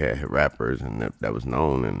 and they already had rappers, and that was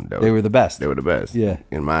known. And they were the best. They were the best. Yeah.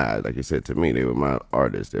 In my eyes, like you said to me, they were my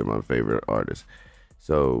artists. They're my favorite artists.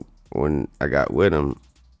 So when I got with them,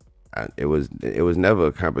 it was never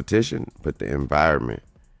a competition, but the environment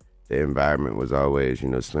was always,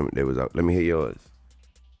 slim. There was, let me hear yours.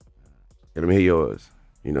 Let me hear yours.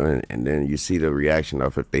 And then you see the reaction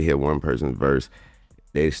of if they hear one person's verse,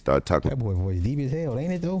 they start talking. That boy voice deep as hell,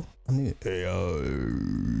 ain't it though? I mean, hey,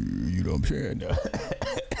 you know what I'm saying?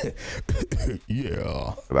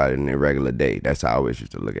 Yeah. About it in a regular day. That's how I always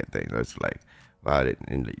used to look at things. That's like about it,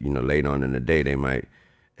 and later on in the day, they might,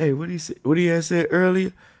 hey, what he had said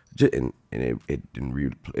earlier. And it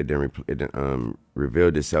didn't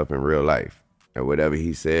revealed itself in real life, and whatever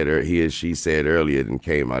he said or he or she said earlier then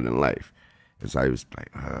came out in life. And so I was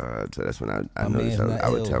like, so that's when I noticed I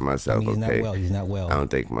would tell myself, okay, he's not well. I don't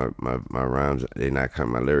think my rhymes, they're not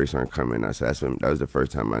coming, my lyrics aren't coming. So that was the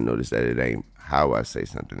first time I noticed that it ain't how I say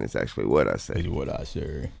something, it's actually what I say. It's what I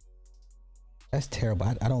say. That's terrible.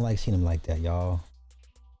 I don't like seeing him like that, y'all.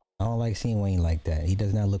 I don't like seeing Wayne like that. He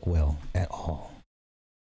does not look well at all.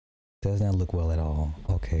 Does not look well at all.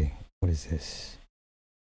 Okay, what is this?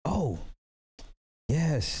 Oh,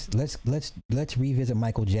 yes. Let's revisit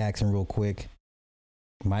Michael Jackson real quick.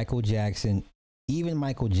 Michael Jackson. Even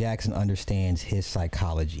Michael Jackson understands his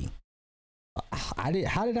psychology. How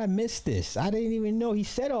did I miss this? I didn't even know he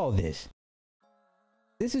said all this.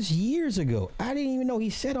 This is years ago. I didn't even know he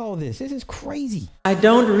said all this. This is crazy. I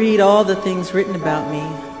don't read all the things written about me.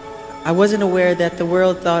 I wasn't aware that the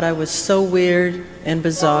world thought I was so weird and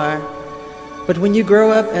bizarre. But when you grow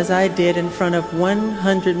up, as I did, in front of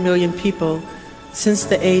 100 million people since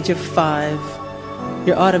the age of 5,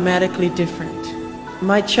 you're automatically different.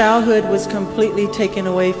 My childhood was completely taken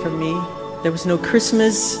away from me. There was no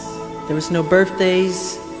Christmas, there was no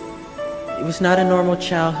birthdays. It was not a normal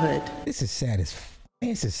childhood. This is sad as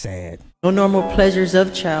this is sad. No normal pleasures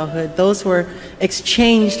of childhood. Those were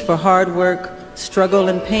exchanged for hard work, struggle,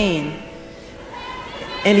 and pain,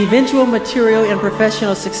 and eventual material and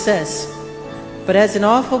professional success. But as an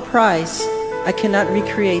awful price, I cannot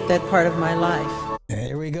recreate that part of my life.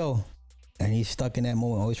 There we go. And he's stuck in that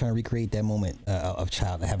moment, always trying to recreate that moment of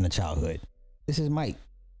having a childhood. This is Mike.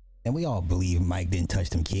 And we all believe Mike didn't touch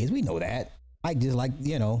them kids. We know that. Mike just like,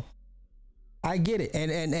 I get it.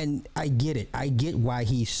 And I get it. I get why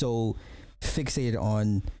he's so fixated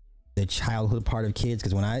on the childhood part of kids.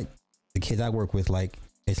 Because the kids I work with, like,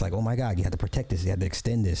 it's like, oh my God, you have to protect this. You have to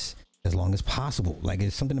extend this as long as possible. Like,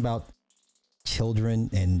 it's something about children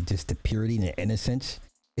and just the purity and the innocence.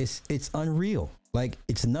 It's unreal. Like,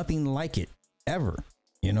 it's nothing like it ever.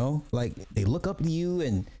 Like, they look up to you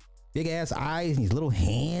and big ass eyes and these little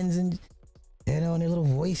hands and and their little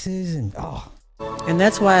voices and And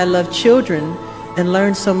that's why I love children and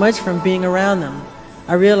learn so much from being around them.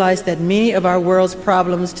 I realize that many of our world's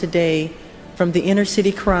problems today, from the inner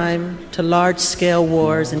city crime to large-scale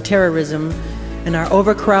wars and terrorism and our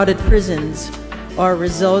overcrowded prisons, are a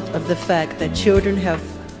result of the fact that children have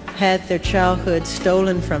had their childhood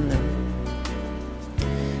stolen from them.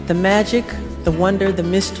 The magic, the wonder, the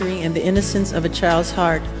mystery, and the innocence of a child's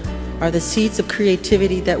heart are the seeds of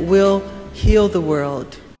creativity that will heal the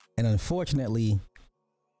world. And unfortunately,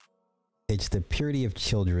 it's the purity of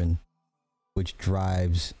children which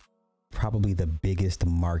drives probably the biggest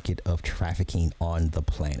market of trafficking on the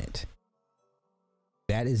planet.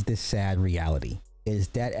 That is the sad reality. It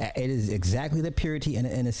is exactly the purity and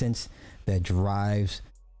the innocence that drives,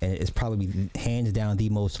 and it's probably hands down the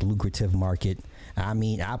most lucrative market. I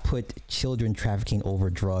mean, I put children trafficking over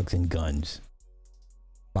drugs and guns.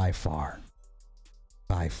 By far.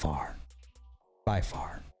 By far. By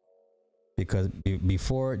far. Because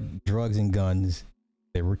before drugs and guns,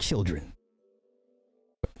 there were children.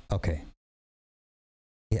 Okay.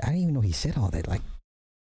 Yeah, I didn't even know he said all that. Like,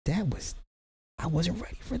 I wasn't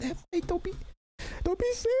ready for that. Mike, don't be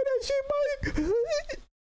saying that shit, Mike.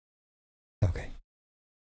 Okay.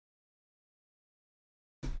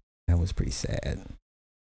 That was pretty sad.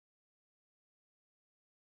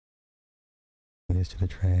 This to the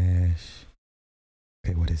trash.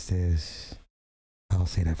 Okay, what is this? I'll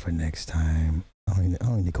say that for next time. I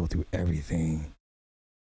don't need to go through everything.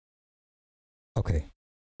 Okay,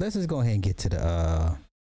 let's just go ahead and get to the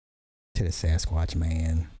Sasquatch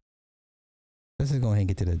man. Let's just go ahead and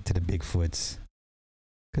get to the Bigfoots.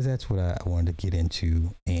 because that's what I wanted to get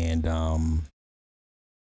into. And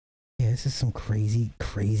yeah, this is some crazy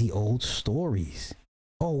old stories.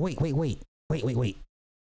 Oh, wait. Let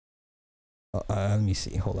me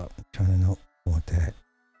see. Hold up. I'm trying to know. I want that.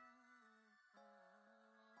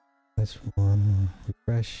 Let's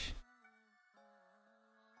refresh.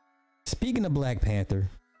 Speaking of Black Panther,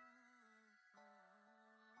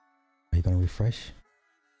 are you gonna refresh?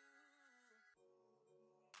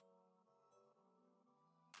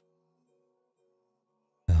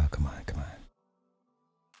 Oh, come on.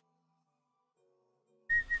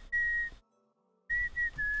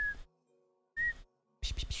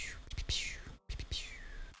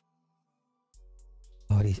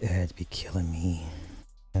 Oh, these ads be killing me.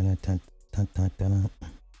 I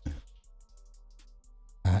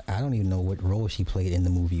don't even know what role she played in the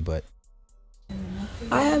movie, but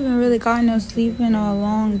I haven't really gotten no sleep in a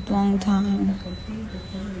long time.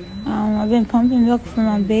 I've been pumping milk for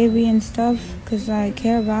my baby and stuff because I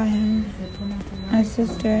care about him. My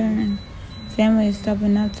sister and family is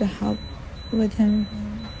stepping up to help with him.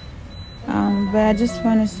 But I just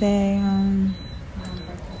want to say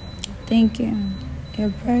thank you. Your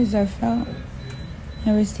prayers are felt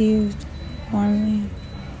and received warmly.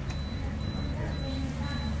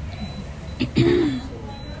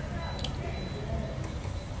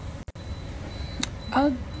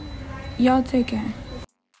 Y'all take care.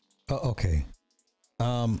 Oh, okay.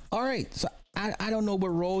 All right. So I don't know what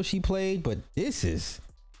role she played, but this is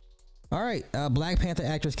all right. Black Panther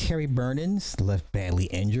actress Carrie Burnens left badly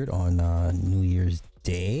injured on New Year's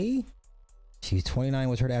Day. She's 29.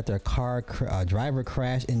 Was hurt after a car driver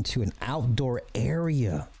crashed into an outdoor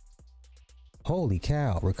area. Holy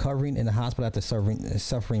cow! Recovering in the hospital after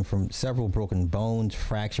suffering from several broken bones,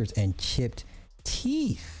 fractures, and chipped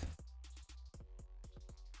teeth.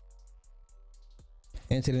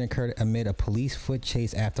 Incident occurred amid a police foot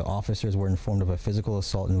chase after officers were informed of a physical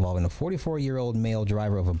assault involving a 44-year-old male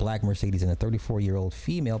driver of a black Mercedes and a 34-year-old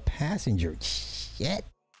female passenger. Shit.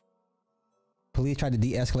 Police tried to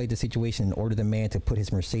de-escalate the situation and ordered the man to put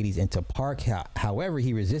his Mercedes into park. However,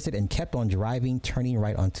 he resisted and kept on driving, turning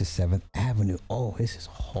right onto 7th Avenue. Oh, this is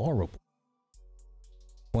horrible.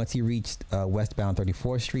 Once he reached westbound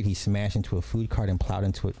 34th Street, he smashed into a food cart and plowed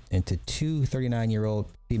into two 39-year-old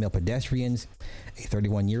female pedestrians, a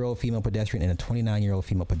 31-year-old female pedestrian, and a 29-year-old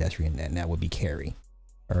female pedestrian. And that would be Carrie.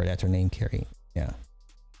 Or that's her name, Carrie. Yeah.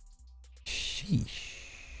 Sheesh.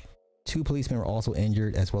 Two policemen were also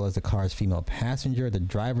injured, as well as the car's female passenger. The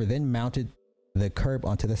driver then mounted the curb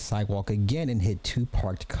onto the sidewalk again and hit two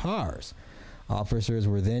parked cars. Officers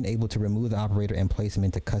were then able to remove the operator and place him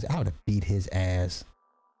into custody. I would have beat his ass.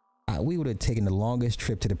 We would have taken the longest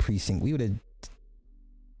trip to the precinct. We'd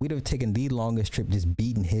have taken the longest trip just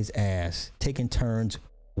beating his ass, taking turns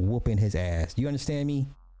whooping his ass. Do you understand me?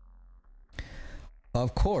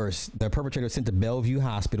 Of course, the perpetrator was sent to Bellevue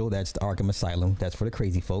Hospital. That's the Arkham Asylum. That's for the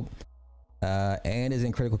crazy folk. And is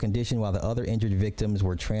in critical condition, while the other injured victims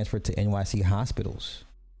were transferred to NYC hospitals.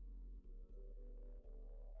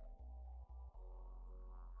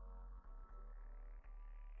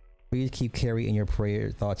 Please keep Carrie in your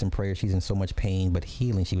thoughts and prayers. She's in so much pain but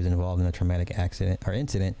healing. She was involved in a traumatic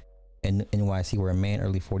incident in NYC where a man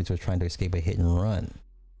early 40s was trying to escape a hit and run.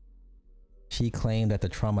 She claimed that the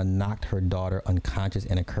trauma knocked her daughter unconscious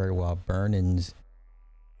and occurred while Burnens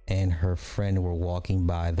and her friend were walking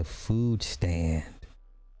by the food stand.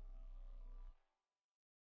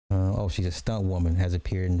 Oh, she's a stunt woman. Has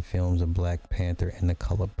appeared in films of Black Panther and The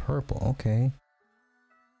Color Purple. Okay.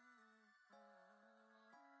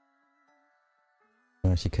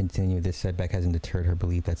 She continued, this setback hasn't deterred her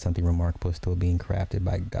belief that something remarkable is still being crafted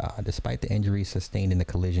by God. Despite the injuries sustained in the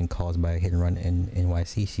collision caused by a hit and run in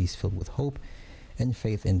NYC, she's filled with hope and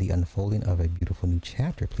faith in the unfolding of a beautiful new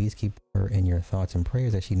chapter. Please keep her in your thoughts and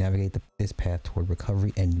prayers as she navigates this path toward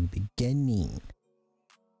recovery and new beginning.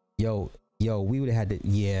 Yo, we would have had to,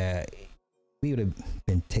 yeah, we would have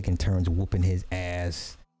been taking turns whooping his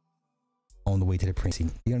ass on the way to the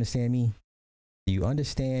precinct. You understand me? Do you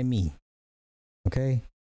understand me? Okay.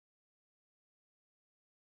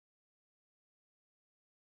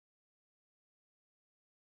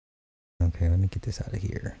 Okay, let me get this out of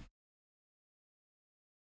here.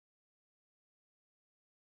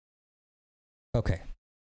 Okay.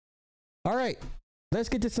 All right. Let's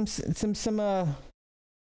get to some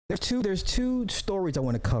there's two stories I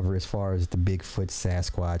want to cover as far as the Bigfoot,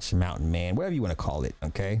 Sasquatch, Mountain Man, whatever you want to call it,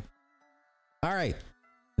 okay? All right.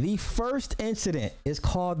 The first incident is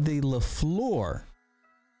called the Laflore.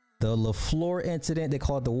 The Laflore incident, they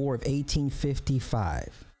call it the War of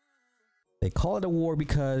 1855. They call it a war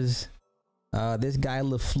because This guy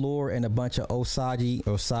Laflore and a bunch of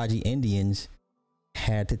Osage Indians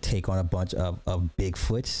had to take on a bunch of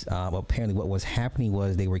Bigfoots. Apparently what was happening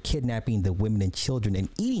was they were kidnapping the women and children and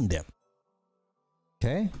eating them.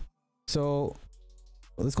 Okay, so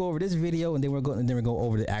let's go over this video and then we're going to go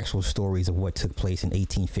over the actual stories of what took place in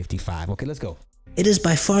 1855. Okay, let's go. It is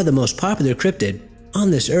by far the most popular cryptid on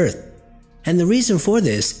this earth. And the reason for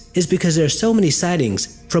this is because there are so many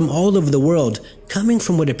sightings from all over the world coming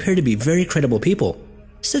from what appear to be very credible people,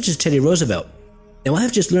 such as Teddy Roosevelt. Now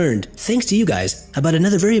I've just learned, thanks to you guys, about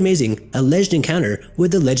another very amazing alleged encounter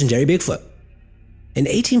with the legendary Bigfoot. In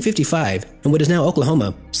 1855, in what is now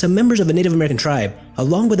Oklahoma, some members of a Native American tribe,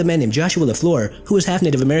 along with a man named Joshua Laflore, who was half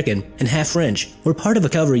Native American and half French, were part of a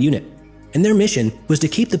cavalry unit. And their mission was to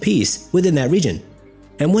keep the peace within that region.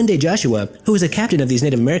 And one day Joshua, who was a captain of these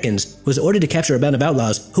Native Americans, was ordered to capture a band of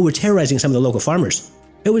outlaws who were terrorizing some of the local farmers.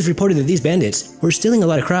 It was reported that these bandits were stealing a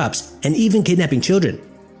lot of crops and even kidnapping children.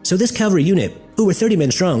 So this cavalry unit, who were 30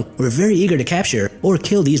 men strong, were very eager to capture or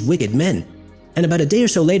kill these wicked men. And about a day or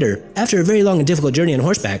so later, after a very long and difficult journey on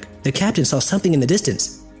horseback, the captain saw something in the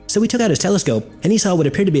distance. So he took out his telescope and he saw what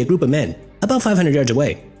appeared to be a group of men, about 500 yards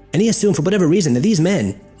away. And he assumed for whatever reason that these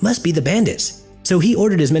men must be the bandits. So he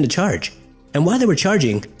ordered his men to charge. And while they were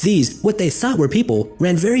charging, these, what they thought were people,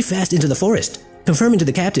 ran very fast into the forest, confirming to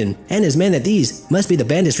the captain and his men that these must be the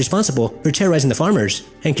bandits responsible for terrorizing the farmers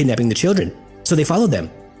and kidnapping the children. So they followed them.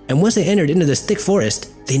 And once they entered into this thick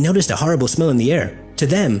forest, they noticed a horrible smell in the air. To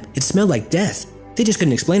them, it smelled like death. They just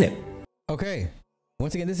couldn't explain it. Okay.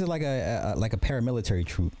 Once again, this is like a paramilitary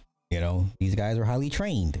troop. You know, these guys are highly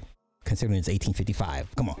trained, considering it's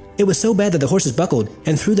 1855. Come on. It was so bad that the horses buckled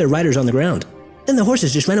and threw their riders on the ground. Then the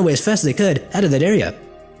horses just ran away as fast as they could out of that area.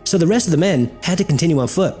 So the rest of the men had to continue on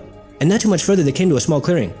foot. And not too much further they came to a small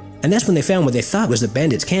clearing. And that's when they found what they thought was the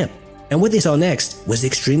bandits' camp. And what they saw next was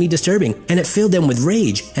extremely disturbing, and it filled them with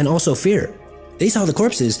rage and also fear. They saw the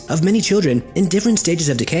corpses of many children in different stages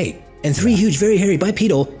of decay, and three huge, very hairy,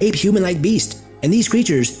 bipedal, ape-human-like beasts. And these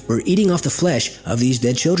creatures were eating off the flesh of these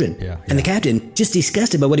dead children. And the captain, just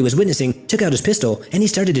disgusted by what he was witnessing, took out his pistol and he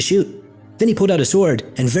started to shoot. Then he pulled out a sword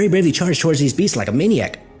and very bravely charged towards these beasts like a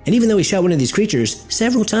maniac. And even though he shot one of these creatures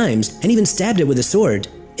several times and even stabbed it with a sword,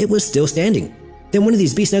 it was still standing. Then one of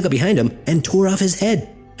these beasts snuck up behind him and tore off his head,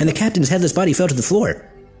 and the captain's headless body fell to the floor.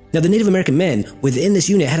 Now the Native American men within this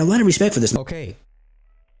unit had a lot of respect for this. Okay.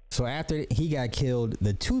 So after he got killed,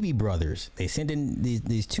 the Tooby brothers, they sent in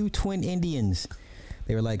these two twin Indians.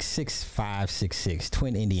 They were like 6'5", 6'6",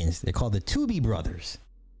 twin Indians. They're called the Tooby brothers,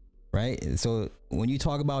 right? So when you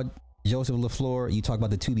talk about Joseph Laflore, you talk about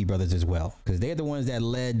the Tooby brothers as well, because they're the ones that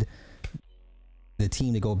led the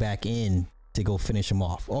team to go back in to go finish him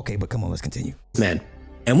off. Okay, but come on, let's continue. Man.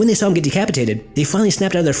 And when they saw him get decapitated, they finally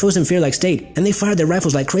snapped out of their frozen fear-like state and they fired their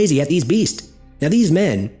rifles like crazy at these beasts. Now these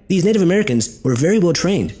men, these Native Americans, were very well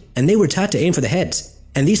trained and they were taught to aim for the heads.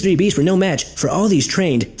 And these three beasts were no match for all these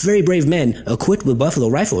trained, very brave men equipped with buffalo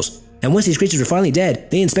rifles. And once these creatures were finally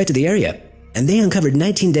dead, they inspected the area and they uncovered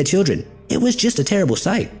 19 dead children. It was just a terrible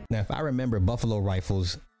sight. Now, if I remember, buffalo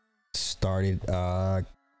rifles started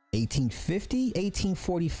 1850,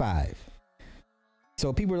 1845.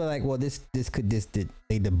 So people are like, well, they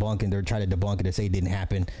debunk and they're trying to debunk it and say it didn't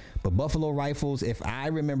happen. But buffalo rifles, if I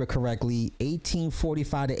remember correctly,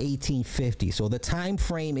 1845 to 1850. So the time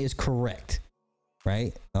frame is correct,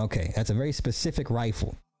 right? Okay, that's a very specific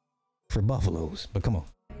rifle for buffaloes, but come on.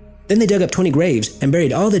 Then they dug up 20 graves and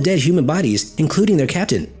buried all the dead human bodies, including their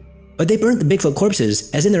captain. But they burnt the Bigfoot corpses,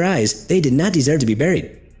 as in their eyes, they did not deserve to be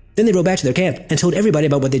buried. Then they rode back to their camp and told everybody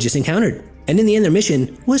about what they just encountered. And in the end, their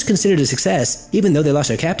mission was considered a success, even though they lost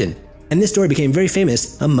their captain. And this story became very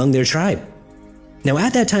famous among their tribe. Now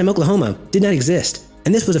at that time, Oklahoma did not exist,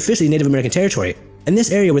 and this was officially Native American territory. And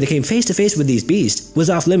this area where they came face to face with these beasts was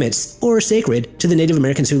off limits, or sacred, to the Native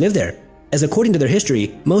Americans who lived there. As according to their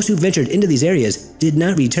history, most who ventured into these areas did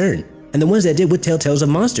not return, and the ones that did would tell tales of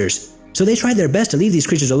monsters. So they tried their best to leave these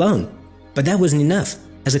creatures alone. But that wasn't enough,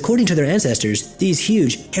 as according to their ancestors, these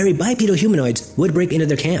huge, hairy bipedal humanoids would break into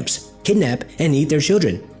their camps, kidnap, and eat their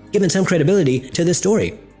children, giving some credibility to this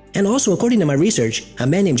story. And also, according to my research, a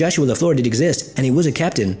man named Joshua Laflore did exist, and he was a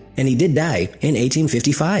captain, and he did die in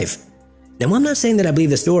 1855. Now, I'm not saying that I believe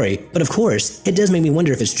the story, but of course, it does make me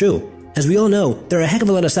wonder if it's true. As we all know, there are a heck of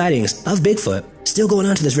a lot of sightings of Bigfoot still going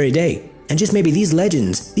on to this very day, and just maybe these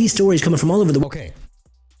legends, these stories coming from all over the world. Okay,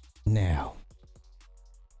 now,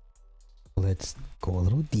 let's go a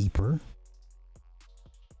little deeper.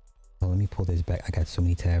 Oh, let me pull this back. I got so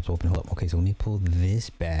many tabs open. Hold up. Okay, so let me pull this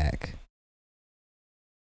back.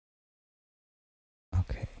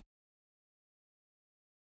 Okay.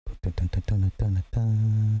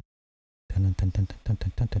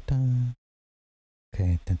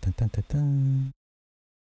 Okay.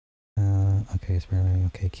 Okay,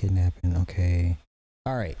 okay, kidnapping. Okay.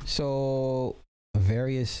 All right. So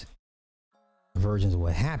various versions of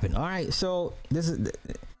what happened. All right. So this is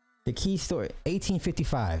the key story.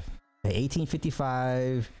 1855.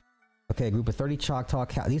 1855. Okay, a group of 30 Choctaw.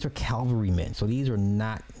 These are cavalrymen. So these are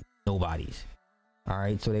not nobodies. All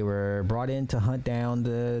right. So they were brought in to hunt down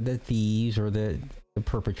the thieves or the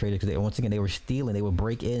perpetrators, because once again they were stealing. They would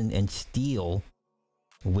break in and steal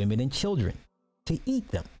women and children to eat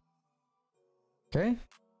them. Okay.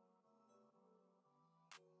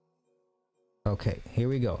 Okay, here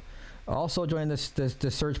we go. Also joining the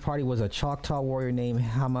search party was a Choctaw warrior named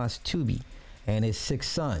Hamas Tubi and his 6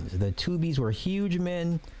 sons. The Tubis were huge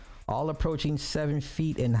men, all approaching 7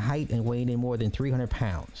 feet in height and weighing in more than 300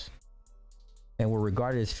 pounds, and were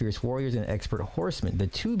regarded as fierce warriors and expert horsemen. The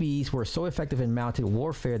Tubis were so effective in mounted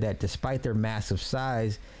warfare that despite their massive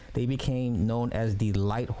size, they became known as the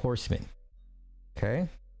light horsemen. Okay.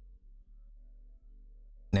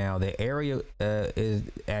 Now the area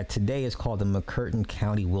today is called the McCurtain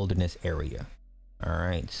County Wilderness Area. All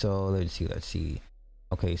right, so let's see.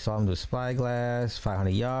 Okay, saw him with spyglass,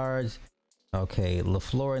 500 yards. Okay,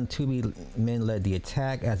 Laflore and Tubi men led the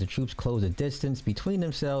attack as the troops closed the distance between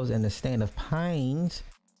themselves and the stand of pines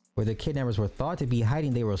where the kidnappers were thought to be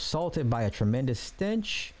hiding. They were assaulted by a tremendous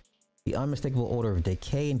stench, the unmistakable odor of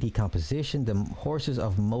decay and decomposition. The horses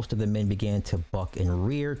of most of the men began to buck and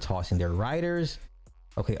rear, tossing their riders.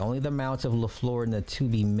 Okay, only the mounts of Laflore and the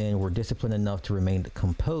Tubi men were disciplined enough to remain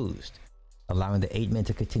composed, allowing the 8 men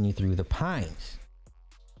to continue through the pines.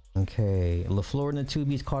 Okay, Laflore and the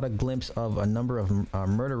Tubis caught a glimpse of a number of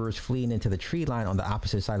murderers fleeing into the tree line on the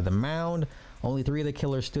opposite side of the mound. Only 3 of the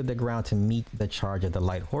killers stood their ground to meet the charge of the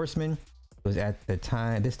light horsemen. It was at this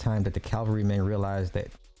time that the cavalrymen realized that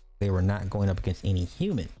they were not going up against any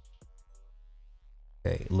human.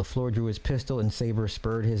 Okay, Laflore drew his pistol and saber,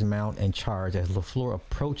 spurred his mount and charged. As Laflore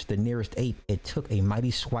approached the nearest ape, it took a mighty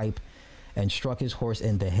swipe and struck his horse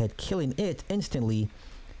in the head, killing it instantly.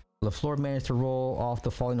 Laflore managed to roll off the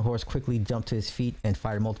falling horse, quickly jumped to his feet and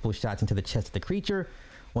fired multiple shots into the chest of the creature.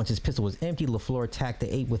 Once his pistol was empty, Laflore attacked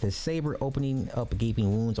the ape with his saber, opening up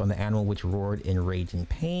gaping wounds on the animal, which roared in rage and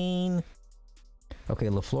pain. Okay,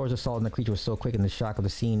 Laflore's assault on the creature was so quick and the shock of the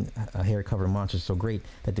scene, a hair-covered monster, so great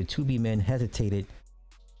that the Tubi men hesitated.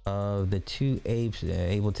 The 2 apes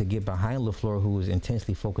able to get behind Laflore, who was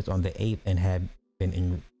intensely focused on the ape and had been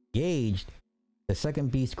engaged. The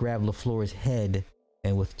second beast grabbed Laflore's head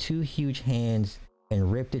and with 2 huge hands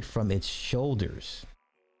and ripped it from its shoulders.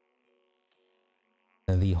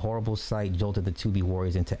 And the horrible sight jolted the Tubi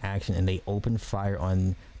warriors into action, and they opened fire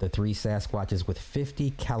on the 3 Sasquatches with 50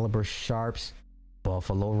 caliber Sharps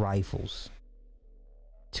buffalo rifles.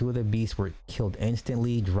 2 of the beasts were killed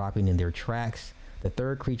instantly, dropping in their tracks. The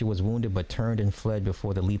third creature was wounded but turned and fled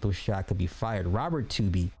before the lethal shot could be fired. Robert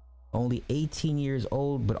Tubi, only 18 years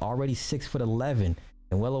old but already 6'11"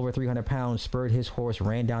 and well over 300 pounds, spurred his horse,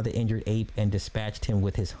 ran down the injured ape and dispatched him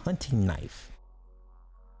with his hunting knife.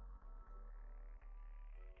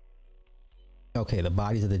 Okay, the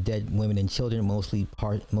bodies of the dead women and children,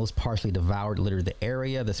 most partially devoured, littered the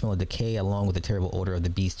area. The smell of decay along with the terrible odor of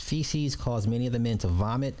the beast's feces caused many of the men to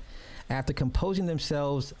vomit. After composing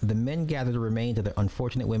themselves, the men gathered the remains of the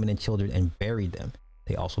unfortunate women and children and buried them.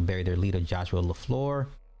 They also buried their leader, Joshua Laflore.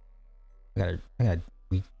 I gotta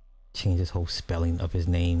change this whole spelling of his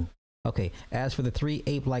name. Okay, as for the 3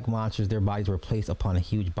 ape-like monsters, their bodies were placed upon a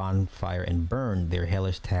huge bonfire and burned. Their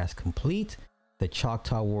hellish task complete, the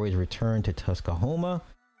Choctaw warriors returned to Tuscaloosa,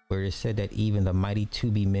 where it is said that even the mighty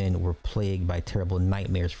Tubi men were plagued by terrible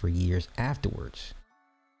nightmares for years afterwards.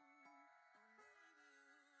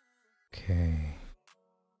 Okay.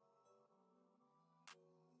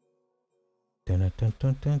 Dun, dun,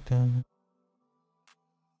 dun, dun, dun.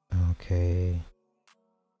 Okay.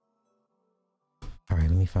 All right,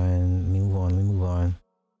 let me move on.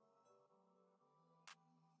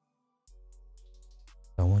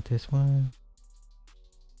 I want this one.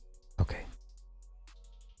 Okay.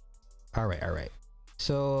 All right.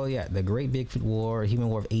 So yeah, the Great Bigfoot War, Human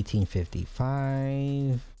War of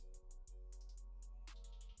 1855.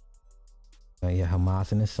 Yeah,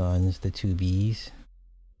 Hamas and his sons, the Tubis.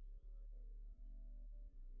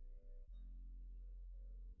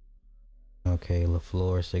 Okay,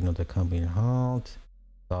 Laflore signaled the company to halt.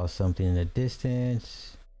 Saw something in the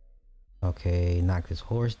distance. Okay, knocked his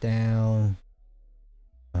horse down.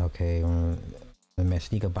 Okay, the man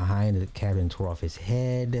sneaked up behind the cabin and tore off his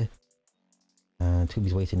head.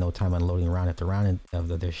 Tubis wasted no time unloading round after round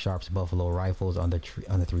of their Sharps buffalo rifles on the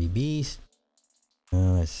 3 beasts.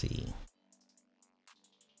 Let's see.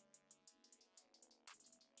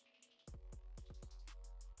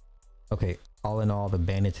 Okay, all in all, the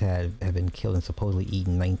bandits have been killed and supposedly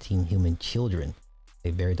eaten 19 human children.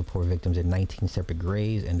 They buried the poor victims in 19 separate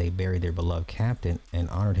graves, and they buried their beloved captain and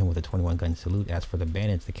honored him with a 21-gun salute. As for the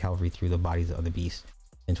bandits, the cavalry threw the bodies of the beasts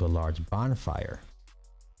into a large bonfire.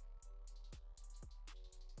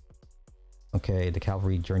 Okay, the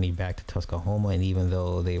cavalry journeyed back to Tuscaloosa, and even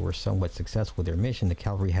though they were somewhat successful with their mission, the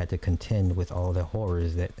cavalry had to contend with all the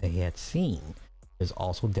horrors that they had seen. It's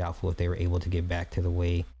also doubtful if they were able to get back to the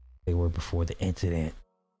way they were before the incident.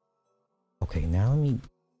 Okay, now let me...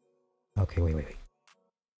 Okay, wait.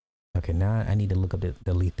 Okay, now I need to look up the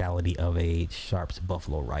lethality of a Sharps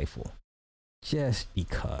Buffalo rifle. Just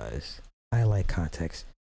because I like context.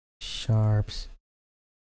 Sharps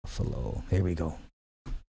Buffalo. Here we go.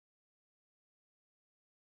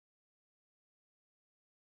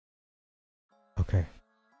 Okay.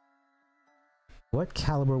 What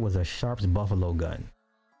caliber was a Sharps Buffalo gun?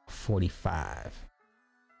 45.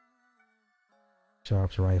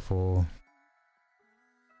 Sharps rifle.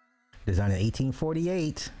 Designed in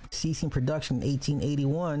 1848, ceasing production in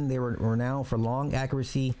 1881. They were renowned for long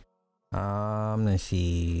accuracy. Let's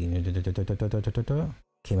see.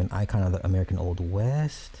 Became an icon of the American Old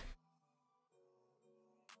West.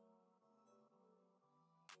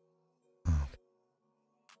 Okay.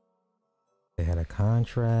 They had a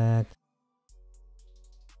contract.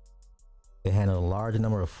 They handled a large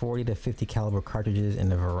number of 40 to 50 caliber cartridges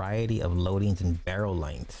in a variety of loadings and barrel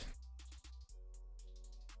lengths.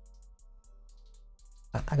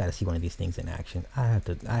 I gotta see one of these things in action. I have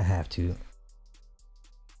to.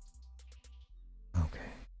 Okay.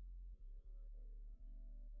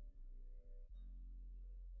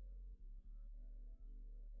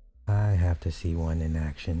 I have to see one in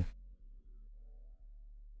action.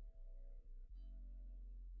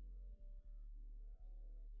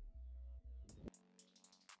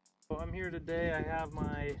 I'm here today. I have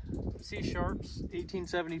my C Sharps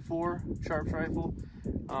 1874 Sharps rifle.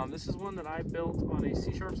 This is one that I built on a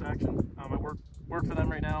C Sharps action. I work for them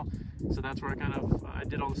right now, so that's where I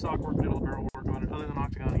did all the stock work, did all the barrel work on it, other than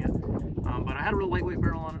octagoning it. But I had a real lightweight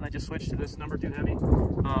barrel on it, and I just switched to this number 2 heavy.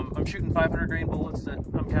 I'm shooting 500 grain bullets that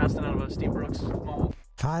I'm casting out of a Steve Brooks mold.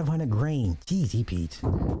 500 grain, jeez, Pete.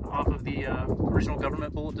 Off of the original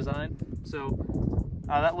government bullet design. So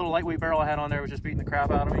that little lightweight barrel I had on there was just beating the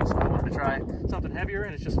crap out of me, so I wanted to try something heavier,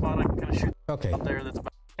 and it's just fun. I can kind of shoot up there that's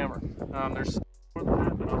about a hammer. There's more than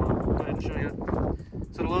that, but I'll go ahead and show you.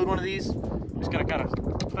 So to load one of these, I'm just going to kind of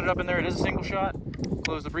put it up in there. It is a single shot.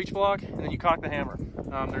 Close the breech block, and then you cock the hammer.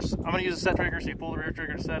 I'm going to use a set trigger, so you pull the rear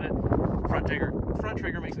trigger to set it. Front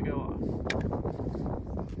trigger makes it go off.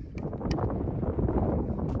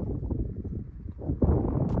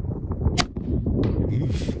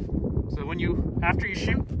 So after you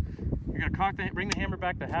shoot, you're gonna bring the hammer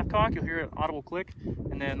back to half cock. You'll hear an audible click,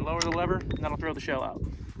 and then lower the lever, and that'll throw the shell out.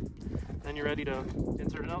 Then you're ready to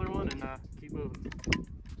insert another one and keep moving.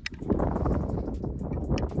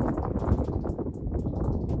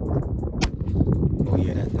 Oh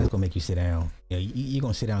yeah, that's gonna make you sit down. Yeah, you're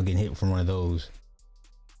gonna sit down getting hit from one of those.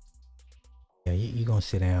 Yeah, you're gonna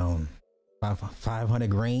sit down. 500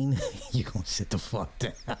 grain. You're gonna sit the fuck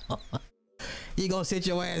down. You gonna sit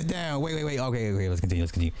your ass down. Wait. Okay, let's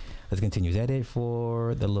continue. Is that it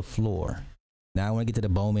for the Laflore? Now I want to get to the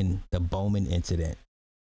Bauman incident.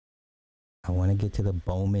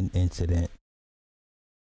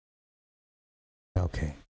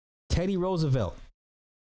 Okay. Teddy Roosevelt.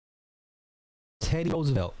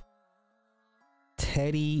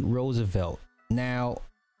 Now,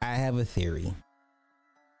 I have a theory.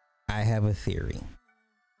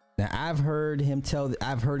 Now I've heard him tell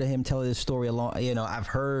this story along, I've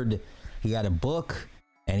heard he got a book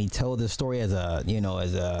and he told this story as a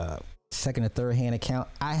second or third hand account.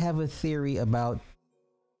 I have a theory about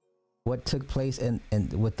what took place and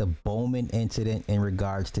with the Bauman incident in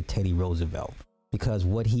regards to Teddy Roosevelt, because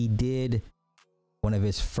what he did, one of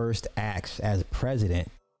his first acts as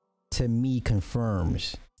president, to me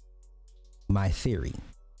confirms my theory.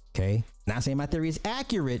 Okay, not saying my theory is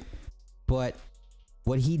accurate, but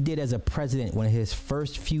what he did as a president, one of his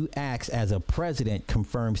first few acts as a president,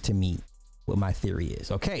 confirms to me what my theory is.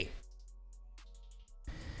 Okay.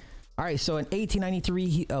 All right. So in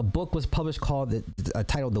 1893, a book was published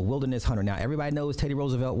titled The Wilderness Hunter. Now, everybody knows Teddy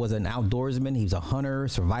Roosevelt was an outdoorsman. He was a hunter,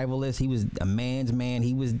 survivalist. He was a man's man.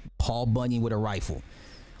 He was Paul Bunyan with a rifle.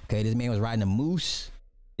 Okay. This man was riding a moose.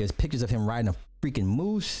 There's pictures of him riding a freaking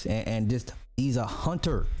moose, and just, he's a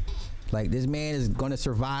hunter. Like, this man is going to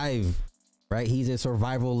survive. Right, he's a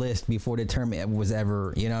survivalist before the term was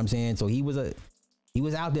ever, you know what I'm saying? So he was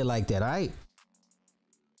out there like that. All right.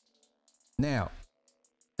 Now,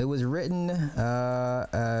 It was written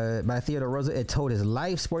by Theodore Roosevelt. It told his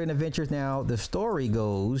life sporting adventures. Now, the story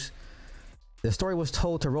goes, the story was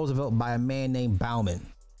told to Roosevelt by a man named Bauman,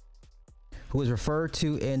 who is referred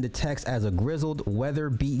to in the text as a grizzled,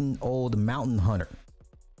 weather-beaten old mountain hunter.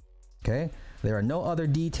 Okay, there are no other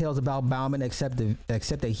details about Bauman except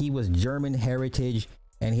that he was German heritage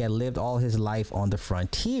and he had lived all his life on the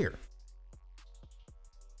frontier.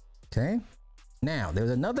 Okay, now there's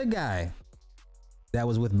another guy that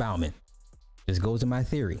was with Bauman. This goes to my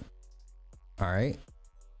theory. All right,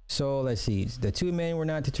 so let's see. The two men were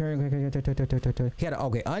not determined. He had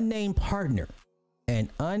an unnamed partner. An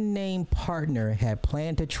unnamed partner had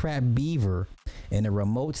planned to trap beaver in a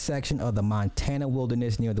remote section of the Montana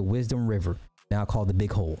wilderness near the Wisdom River, now called the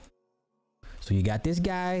Big Hole. So you got this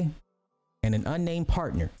guy and an unnamed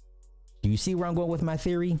partner. Do you see where I'm going with my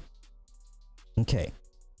theory? Okay.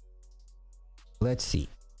 Let's see.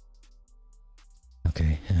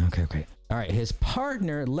 Okay. All right. His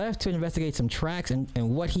partner left to investigate some tracks, and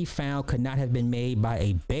what he found could not have been made by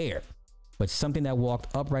a bear, but something that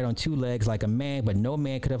walked upright on two legs like a man, but no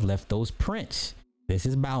man could have left those prints. This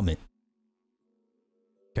is Bauman.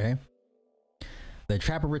 Okay. The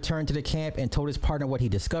trapper returned to the camp and told his partner what he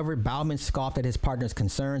discovered. Bauman scoffed at his partner's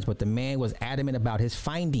concerns, but the man was adamant about his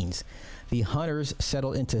findings. The hunters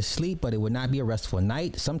settled into sleep, but it would not be a restful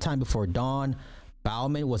night. Sometime before dawn,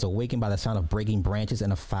 Bauman was awakened by the sound of breaking branches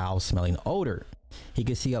and a foul-smelling odor. He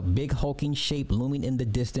could see a big hulking shape looming in the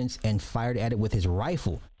distance and fired at it with his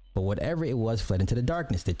rifle. But whatever it was fled into the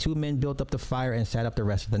darkness. The two men built up the fire and sat up the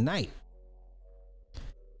rest of the night.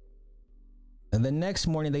 And the next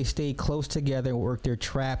morning they stayed close together and worked their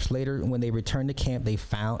traps. Later, when they returned to camp, they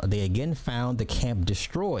again found the camp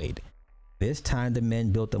destroyed. This time the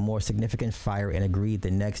men built a more significant fire and agreed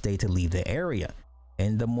the next day to leave the area.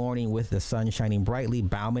 In the morning, with the sun shining brightly,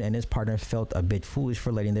 Bauman and his partner felt a bit foolish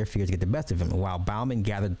for letting their fears get the best of him. While Bauman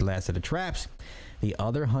gathered the last of the traps, the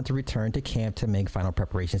other hunter returned to camp to make final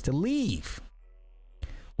preparations to leave.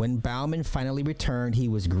 When Bauman finally returned, he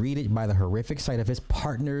was greeted by the horrific sight of his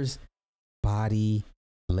partner's body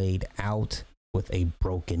laid out with a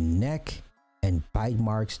broken neck and bite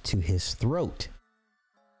marks to his throat.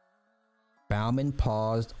 Bauman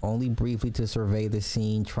paused only briefly to survey the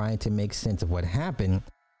scene, trying to make sense of what happened,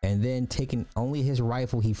 and then, taking only his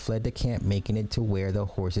rifle, he fled the camp, making it to where the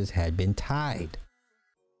horses had been tied.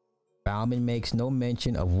 Bauman makes no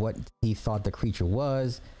mention of what he thought the creature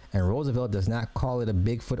was, and Roosevelt does not call it a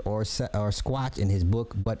Bigfoot or Sasquatch in his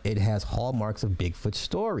book, but it has hallmarks of Bigfoot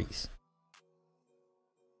stories.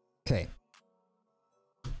 Okay.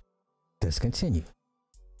 Let's continue.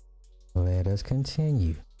 Let us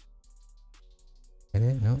continue. Get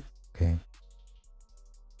it? No? Okay.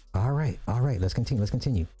 All right. Let's continue. Let's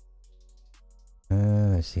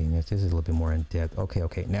see. This is a little bit more in depth.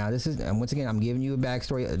 Okay. Now this is, and once again, I'm giving you a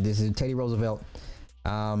backstory. This is Teddy Roosevelt.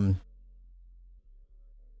 He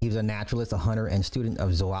was a naturalist, a hunter, and student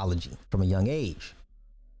of zoology from a young age.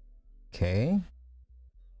 Okay.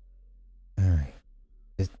 All right.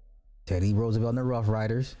 This Teddy Roosevelt and the Rough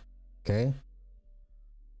Riders. Okay.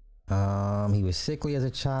 He was sickly as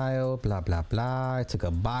a child, blah, blah, blah. Took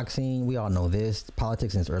up boxing. We all know this.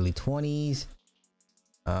 Politics in his early 20s.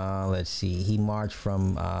 Let's see. He marched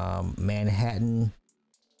from Manhattan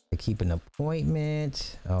to keep an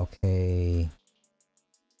appointment. Okay.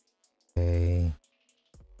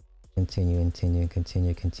 Continue.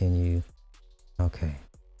 Okay.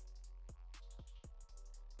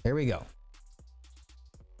 Here we go.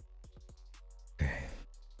 Okay.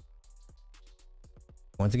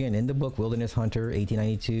 Once again, in the book Wilderness Hunter,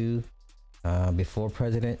 1892, before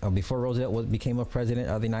Roosevelt became a president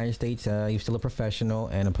of the United States, he was still a professional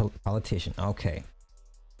and a politician. Okay.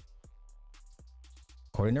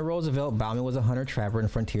 According to Roosevelt, Bauman was a hunter, trapper,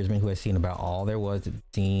 and frontiersman who had seen about all there was to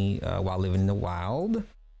see while living in the wild.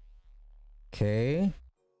 Okay.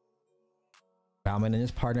 Bauman and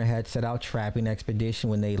his partner had set out trapping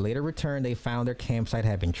expedition. When they later returned, they found their campsite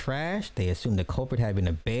had been trashed. They assumed the culprit had been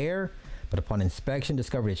a bear, but upon inspection,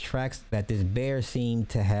 discovered its tracks that this bear seemed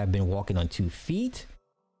to have been walking on 2 feet.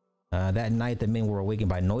 That night, the men were awakened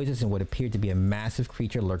by noises and what appeared to be a massive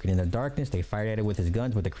creature lurking in the darkness. They fired at it with his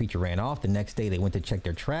guns, but the creature ran off. The next day, they went to check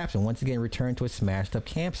their traps and once again returned to a smashed up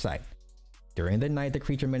campsite. During the night, the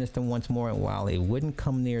creature menaced them once more, and while it wouldn't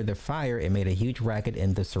come near the fire, it made a huge racket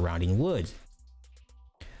in the surrounding woods.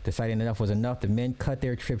 Deciding enough was enough, the men cut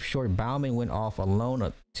their trip short. Bauman went off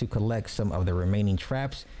alone to collect some of the remaining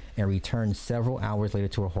traps and returned several hours later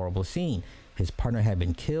to a horrible scene. His partner had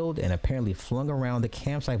been killed and apparently flung around the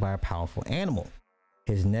campsite by a powerful animal.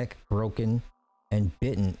 His neck broken and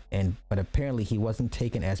bitten, but apparently he wasn't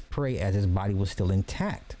taken as prey as his body was still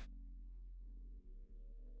intact.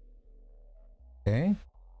 Okay.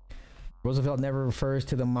 Roosevelt never refers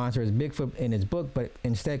to the monster as Bigfoot in his book, but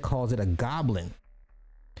instead calls it a goblin.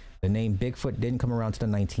 The name Bigfoot didn't come around to the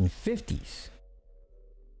 1950s.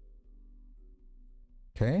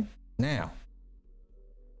 Okay. Now,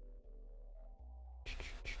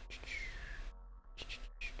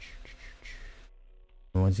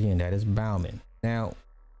 once again, that is Bauman. Now,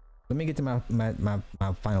 let me get to my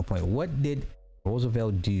final point. What did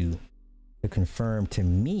Roosevelt do to confirm to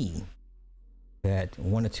me that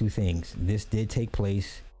one of two things? This did take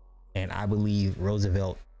place, and I believe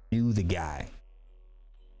Roosevelt knew the guy.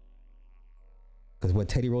 Because what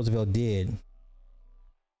Teddy Roosevelt did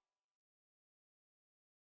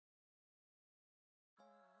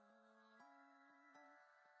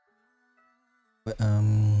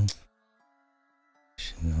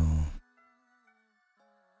no.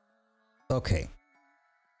 Okay.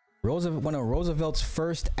 One of Roosevelt's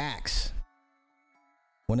first acts,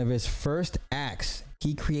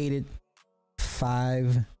 he created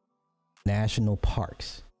 5 national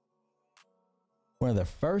parks. One of the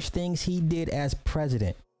first things he did as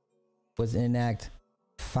president was enact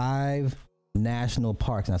 5 national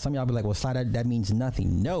parks. Now, some of y'all be like, well, Sly, that means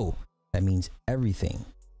nothing. No, that means everything.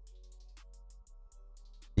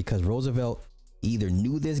 Because Roosevelt either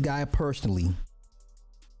knew this guy personally,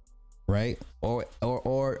 right,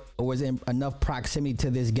 or was in enough proximity to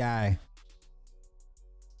this guy,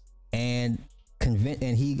 and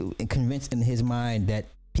convinced in his mind that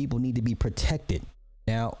people need to be protected.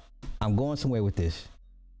 Now, I'm going somewhere with this,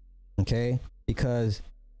 okay? Because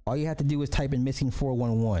all you have to do is type in missing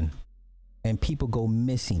 411, and people go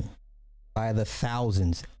missing by the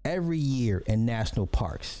thousands every year in national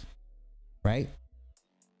parks, right?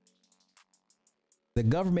 The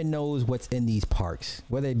government knows what's in these parks,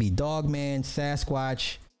 whether it be Dogman,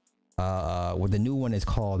 Sasquatch, what the new one is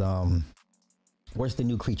called. What's the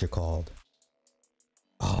new creature called?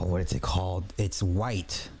 Oh, what is it called? It's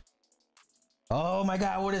white. Oh my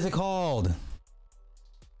God, what is it called?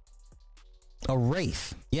 A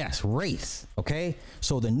wraith. Yes, wraiths. Okay,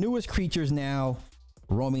 so the newest creatures now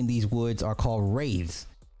roaming these woods are called wraiths.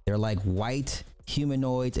 They're like white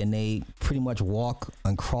humanoids, and they pretty much walk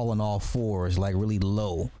and crawl on all fours, like really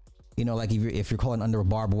low. You know, like if you're crawling under a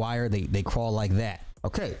barbed wire, they crawl like that.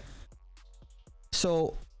 Okay,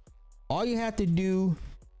 so all you have to do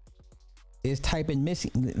is type in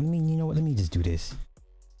missing. I mean, you know what? Let me just do this.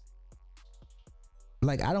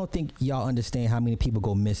 Like, I don't think y'all understand how many people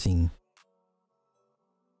go missing.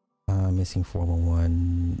 Missing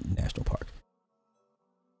 411 National Park.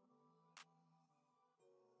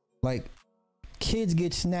 Like, kids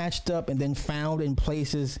get snatched up and then found in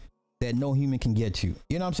places that no human can get to.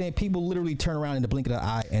 You know what I'm saying? People literally turn around in the blink of the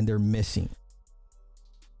eye and they're missing.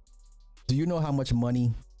 Do you know how much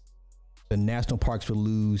money the national parks would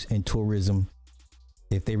lose in tourism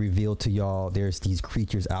if they revealed to y'all there's these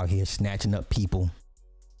creatures out here snatching up people?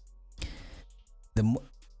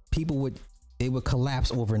 They would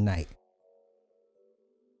collapse overnight.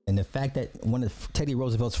 And the fact that one of Teddy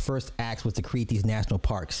Roosevelt's first acts was to create these national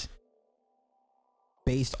parks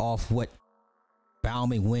based off what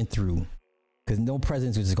Bauman went through, because no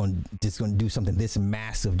president was just going to do something this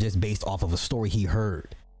massive just based off of a story he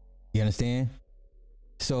heard. You understand?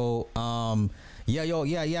 So yeah,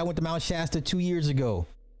 I went to Mount Shasta 2 years ago.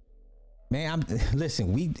 Man,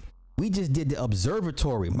 listen, we just did the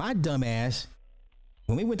observatory. My dumb ass,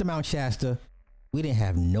 when we went to Mount Shasta, we didn't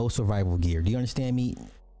have no survival gear. Do you understand me?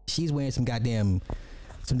 She's wearing some damn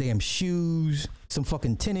shoes, some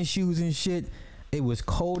fucking tennis shoes and shit. It was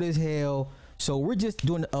cold as hell. So we're just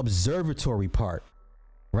doing the observatory part,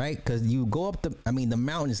 right? Because you go up the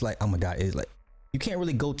mountain is like, oh my God, it's like, you can't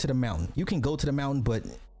really go to the mountain. You can go to the mountain, but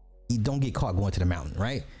you don't get caught going to the mountain,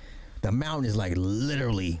 right? The mountain is like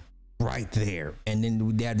literally right there. And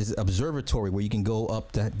then they have this observatory where you can go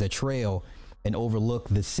up the trail and overlook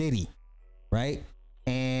the city, right?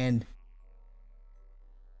 And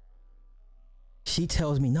she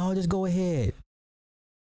tells me, no, just go ahead.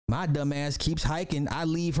 My dumb ass keeps hiking. I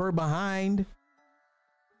leave her behind.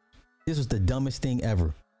 This was the dumbest thing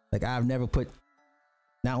ever. Like, I've never put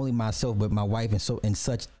not only myself but my wife in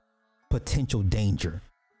such potential danger,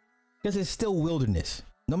 because it's still wilderness.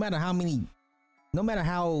 No matter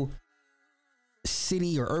how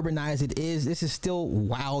city or urbanized it is, this is still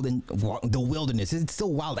wild and the wilderness. It's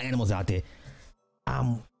still wild animals out there.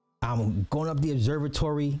 I'm going up the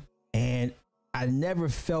observatory, and I never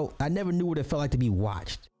knew what it felt like to be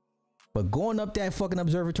watched. But going up that fucking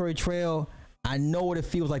observatory trail, I know what it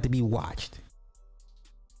feels like to be watched.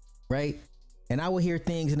 Right? and I would hear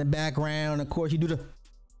things in the background. Of course, you do the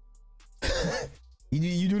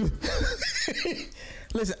you do the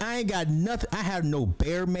listen, I ain't got nothing. I have no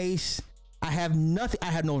bear mace. I have nothing. I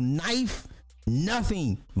have no knife.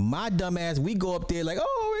 Nothing. My dumb ass, we go up there like,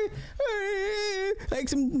 oh, like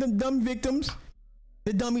some dumb victims,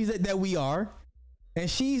 the dummies that we are. And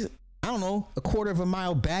she's, I don't know, a quarter of a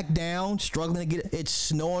mile back down, struggling to get, it's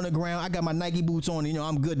snow on the ground. I got my Nike boots on, you know,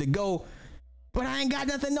 I'm good to go. But I ain't got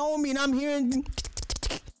nothing on me, and I'm hearing,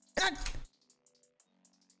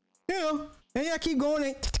 you know, and I keep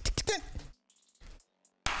going.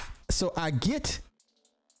 So I get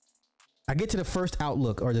to the first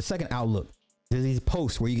outlook or the second outlook. There's these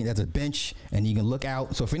posts where you can, there's a bench and you can look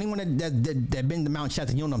out. So for anyone that been to Mount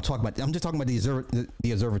Shasta, you know what I'm talking about. I'm just talking about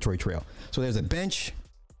the observatory trail. So there's a bench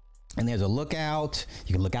and there's a lookout.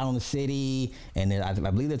 You can look out on the city, and then I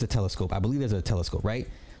believe there's a telescope. I believe there's a telescope, right?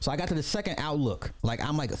 So I got to the second outlook. Like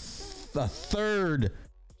I'm like a third,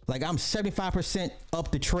 like I'm 75%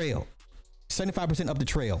 up the trail, 75% up the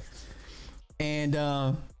trail, and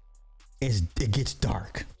it gets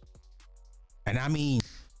dark, and I mean.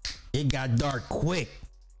 It got dark quick.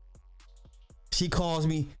 She calls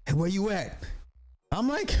me, hey, where you at? I'm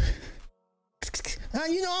like,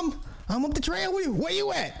 you know, I'm up the trail. Where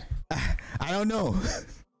you at? I don't know.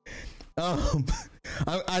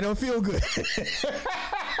 I don't feel good.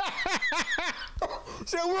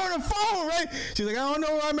 So we're on the phone, right? She's like, I don't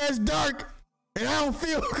know where I'm at. It's dark and I don't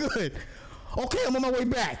feel good. Okay, I'm on my way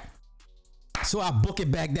back. So I book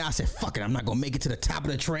it back down. I said, fuck it, I'm not gonna make it to the top of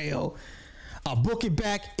the trail. I book it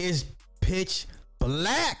back. It's pitch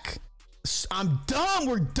black. I'm dumb.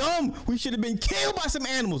 We're dumb. We should have been killed by some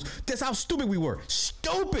animals. That's how stupid we were.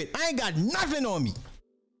 Stupid. I ain't got nothing on me.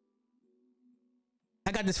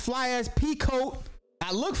 I got this fly ass pea coat.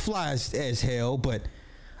 I look fly as hell, but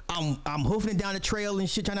I'm hoofing it down the trail and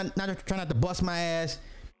shit, trying not to bust my ass.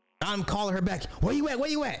 I'm calling her back. Where you at?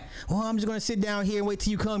 Where you at? Well, I'm just gonna sit down here and wait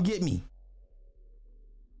till you come get me.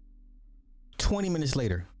 20 minutes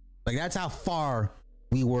later. Like, that's how far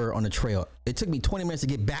we were on the trail. It took me 20 minutes to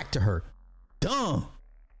get back to her. Dumb.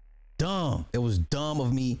 It was dumb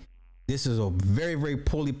of me. This is a very, very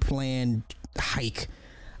poorly planned hike.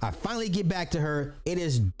 I finally get back to her. It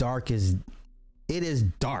is dark. It's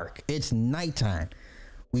nighttime.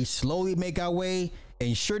 We slowly make our way,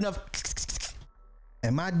 and sure enough,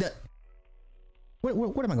 am I done? What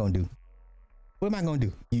am I gonna do? What am I gonna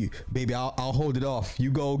do? You, baby, I'll hold it off.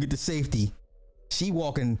 You go get the safety. She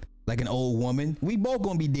walking like an old woman. We both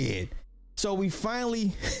gonna be dead. So we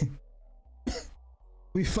finally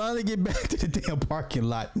get back to the damn parking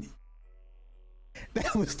lot.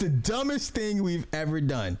 That was the dumbest thing we've ever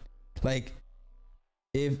done. Like,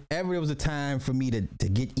 if ever there was a time for me to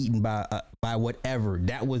get eaten by whatever,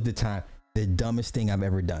 that was the time. The dumbest thing I've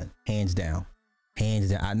ever done, hands down.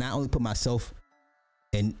 I not only put myself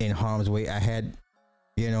in harm's way, I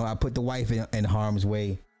put the wife in harm's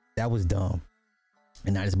way. That was dumb.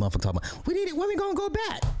 And now this motherfucker talking about, we need it. When we gonna go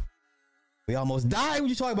back? We almost died. What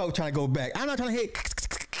you talking about? We're trying to go back. I'm not trying to hit.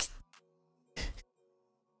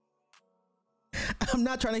 I'm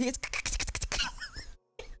not trying to hit.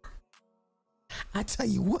 I tell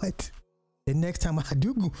you what, the next time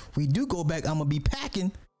we do go back, I'm gonna be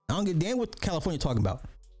packing. I don't give a damn what California talking about.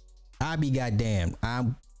 I be goddamn.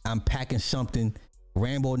 I'm packing something.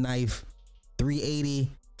 Rambo knife, 380,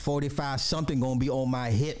 45, something gonna be on my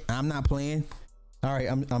hip. I'm not playing. All right,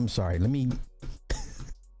 I'm sorry. Let me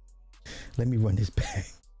run this back.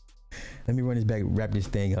 Wrap this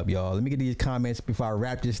thing up, y'all. Let me get these comments before I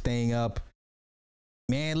wrap this thing up.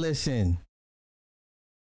 Man, listen.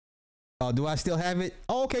 Oh, do I still have it?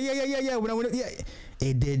 Oh, okay, yeah. Yeah,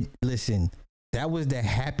 it did. Listen, that was the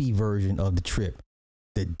happy version of the trip.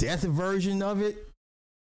 The death version of it,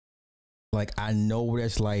 like, I know what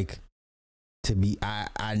it's like to be.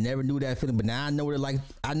 I never knew that feeling, but now I know what it like.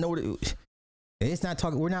 I know what it. It's not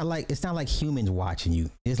talking. It's not like humans watching you.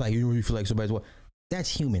 It's like, you feel like somebody's what? That's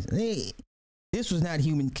humans. This was not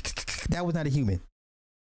human. That was not a human.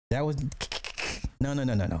 That was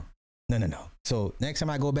no. So next time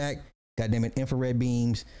I go back, goddamn it, infrared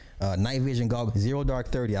beams, night vision goggles, 0 dark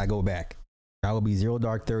 30. I go back. I will be 0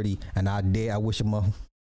 dark 30, and I wish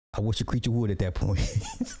a creature would at that point.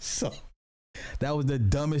 So that was the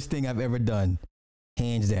dumbest thing I've ever done,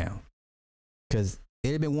 hands down. Because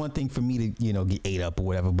it'd have been one thing for me to, get ate up or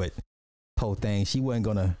whatever, but whole thing, she wasn't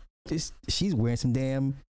gonna. She's wearing some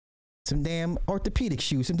damn orthopedic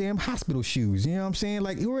shoes, some damn hospital shoes. You know what I'm saying?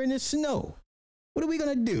 Like, we're in the snow. What are we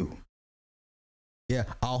gonna do? Yeah,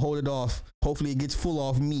 I'll hold it off. Hopefully it gets full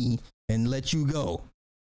off me and let you go.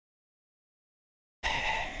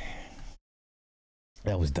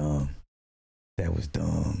 That was dumb. That was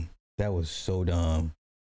dumb. That was so dumb.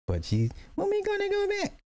 But when we gonna go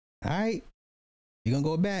back? All right. You gonna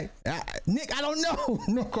go back? Nick, I don't know.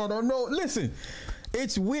 Nick, I don't know. Listen,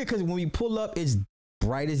 it's weird because when we pull up, it's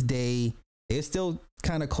bright as day. It's still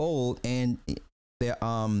kind of cold, and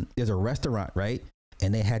there's a restaurant, right?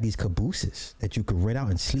 And they had these cabooses that you could rent out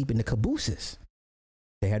and sleep in the cabooses.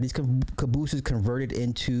 They had these cabooses converted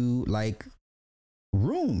into like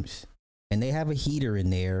rooms, and they have a heater in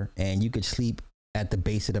there, and you could sleep at the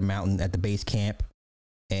base of the mountain, at the base camp.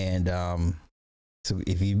 And so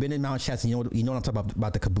if you've been in Mount Shasta, you know what I'm talking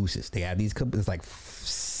about the cabooses. They have these cabooses, like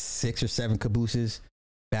 6 or 7 cabooses,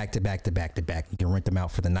 back to back to back to back. You can rent them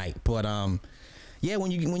out for the night. But yeah,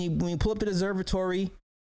 when you pull up to the observatory,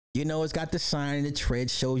 you know it's got the sign, the trail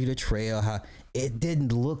shows you the trail. How it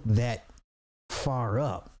didn't look that far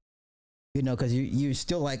up, you know, because you're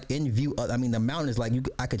still like in view. I mean, the mountain is like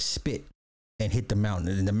I could spit and hit the mountain,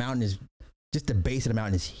 and the mountain is just the base of the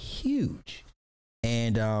mountain is huge.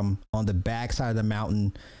 And on the back side of the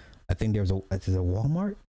mountain, I think there's a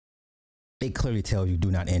Walmart. It clearly tells you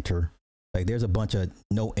do not enter. Like there's a bunch of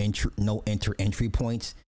no entry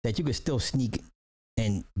points that you could still sneak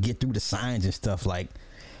and get through the signs and stuff. Like,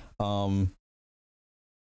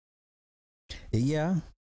 yeah,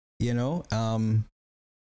 you know,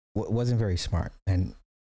 wasn't very smart, and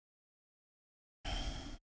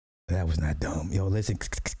that was not dumb. Yo, listen.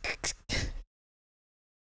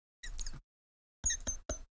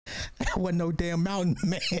 That wasn't no damn mountain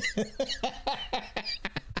man.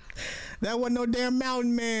 That wasn't no damn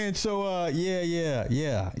mountain man. So yeah.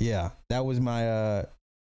 That was my that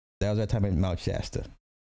was that time in Mount Shasta.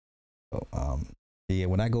 So yeah,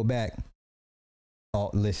 when I go back,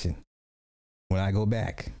 listen. When I go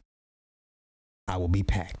back, I will be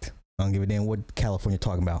packed. I don't give a damn what California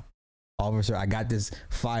talking about. Officer, I got this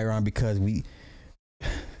firearm because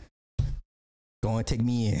go and take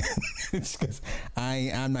me in. Because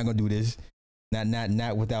I'm not gonna do this.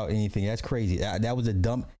 Not without anything. That's crazy. That was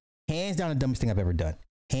hands down the dumbest thing I've ever done.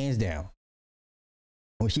 Hands down.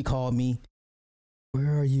 When she called me,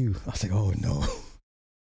 where are you? I was like, oh no.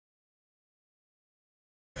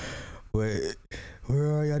 Where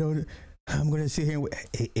are you? I'm gonna sit here.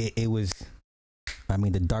 It was. I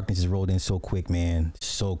mean, the darkness has rolled in so quick, man.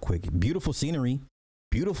 So quick. Beautiful scenery.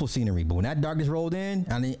 But when that darkness rolled in,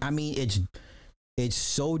 I mean, it's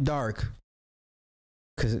so dark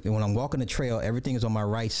because when I'm walking the trail, everything is on my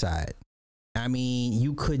right side. I mean,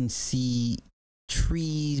 you couldn't see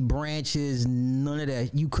trees, branches, none of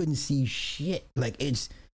that. You couldn't see shit. Like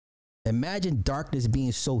imagine darkness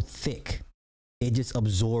being so thick. It just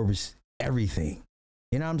absorbs everything.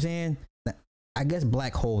 You know what I'm saying? I guess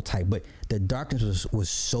black hole type, but the darkness was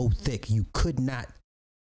so thick. You could not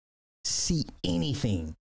see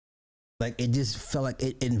anything. Like it just felt like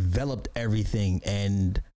it enveloped everything,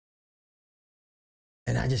 and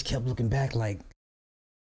I just kept looking back, like,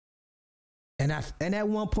 and at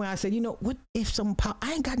one point I said, you know, what if some pop?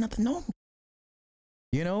 I ain't got nothing on me,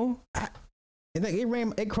 you know. And like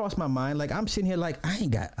it crossed my mind, like I'm sitting here like I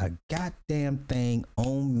ain't got a goddamn thing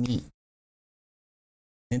on me.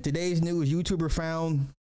 In today's news, YouTuber found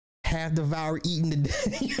half devoured eating the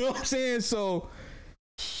day. You know what I'm saying? So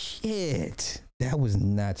shit. That was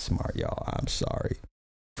not smart, y'all. I'm sorry.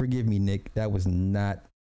 Forgive me, Nick. That was not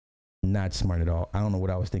smart at all. I don't know what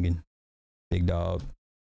I was thinking, big dog.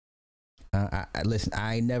 Listen,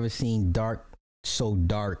 I ain't never seen so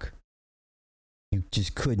dark. You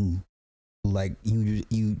just couldn't, like, you,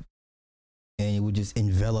 and it would just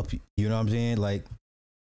envelop you. You know what I'm saying? Like,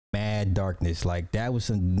 mad darkness. Like, that was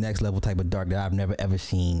some next level type of dark that I've never ever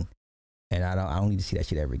seen. And I don't need to see that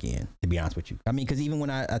shit ever again, to be honest with you. I mean, because even when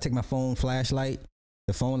I take my phone flashlight,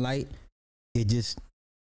 the phone light, it just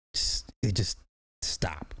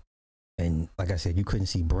stopped. And like I said, you couldn't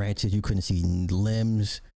see branches, you couldn't see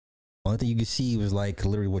limbs. Only thing you could see was like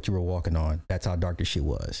literally what you were walking on. That's how dark this shit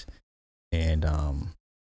was. And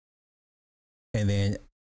then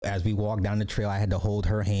as we walked down the trail, I had to hold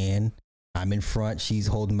her hand. I'm in front, she's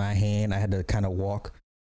holding my hand. I had to kind of walk,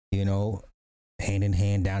 you know, hand in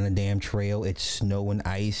hand down the damn trail. It's snow and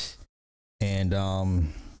ice, and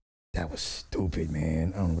that was stupid,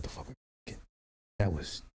 man. I don't know what the fuck. That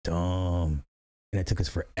was dumb, and it took us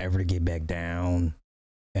forever to get back down,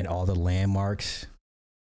 and all the landmarks,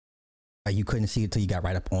 you couldn't see it till you got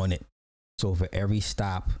right up on it. So for every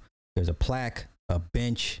stop, there's a plaque, a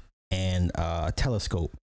bench, and a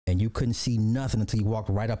telescope, and you couldn't see nothing until you walked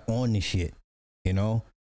right up on this shit, you know.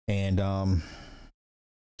 And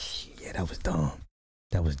yeah, that was dumb.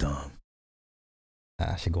 That was dumb.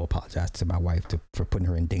 I should go apologize to my wife for putting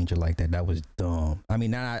her in danger like that. That was dumb. I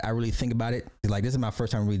mean, now I really think about it. Like, this is my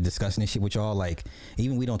first time really discussing this shit with y'all. Like,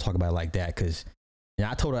 even we don't talk about it like that, because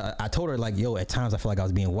I told her like, yo, at times I feel like I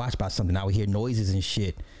was being watched by something. I would hear noises and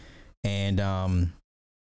shit, and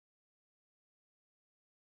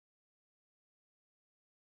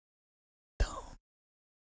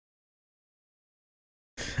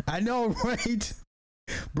I know, right,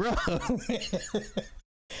 bro?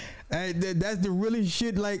 That's the really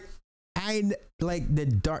shit. Like, like the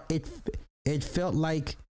dark. It felt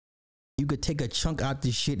like you could take a chunk out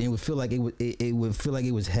this shit and it would feel like it would feel like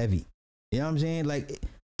it was heavy. You know what I'm saying? Like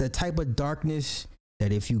the type of darkness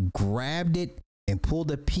that if you grabbed it and pulled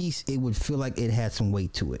a piece, it would feel like it had some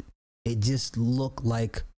weight to it. It just looked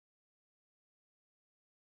like,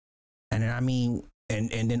 and I mean, and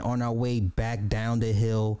then on our way back down the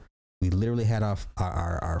hill, we literally had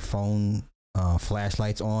our phone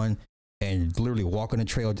flashlights on and literally walking the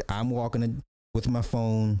trail. I'm walking with my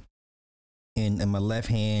phone in my left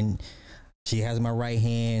hand. She has my right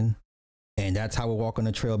hand. And that's how we're walking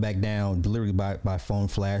the trail back down, literally by phone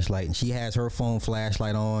flashlight. And she has her phone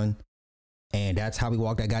flashlight on. And that's how we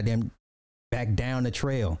walk that goddamn back down the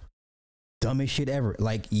trail. Dumbest shit ever.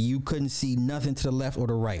 Like, you couldn't see nothing to the left or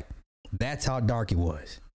the right. That's how dark it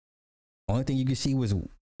was. Only thing you could see was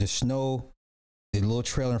the snow, the little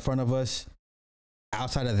trail in front of us.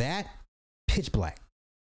 Outside of that, pitch black.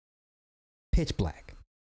 Pitch black.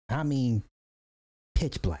 I mean,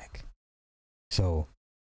 pitch black. So,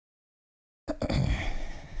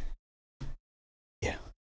 yeah.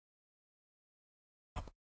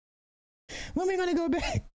 When are we gonna go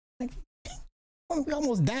back? Like, we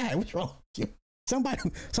almost died. What's wrong with you?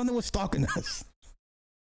 Something was stalking us.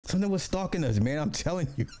 Something was stalking us, man. I'm telling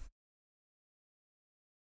you.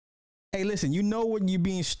 Hey, listen, you know when you're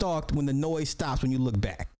being stalked when the noise stops when you look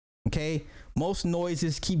back. Okay? Most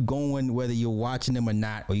noises keep going whether you're watching them or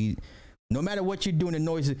not, or no matter what you're doing, the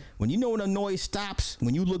noise, when you know when a noise stops,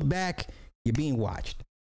 when you look back, you're being watched.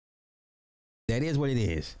 That is what it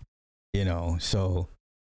is. You know, so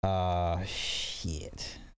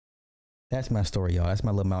shit. That's my story, y'all. That's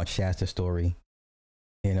my little Mount Shasta story.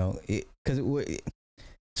 You know,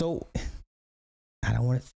 so I don't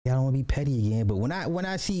want to be petty again, but when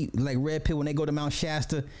I see like Red Pill when they go to Mount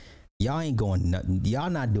Shasta, y'all ain't going nothing. Y'all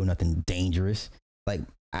not doing nothing dangerous. Like,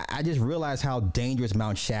 I just realized how dangerous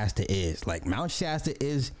Mount Shasta is. Like, Mount Shasta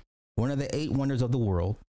is one of the 8 wonders of the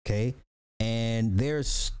world. Okay. And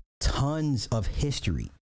there's tons of history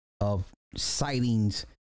of sightings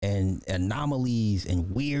and anomalies and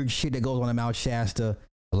weird shit that goes on in Mount Shasta.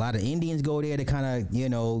 A lot of Indians go there to kind of, you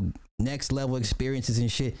know, next level experiences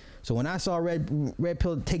and shit. So when I saw Red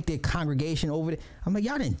Pill take their congregation over there, I'm like,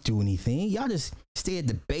 y'all didn't do anything. Y'all just stay at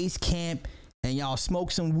the base camp and y'all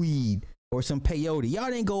smoke some weed or some peyote. Y'all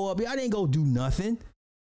didn't go up. Y'all didn't go do nothing.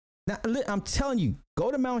 Now, I'm telling you, go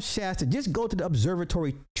to Mount Shasta. Just go to the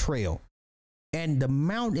observatory trail. And the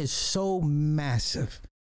mountain is so massive.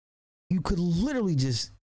 You could literally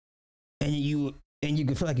just, and you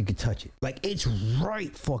could feel like you could touch it. Like, it's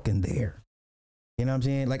right fucking there. You know what I'm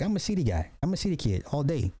saying? Like, I'm a city guy. I'm a city kid all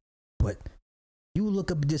day. But you look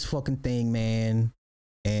up at this fucking thing, man.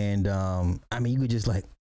 And, I mean, you could just like,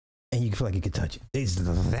 and you can feel like you could touch it. It's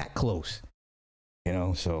that close. You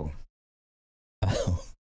know, so.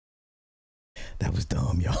 That was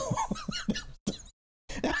dumb, y'all.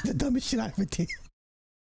 That was the dumbest shit I ever did.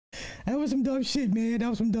 That was some dumb shit, man. That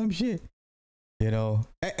was some dumb shit. You know,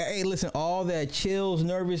 hey, listen, all that chills,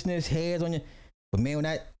 nervousness, hairs on you. But man, when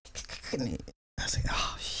I was like,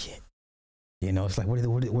 oh shit. You know, it's like, what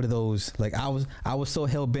are those? Like, I was so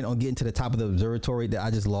hell bent on getting to the top of the observatory that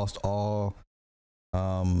I just lost all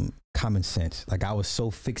common sense. Like, I was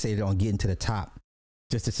so fixated on getting to the top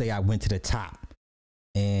just to say I went to the top.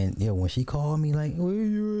 And you know, when she called me like, where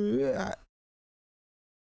you at?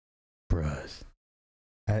 Bruh,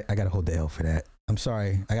 I gotta hold the L for that. I'm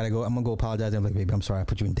sorry. I'm gonna go apologize. I'm like, baby, I'm sorry I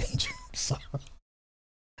put you in danger. I'm sorry.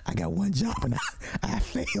 I got one job and I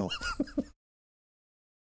failed.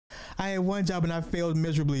 I had one job and I failed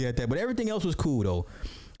miserably at that. But everything else was cool though.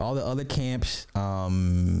 All the other camps,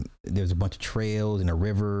 there's a bunch of trails and a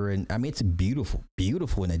river, and I mean, it's beautiful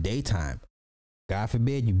in the daytime. God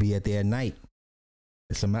forbid you be out there at night.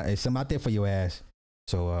 There's some out there for your ass.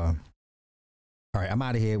 So, all right, I'm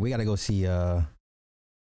out of here. We gotta go see. We're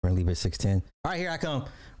gonna leave at 6:10. All right, here I come.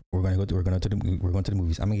 We're going to the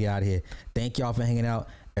movies. I'm gonna get out of here. Thank y'all for hanging out.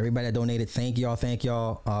 Everybody that donated, thank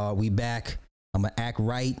y'all. We back. I'm gonna act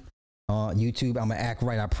right. YouTube, I'm gonna act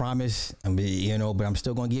right. I promise. You know, but I'm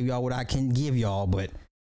still gonna give y'all what I can give y'all. But,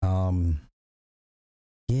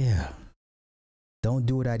 yeah, don't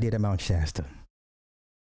do what I did at Mount Shasta.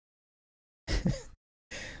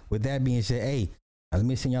 With that being said, hey, let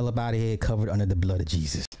me send y'all up out of here covered under the blood of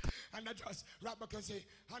Jesus. And I just rap because say,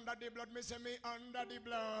 under the blood, me say me under the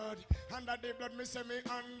blood. Under the blood, me say me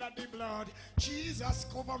under the blood. Jesus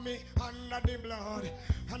cover me under the blood.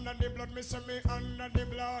 Under the blood, me say me under the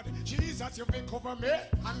blood. Jesus, you will cover me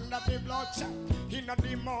under the blood. In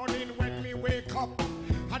the morning when me wake up,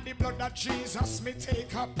 and the blood of Jesus me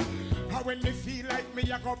take up. And when me feel like me,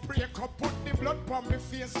 I go break up. Put the blood on me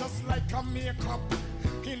face just like a makeup.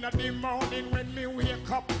 In the morning when me wake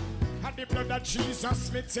up, and the blood of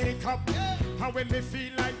Jesus me take up. And when me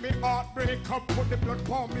feel like me heart break up, put the blood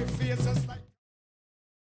on me face just like